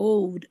are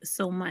owed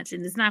so much,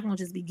 and it's not going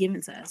to just be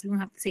given to us. We don't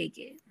have to take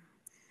it.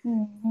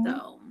 Mm-hmm.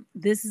 So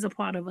this is a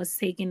part of us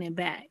taking it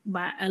back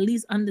by at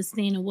least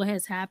understanding what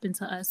has happened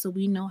to us, so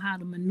we know how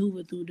to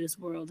maneuver through this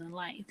world and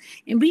life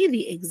and be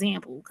the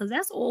example, because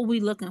that's all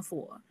we're looking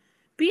for.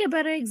 Be a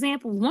better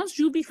example. Once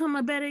you become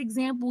a better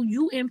example,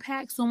 you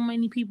impact so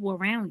many people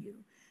around you.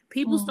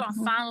 People start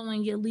Mm-hmm.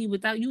 following your lead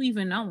without you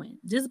even knowing.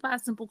 Just by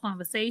simple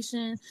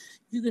conversation,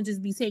 you can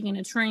just be taking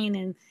a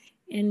train,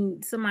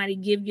 and somebody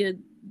give your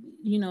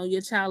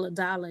child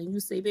 $1, and you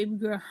say, baby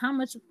girl, how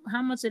much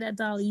of that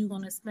dollar you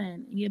gonna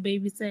spend? And your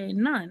baby say,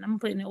 none, I'm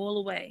putting it all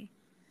away.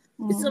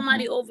 If Mm-hmm.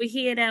 somebody over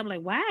here that I'm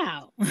like,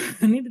 wow,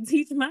 I need to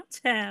teach my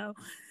child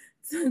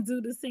to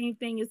do the same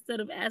thing instead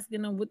of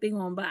asking them what they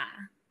gonna buy.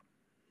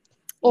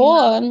 you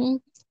know Or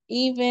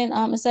even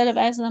instead of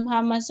asking them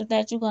how much of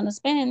that you're gonna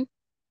spend,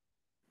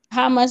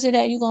 how much of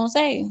that you gonna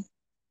save?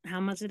 how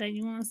much of that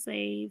you want to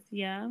save?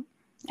 Yeah,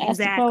 Ask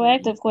the exactly.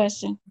 proactive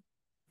question.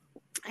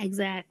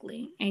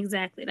 Exactly.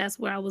 That's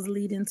where I was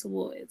leading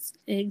towards.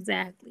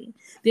 Exactly.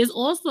 There's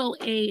also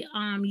a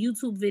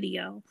YouTube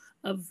video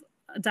of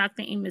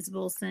Dr. Amos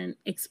Wilson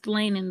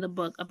explaining the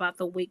book about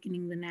the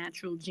awakening the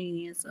natural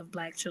genius of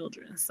Black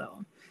children.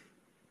 So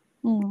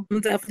Mm. I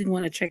definitely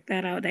want to check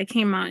that out. That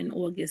came out in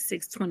August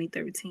 6,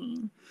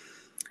 2013.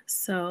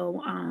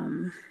 So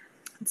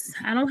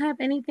I don't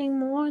have anything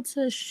more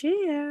to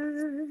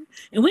share.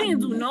 And we didn't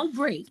do Mm. no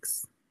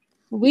breaks.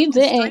 We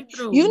didn't.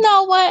 You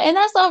know what? And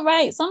that's all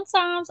right.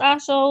 Sometimes our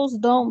shows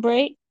don't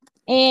break,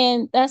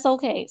 and that's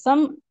okay.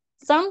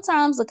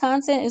 Sometimes the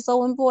content is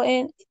so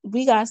important,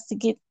 we got to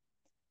get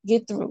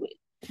through it.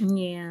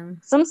 Yeah.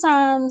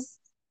 Sometimes,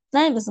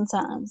 not even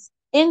sometimes,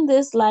 in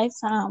this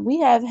lifetime, we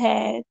have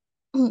had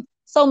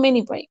so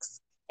many breaks.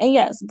 And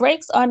yes,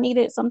 breaks are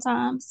needed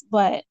sometimes,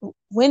 but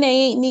when they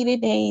ain't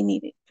needed, they ain't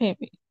needed.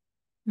 Period.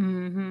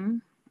 Mm-hmm.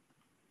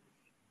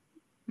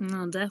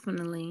 No,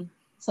 definitely.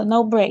 So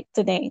no break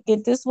today.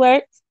 Get this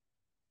work,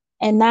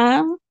 and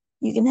now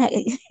you can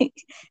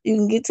you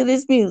can get to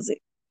this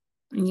music.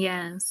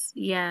 Yes,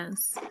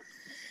 yes.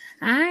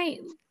 All right.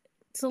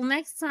 Till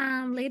next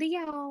time, later,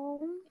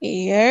 y'all.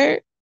 Yeah.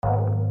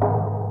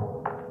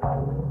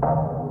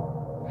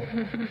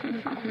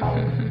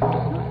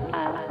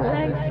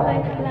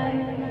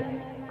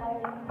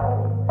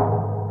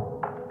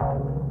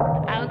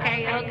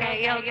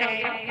 Okay.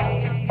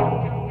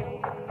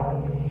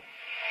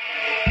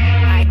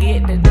 I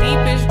get the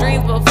deepest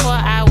dreams before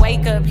I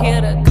wake up,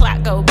 hear the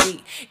clock go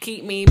beat.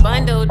 Keep me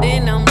bundled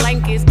in them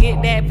blankets,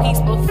 get that peace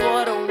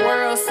before the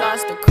world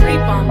starts to creep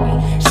on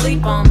me,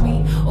 sleep on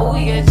me. Oh,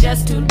 you're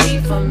just too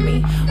deep for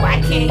me.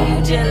 Why can't you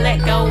just let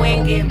go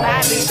and get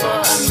by me for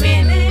a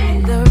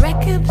minute? The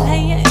record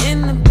player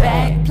in the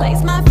back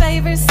plays my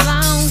favorite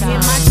song. Hear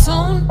my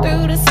tune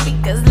through the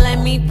speakers, let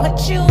me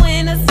put you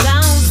in a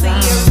zone. See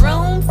a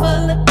room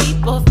full of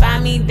people,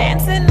 find me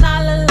dancing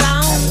all alone.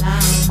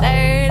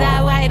 Third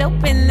eye wide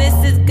open, this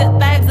is good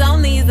vibes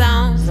only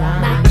zone.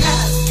 My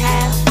cup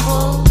half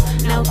full,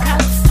 no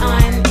cups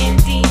on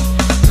empty.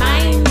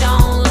 Mine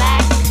don't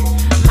lack,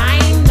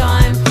 mine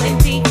on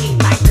plenty. Keep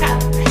my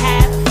cup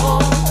half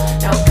full,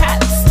 no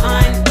cups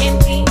on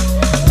empty.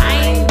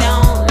 Mine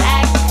don't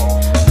lack,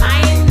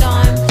 mine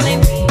on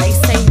plenty. They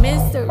say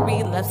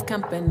misery loves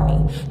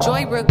company,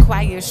 joy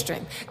requires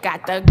strength.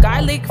 Got the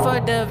garlic for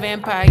the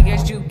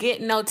vampires, you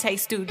get no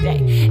taste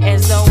today.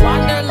 As the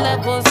water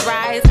levels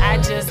rise, I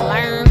just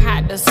learned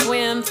how to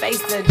swim.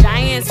 Face the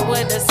giants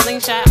with a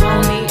slingshot,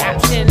 only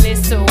option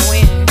is to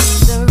win.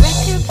 The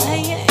record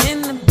player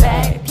in the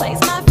back plays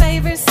my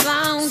favorite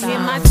songs. Hear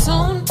my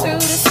tune through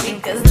the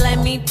speakers, let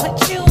me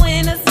put you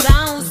in a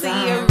zone.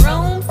 See a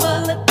room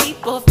full of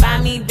people,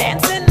 find me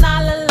dancing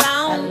all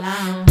alone.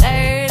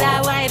 Third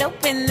eye wide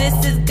open,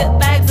 this is good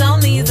vibes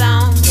only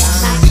zone.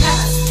 My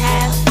cup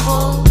half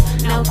full,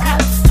 no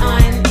cups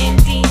on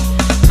empty.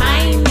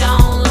 Mine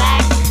don't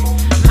lack,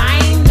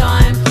 mine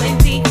on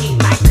plenty. Keep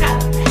my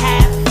cup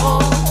half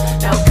full,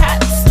 no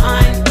cups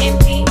on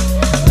empty.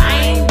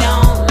 Mine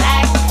don't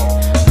lack,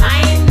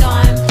 mine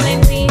on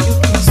plenty. You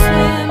can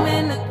swim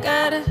in the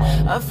gutter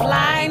or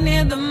fly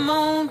near the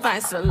moon.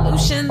 Find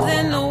solutions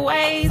in the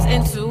waves,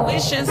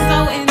 intuition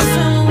so in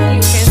tune.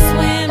 You can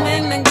swim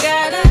in the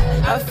gutter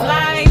or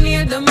fly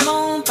near the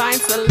moon. Find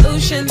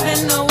solutions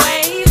in the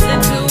waves,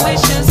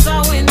 intuition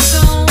so in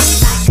tune.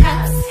 My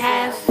cup's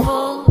half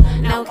full,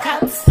 no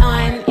cups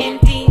on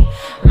empty.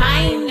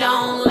 Mine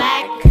don't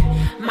lack,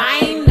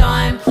 mine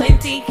on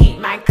plenty. Keep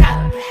my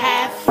cup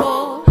half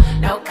full,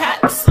 no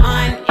cups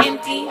on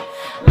empty.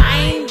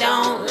 Mine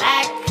don't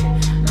lack,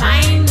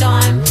 mine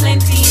on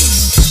plenty.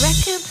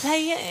 Record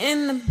player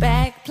in the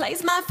back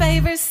plays my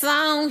favorite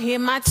song. Hear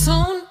my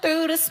tune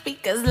through the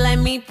speakers, let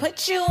me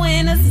put you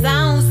in a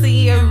zone.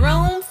 See a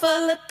room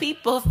full of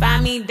people,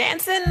 find me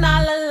dancing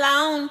all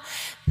alone.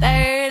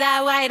 Third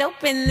eye wide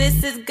open,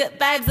 this is good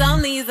vibes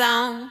only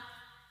zone.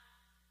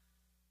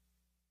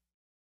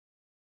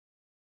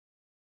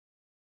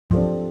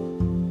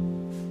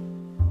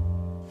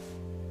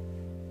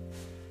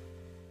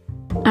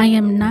 I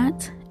am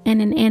not an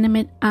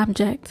inanimate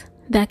object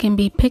that can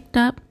be picked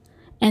up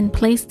and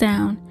placed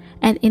down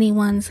at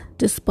anyone's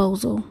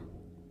disposal.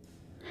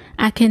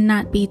 I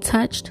cannot be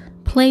touched,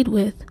 played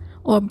with,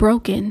 or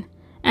broken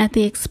at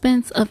the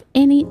expense of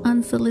any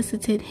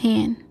unsolicited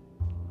hand.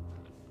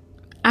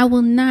 I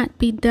will not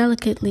be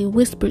delicately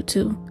whispered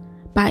to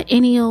by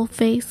any old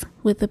face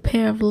with a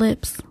pair of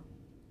lips.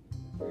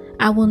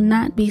 I will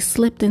not be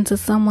slipped into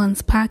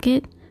someone's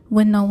pocket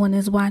when no one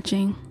is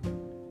watching.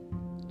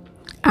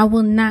 I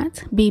will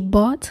not be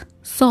bought,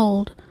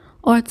 sold,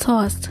 or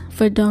tossed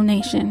for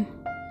donation.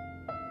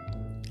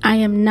 I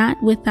am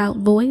not without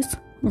voice,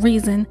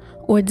 reason,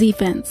 or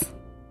defense.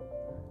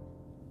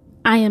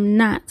 I am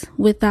not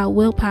without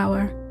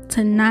willpower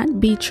to not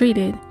be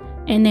treated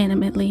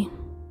inanimmately.